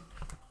for him.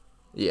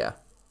 Yeah.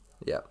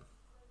 Yeah.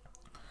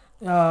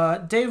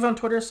 Dave on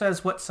Twitter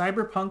says what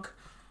Cyberpunk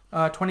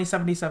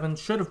 2077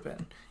 should have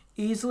been.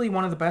 Easily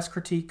one of the best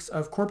critiques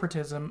of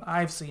corporatism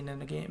I've seen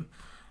in a game.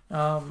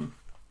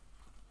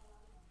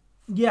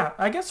 Yeah,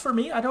 I guess for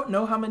me, I don't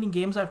know how many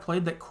games I've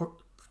played that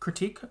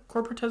critique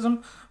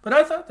corporatism, but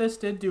I thought this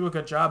did do a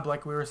good job,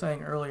 like we were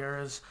saying earlier,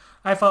 is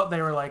I felt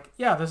they were like,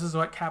 yeah, this is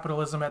what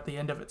capitalism at the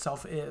end of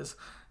itself is.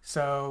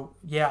 So,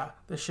 yeah,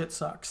 this shit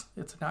sucks.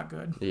 It's not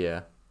good.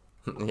 Yeah.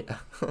 Yeah.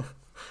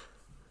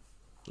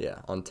 Yeah,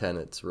 on 10,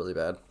 it's really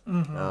bad.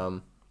 Mm-hmm.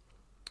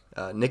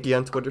 Nikki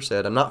on Twitter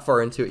said, I'm not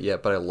far into it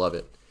yet, but I love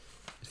it.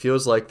 It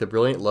feels like the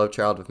brilliant love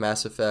child of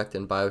Mass Effect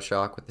and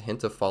Bioshock with a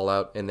hint of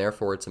Fallout, and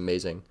therefore it's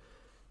amazing.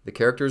 The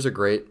characters are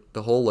great,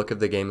 the whole look of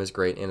the game is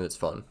great, and it's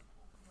fun.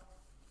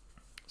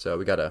 So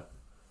we got a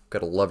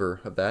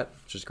lover of that,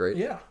 which is great.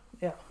 Yeah,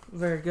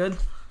 very good.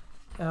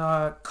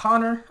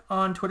 Connor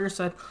on Twitter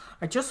said,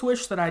 I just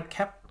wish that I'd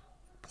kept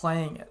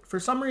playing it. For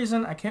some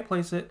reason, I can't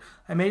place it.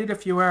 I made it a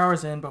few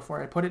hours in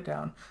before I put it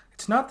down.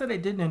 It's not that I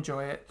didn't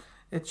enjoy it.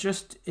 It's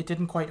just it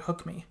didn't quite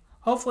hook me.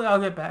 Hopefully I'll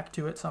get back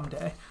to it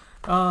someday.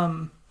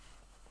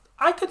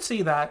 I could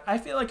see that. I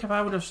feel like if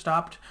I would have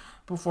stopped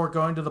before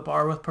going to the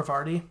bar with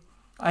Pravarti,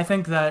 I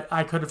think that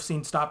I could have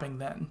seen stopping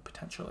then,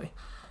 potentially.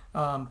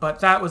 But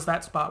that was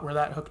that spot where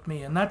that hooked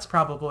me, and that's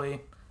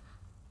probably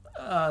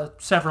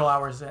several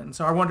hours in.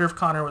 So I wonder if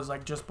Connor was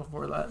like just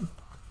before that.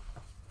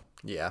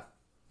 Yeah,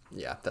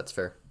 that's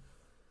fair.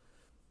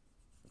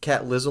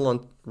 Cat Lizzle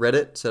on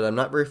Reddit said, I'm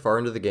not very far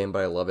into the game,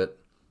 but I love it.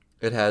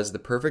 It has the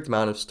perfect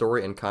amount of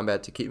story and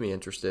combat to keep me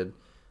interested.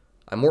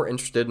 I'm more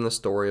interested in the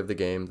story of the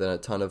game than a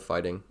ton of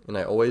fighting, and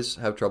I always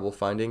have trouble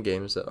finding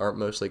games that aren't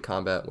mostly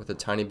combat with a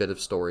tiny bit of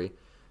story,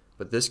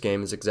 but this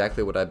game is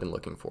exactly what I've been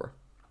looking for.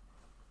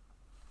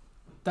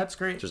 That's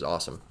great. Which is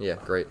awesome. Yeah,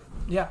 great.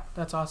 Yeah,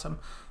 that's awesome.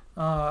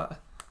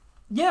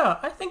 Yeah,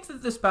 I think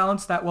that this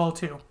balanced that well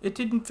too. It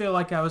didn't feel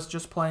like I was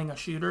just playing a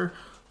shooter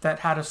that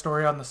had a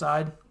story on the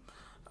side.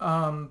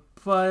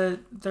 But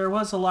there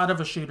was a lot of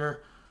a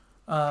shooter,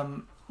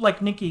 like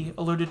Nikki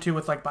alluded to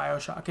with like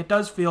Bioshock. It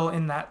does feel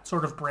in that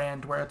sort of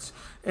brand where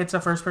it's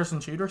a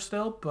first-person shooter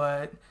still,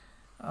 but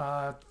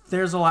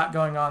there's a lot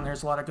going on.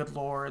 There's a lot of good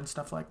lore and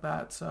stuff like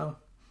that. So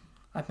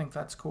I think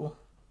that's cool.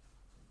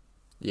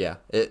 Yeah,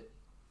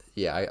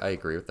 I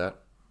agree with that.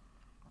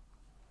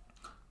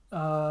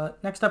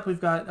 Next up,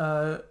 we've got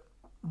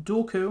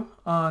Dulku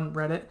on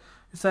Reddit.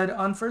 He said,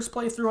 on first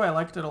playthrough, I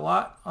liked it a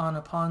lot.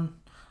 Upon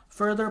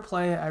further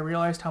play, I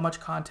realized how much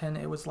content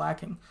it was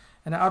lacking.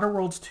 An Outer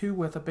Worlds 2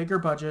 with a bigger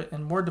budget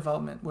and more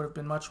development would have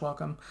been much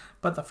welcome,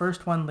 but the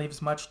first one leaves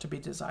much to be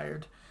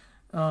desired.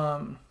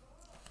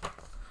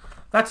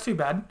 That's too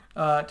bad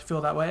to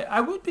feel that way. I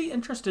would be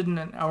interested in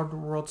an Outer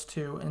Worlds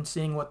 2 and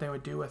seeing what they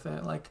would do with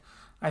it. Like,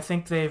 I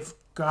think they've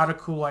got a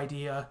cool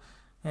idea,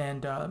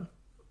 and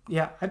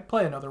yeah, I'd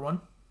play another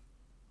one.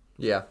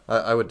 Yeah,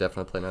 I would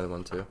definitely play another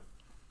one too.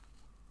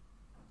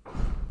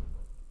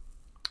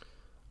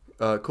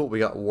 Cool. We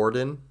got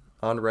Warden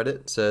on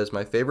Reddit. Says,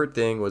 my favorite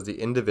thing was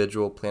the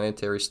individual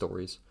planetary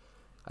stories.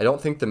 I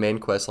don't think the main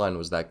quest line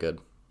was that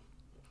good.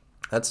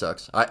 That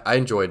sucks. I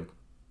enjoyed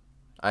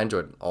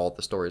all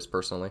the stories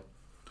personally.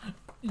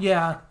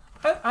 Yeah.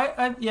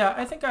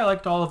 I think I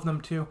liked all of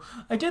them too.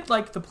 I did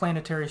like the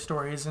planetary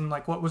stories and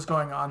like what was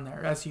going on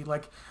there as you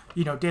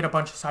did a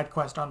bunch of side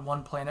quests on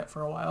one planet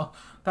for a while.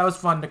 That was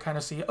fun to kind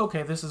of see,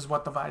 okay, this is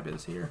what the vibe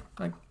is here.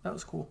 Like, that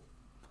was cool.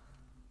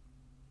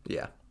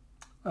 Yeah.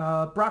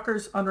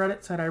 Brockers on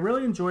Reddit said, I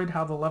really enjoyed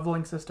how the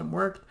leveling system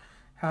worked,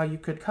 how you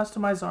could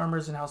customize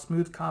armors and how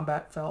smooth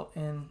combat felt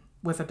in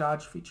with a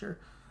dodge feature.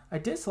 I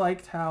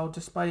disliked how,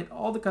 despite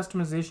all the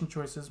customization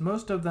choices,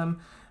 most of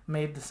them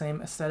made the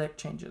same aesthetic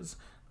changes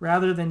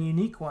rather than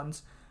unique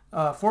ones.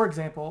 For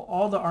example,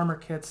 all the armor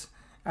kits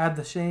add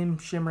the same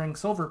shimmering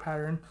silver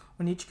pattern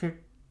when each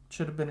kit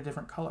should have been a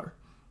different color.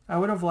 I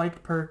would have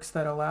liked perks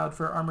that allowed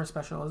for armor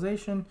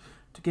specialization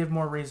to give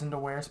more reason to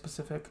wear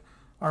specific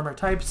armor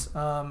types.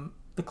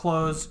 The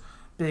clothes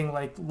being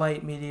like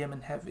light, medium,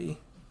 and heavy,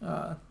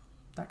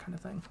 that kind of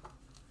thing.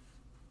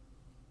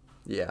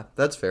 Yeah,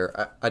 that's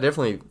fair. I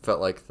definitely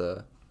felt like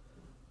the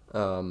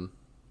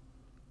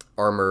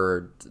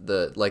armor,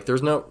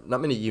 there's not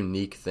many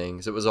unique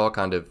things. It was all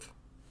kind of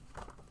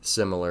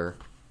similar.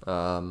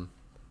 And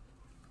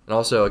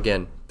also,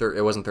 again,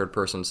 it wasn't third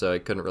person, so I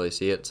couldn't really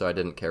see it, so I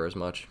didn't care as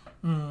much.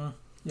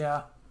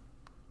 Yeah.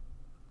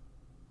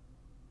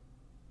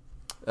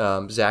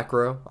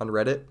 Zacro on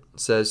Reddit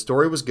says,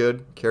 story was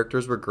good,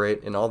 characters were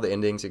great, and all the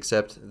endings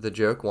except the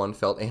joke one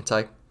felt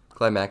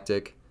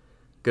anticlimactic.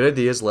 Good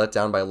ideas let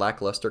down by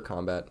lackluster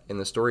combat, and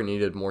the story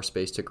needed more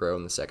space to grow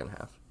in the second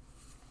half.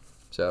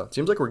 So it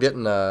seems like we're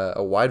getting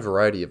a wide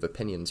variety of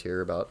opinions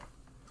here about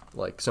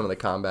like some of the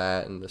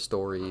combat and the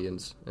story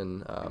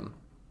and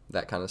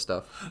that kind of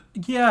stuff.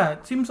 Yeah,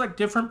 it seems like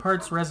different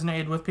parts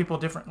resonated with people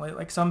differently.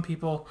 Like some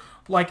people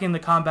liking the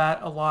combat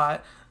a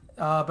lot,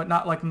 but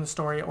not liking the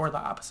story, or the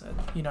opposite.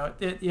 You know,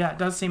 it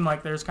does seem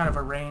like there's kind of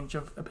a range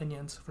of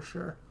opinions for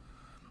sure.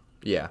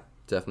 Yeah,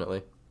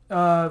 definitely.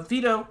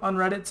 Vito on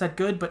Reddit said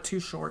good but too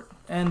short.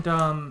 And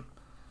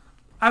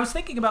I was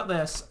thinking about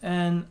this,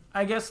 and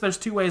I guess there's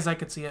two ways I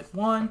could see it.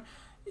 One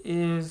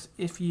is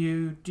if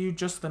you do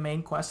just the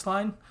main quest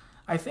line,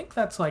 I think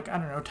that's like, I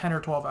don't know, 10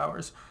 or 12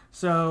 hours.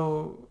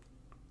 So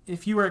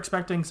if you were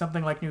expecting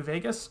something like New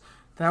Vegas,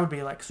 that would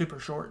be like super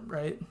short,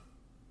 right?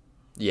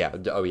 Yeah.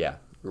 Oh, yeah.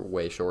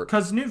 Way short.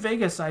 Because New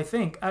Vegas, I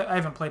think, I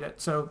haven't played it,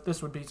 so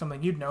this would be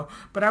something you'd know,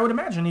 but I would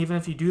imagine even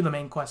if you do the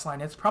main quest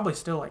line, it's probably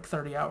still like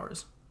 30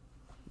 hours.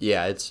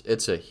 Yeah,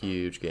 it's a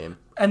huge game.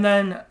 And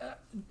then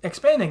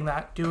expanding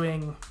that,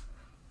 doing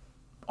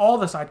all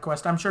the side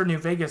quests, I'm sure New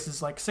Vegas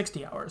is like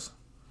 60 hours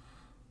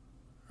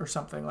or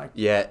something like.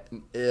 Yeah,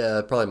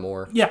 probably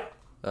more. Yeah,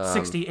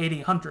 60, 80,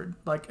 100.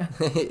 Like.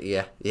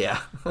 yeah.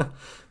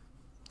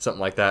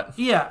 Something like that.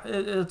 Yeah,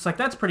 it's like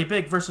that's pretty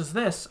big versus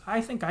this. I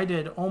think I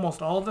did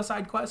almost all of the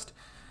side quest,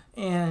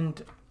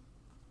 and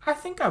I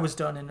think I was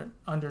done in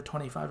under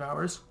 25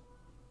 hours.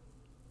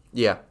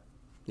 Yeah.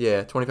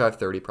 Yeah, 25,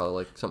 30 probably,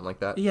 like something like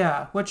that.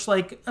 Yeah, which,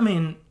 like, I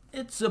mean,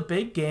 it's a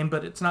big game,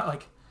 but it's not,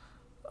 like,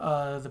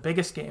 the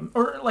biggest game.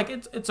 Or, like,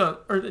 it's a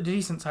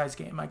decent-sized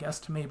game, I guess,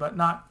 to me, but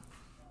not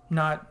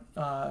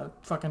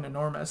fucking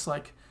enormous,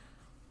 like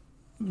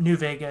New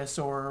Vegas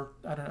or,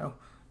 I don't know,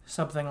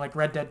 something like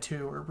Red Dead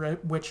 2 or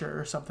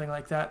Witcher or something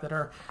like that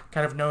are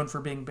kind of known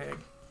for being big.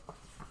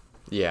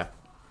 Yeah,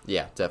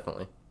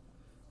 definitely.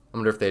 I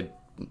wonder if they'd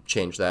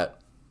change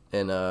that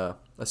in a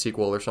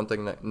sequel or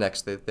something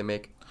next that they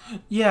make.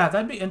 Yeah,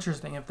 that'd be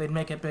interesting if they'd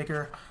make it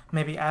bigger,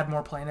 maybe add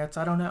more planets.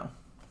 I don't know.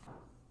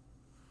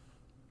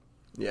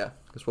 Yeah,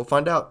 because we'll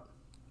find out.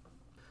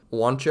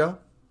 Wancha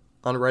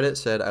on Reddit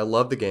said, I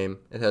love the game.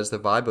 It has the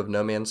vibe of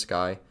No Man's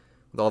Sky,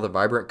 with all the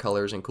vibrant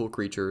colors and cool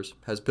creatures,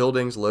 has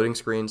buildings, loading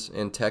screens,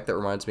 and tech that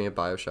reminds me of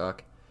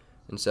Bioshock,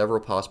 and several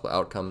possible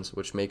outcomes,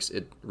 which makes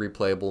it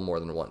replayable more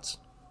than once.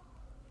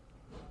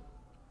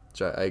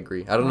 Which I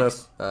agree. I don't know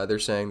if they're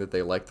saying that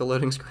they like the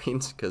loading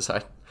screens, because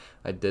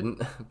I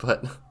didn't,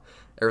 but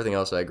everything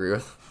else I agree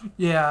with.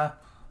 Yeah.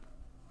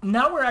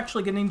 Now we're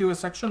actually getting to a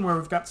section where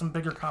we've got some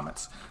bigger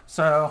comments.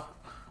 So,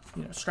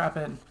 strap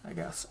in, I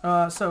guess.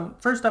 So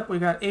first up, we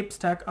got Apes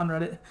Tech on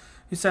Reddit,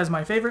 who says,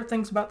 my favorite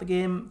things about the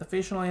game, the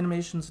facial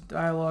animations and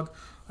dialogue.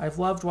 I've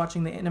loved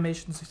watching the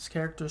animations these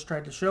characters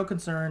tried to show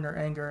concern or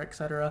anger,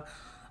 etc.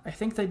 I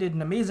think they did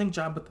an amazing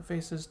job with the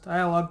faces.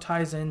 Dialogue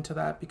ties into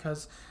that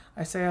because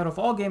I say out of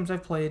all games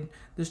I've played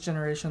this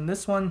generation,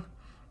 this one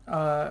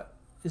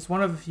is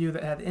one of the few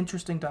that had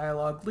interesting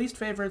dialogue. Least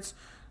favorites,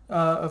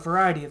 a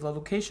variety. The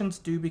locations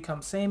do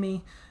become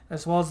samey,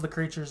 as well as the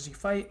creatures you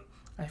fight.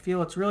 I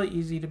feel it's really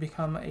easy to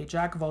become a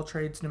jack of all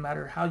trades no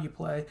matter how you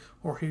play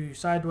or who you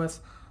side with.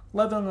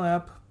 Leveling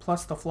up,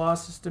 plus the flaw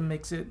system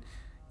makes it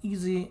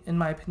easy, in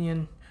my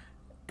opinion,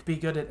 to be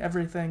good at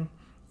everything.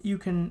 You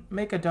can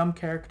make a dumb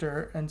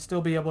character and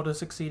still be able to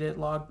succeed at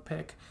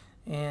lockpick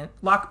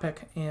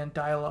and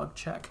dialogue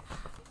check.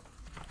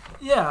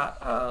 Yeah,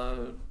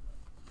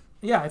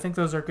 I think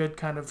those are good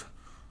kind of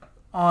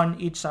on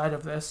each side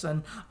of this,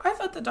 and I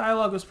thought the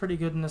dialogue was pretty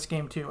good in this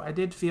game too. I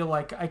did feel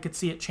like I could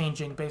see it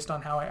changing based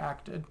on how I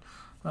acted,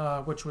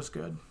 which was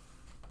good.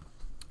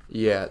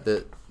 Yeah,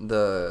 the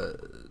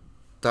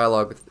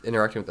dialogue with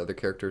interacting with other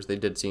characters, they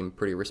did seem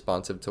pretty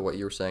responsive to what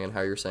you were saying and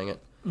how you were saying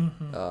it.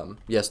 Mm-hmm.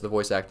 Yes, the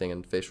voice acting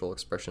and facial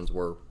expressions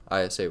were,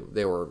 I say,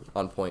 they were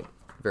on point.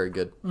 Very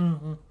good.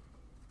 Mm-hmm.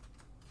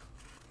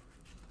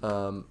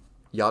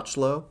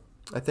 Yachtlow,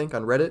 I think,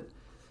 on Reddit,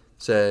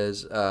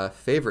 says,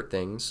 favorite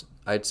things.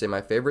 I'd say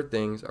my favorite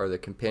things are the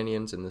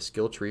companions in the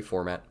skill tree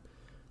format.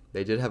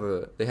 They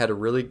had a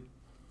really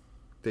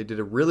they did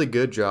a really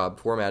good job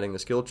formatting the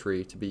skill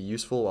tree to be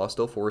useful while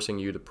still forcing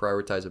you to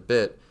prioritize a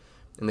bit,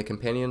 and the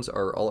companions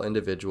are all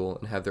individual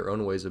and have their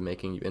own ways of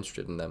making you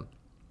interested in them.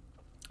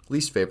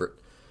 Least favorite.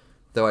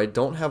 Though I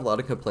don't have a lot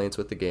of complaints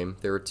with the game,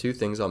 there are two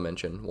things I'll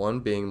mention, one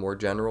being more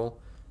general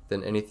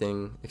than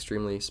anything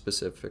extremely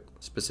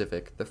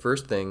specific. The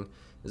first thing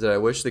is that I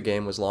wish the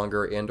game was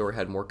longer and or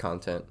had more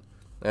content.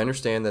 I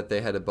understand that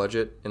they had a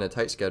budget and a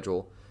tight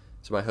schedule,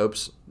 so my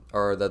hopes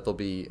are that there'll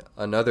be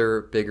another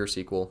bigger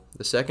sequel.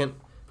 The second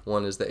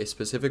one is that a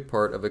specific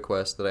part of a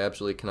quest that I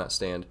absolutely cannot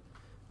stand,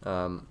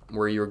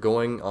 where you're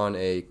going on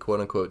a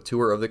quote-unquote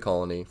tour of the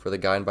colony for the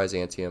guy in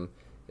Byzantium,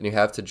 and you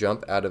have to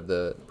jump out of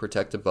the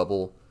protective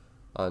bubble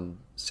on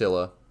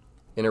Scylla,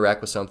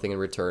 interact with something in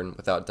return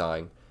without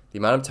dying. The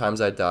amount of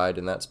times I died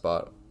in that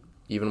spot,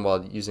 even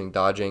while using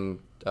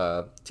dodging,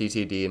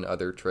 TTD, and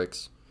other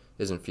tricks,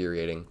 is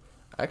infuriating.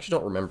 I actually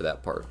don't remember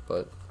that part,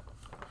 but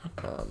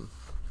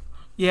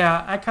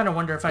yeah, I kind of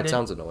wonder if I did. It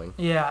sounds annoying.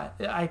 Yeah,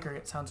 I agree.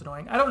 It sounds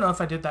annoying. I don't know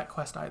if I did that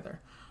quest either.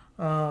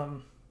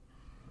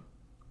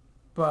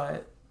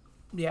 But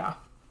yeah,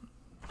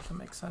 that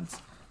makes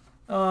sense.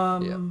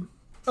 Yeah.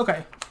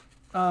 Okay.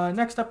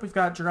 Next up, we've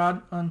got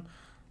Gerard on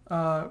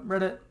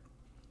Reddit.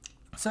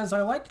 Says,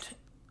 I liked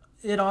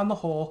it on the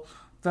whole,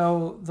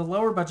 though the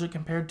lower budget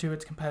compared to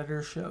its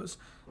competitors shows,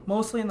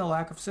 mostly in the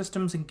lack of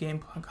systems and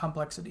game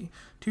complexity.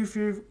 Too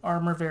few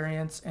armor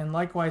variants and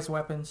likewise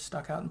weapons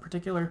stuck out in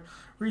particular.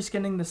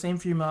 Reskinning the same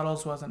few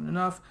models wasn't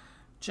enough.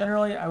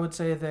 Generally, I would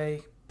say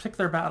they picked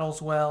their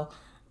battles well,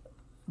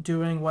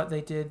 doing what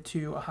they did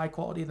to a high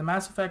quality. The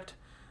Mass Effect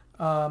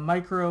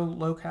micro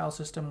locale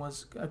system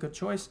was a good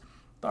choice.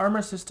 The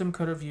armor system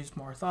could have used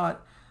more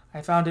thought.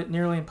 I found it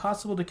nearly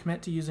impossible to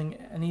commit to using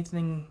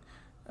anything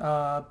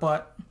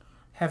but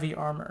heavy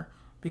armor,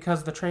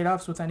 because the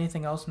trade-offs with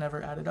anything else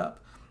never added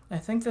up. I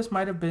think this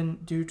might have been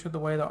due to the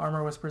way the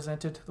armor was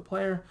presented to the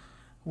player,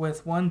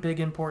 with one big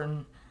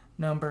important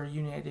number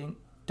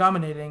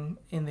dominating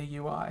in the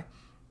UI.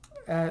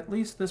 At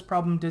least this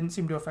problem didn't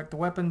seem to affect the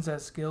weapons,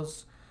 as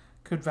skills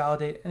could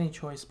validate any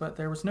choice, but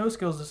there was no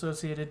skills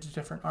associated to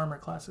different armor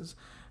classes.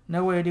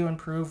 No way to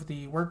improve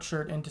the work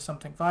shirt into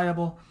something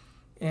viable,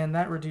 and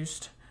that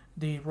reduced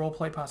the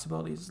roleplay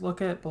possibilities.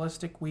 Look at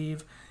Ballistic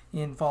Weave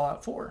in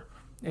Fallout 4.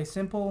 A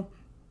simple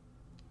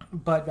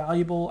but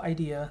valuable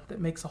idea that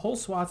makes a whole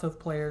swath of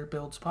player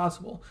builds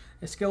possible.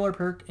 A skill or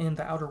perk in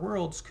the Outer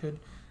Worlds could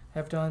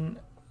have done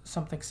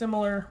something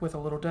similar with a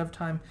little dev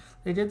time.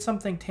 They did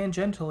something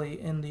tangentially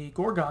in the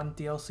Gorgon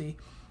DLC,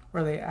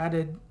 where they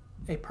added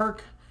a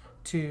perk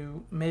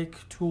to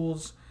make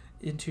tools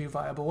into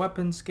viable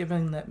weapons.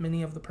 Given that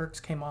many of the perks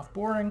came off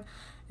boring,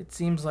 it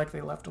seems like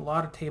they left a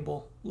lot on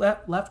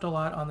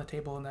the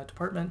table in that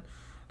department.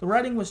 The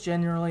writing was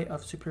generally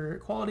of superior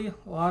quality.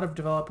 A lot of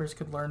developers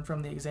could learn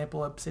from the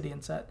example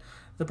Obsidian set.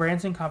 The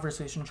branching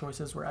conversation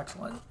choices were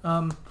excellent.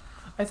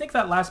 I think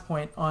that last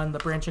point on the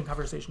branching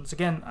conversations,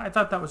 again, I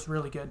thought that was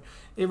really good.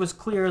 It was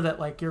clear that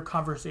like your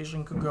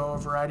conversation could go a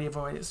variety of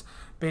ways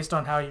based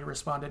on how you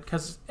responded,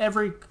 because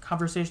every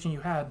conversation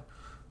you had,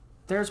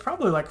 there's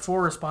probably like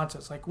 4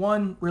 responses, like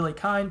one really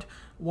kind,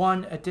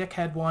 one a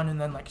dickhead one,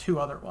 and then like 2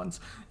 other ones.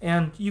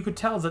 And you could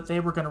tell that they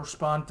were going to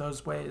respond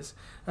those ways,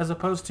 as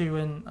opposed to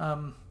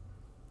in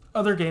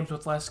other games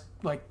with less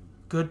like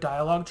good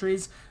dialogue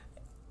trees.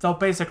 They'll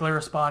basically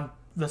respond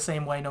the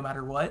same way no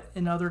matter what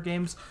in other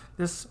games.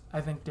 This,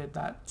 I think, did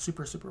that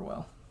super, super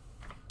well.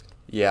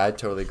 Yeah, I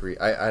totally agree.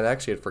 I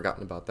actually had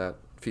forgotten about that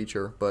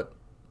feature, but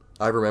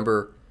I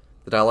remember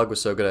the dialogue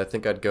was so good, I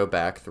think I'd go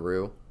back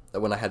through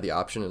when I had the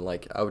option, and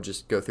like I would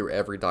just go through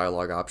every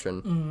dialogue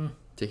option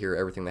to hear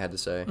everything they had to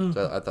say.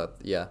 So I thought,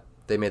 yeah,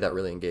 they made that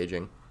really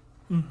engaging.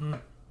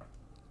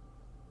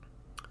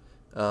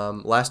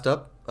 Last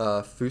up,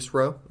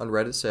 Fusro on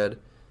Reddit said,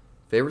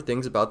 favorite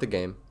things about the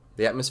game: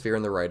 the atmosphere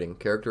and the writing.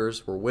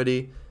 Characters were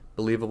witty,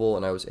 believable,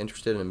 and I was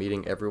interested in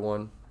meeting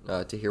everyone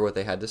to hear what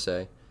they had to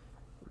say.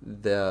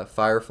 The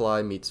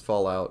Firefly meets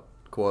Fallout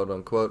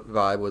quote-unquote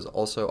vibe was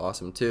also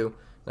awesome too,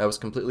 and I was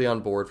completely on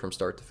board from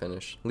start to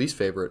finish. Least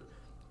favorite: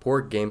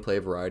 poor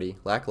gameplay variety,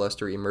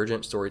 lackluster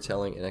emergent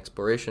storytelling and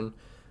exploration.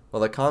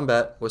 While the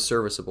combat was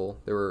serviceable,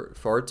 there were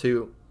far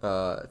too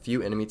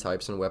few enemy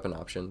types and weapon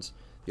options.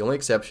 The only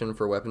exception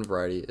for weapon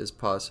variety is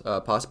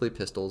possibly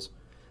pistols,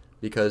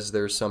 because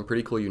there's some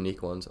pretty cool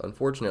unique ones.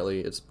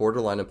 Unfortunately, it's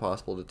borderline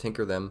impossible to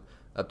tinker them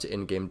up to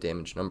in-game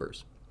damage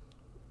numbers.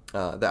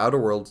 The Outer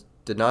Worlds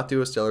did not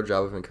do a stellar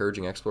job of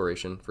encouraging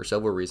exploration for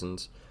several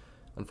reasons.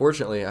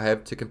 Unfortunately, I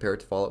have to compare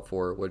it to Fallout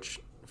 4, which,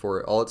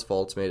 for all its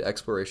faults, made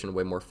exploration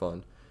way more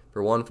fun.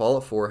 For one,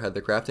 Fallout 4 had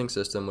the crafting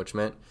system, which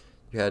meant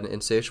you had an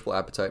insatiable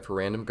appetite for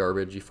random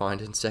garbage you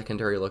find in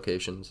secondary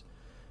locations.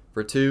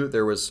 For two,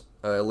 there was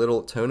a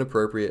little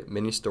tone-appropriate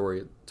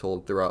mini-story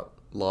told throughout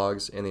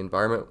logs, and the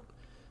environment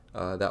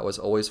that was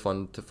always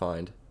fun to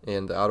find,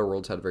 and the Outer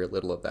Worlds had very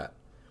little of that.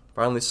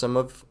 Finally,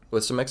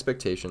 with some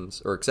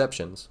exceptions,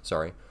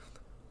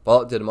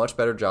 Fallout did a much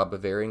better job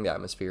of varying the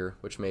atmosphere,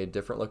 which made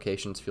different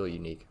locations feel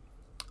unique.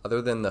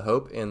 Other than the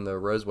Hope and the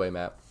Roseway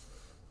map,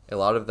 a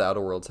lot of the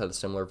Outer Worlds had a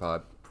similar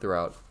vibe.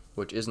 throughout,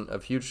 which isn't a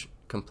huge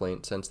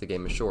complaint since the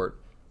game is short,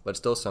 but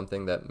still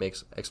something that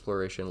makes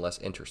exploration less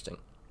interesting.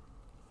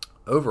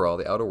 Overall,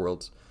 The Outer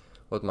Worlds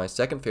was my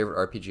second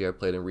favorite RPG I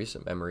played in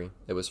recent memory.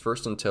 It was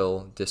first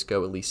until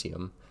Disco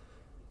Elysium,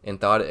 and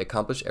thought it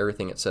accomplished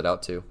everything it set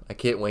out to. I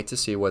can't wait to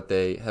see what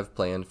they have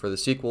planned for the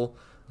sequel,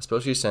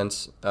 especially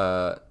since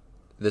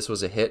this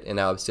was a hit and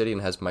now Obsidian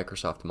has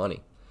Microsoft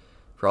money.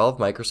 For all of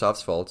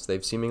Microsoft's faults,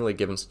 they've seemingly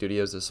given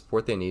studios the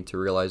support they need to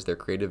realize their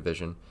creative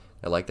vision.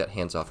 I like that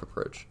hands-off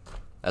approach.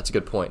 That's a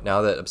good point.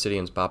 Now that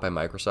Obsidian's bought by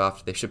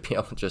Microsoft, they should be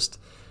able to just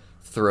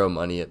throw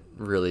money at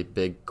really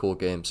big, cool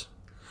games.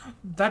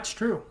 That's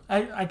true.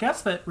 I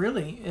guess that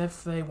really,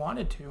 if they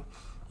wanted to,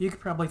 you could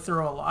probably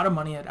throw a lot of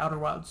money at Outer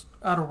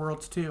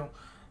Worlds 2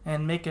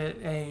 and make it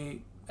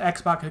a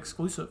Xbox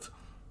exclusive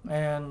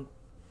and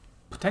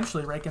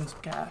potentially rake in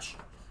some cash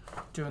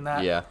doing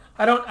that. Yeah.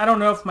 I don't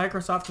know if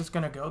Microsoft is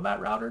going to go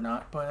that route or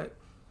not, but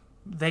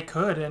they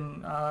could,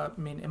 and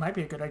it might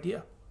be a good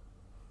idea.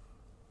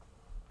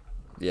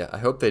 Yeah, I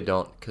hope they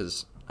don't,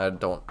 because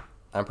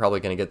I'm probably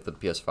going to get the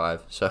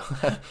PS5, so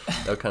that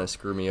would kind of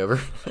screw me over.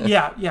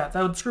 yeah,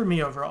 that would screw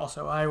me over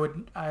also. I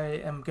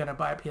am going to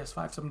buy a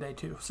PS5 someday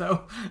too,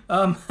 so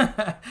I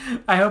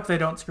hope they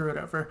don't screw it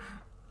over.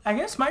 I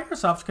guess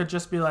Microsoft could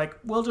just be like,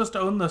 we'll just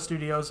own the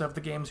studios of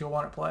the games you'll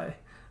want to play,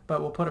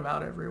 but we'll put them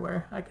out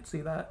everywhere. I could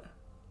see that.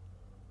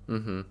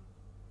 Mm-hmm.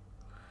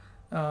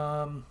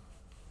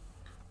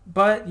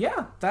 But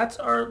yeah, that's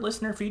our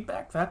listener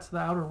feedback. That's The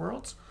Outer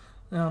Worlds.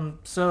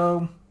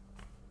 So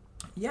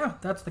yeah,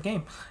 that's the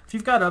game. If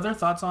you've got other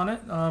thoughts on it,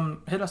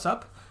 hit us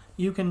up.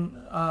 You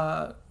can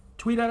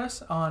tweet at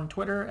us on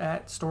Twitter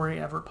at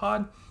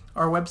StoryEverPod.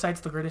 Our website's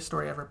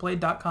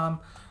thegreateststoryeverplayed.com,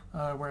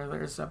 where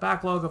there's a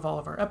backlog of all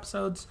of our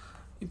episodes.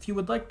 If you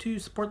would like to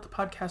support the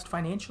podcast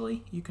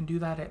financially, you can do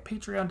that at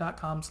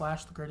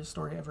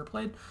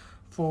patreon.com/thegreateststoryeverplayed.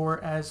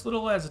 For as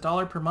little as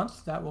 $1 per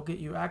month, that will get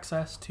you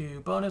access to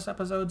bonus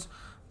episodes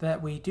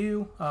that we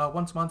do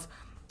once a month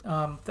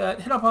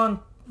that hit up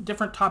on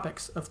different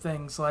topics of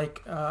things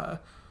like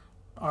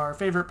our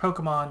favorite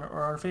Pokemon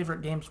or our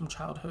favorite games from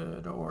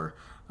childhood or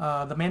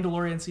The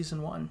Mandalorian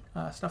Season 1,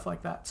 stuff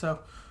like that.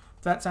 So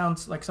if that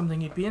sounds like something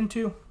you'd be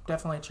into,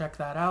 definitely check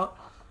that out.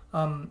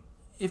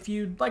 If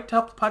you'd like to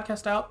help the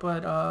podcast out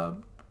but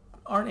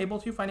aren't able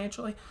to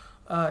financially,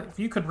 if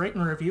you could rate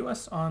and review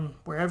us on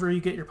wherever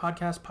you get your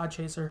podcast,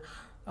 Podchaser,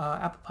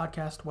 Apple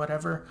Podcast,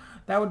 whatever,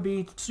 that would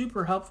be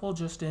super helpful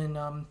just in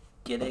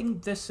getting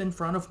this in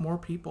front of more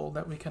people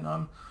that we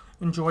can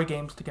enjoy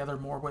games together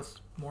more with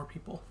more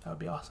people. That would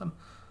be awesome.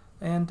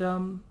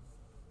 And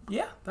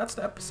yeah, that's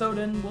the episode,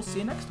 and we'll see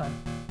you next time.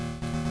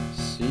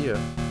 See ya.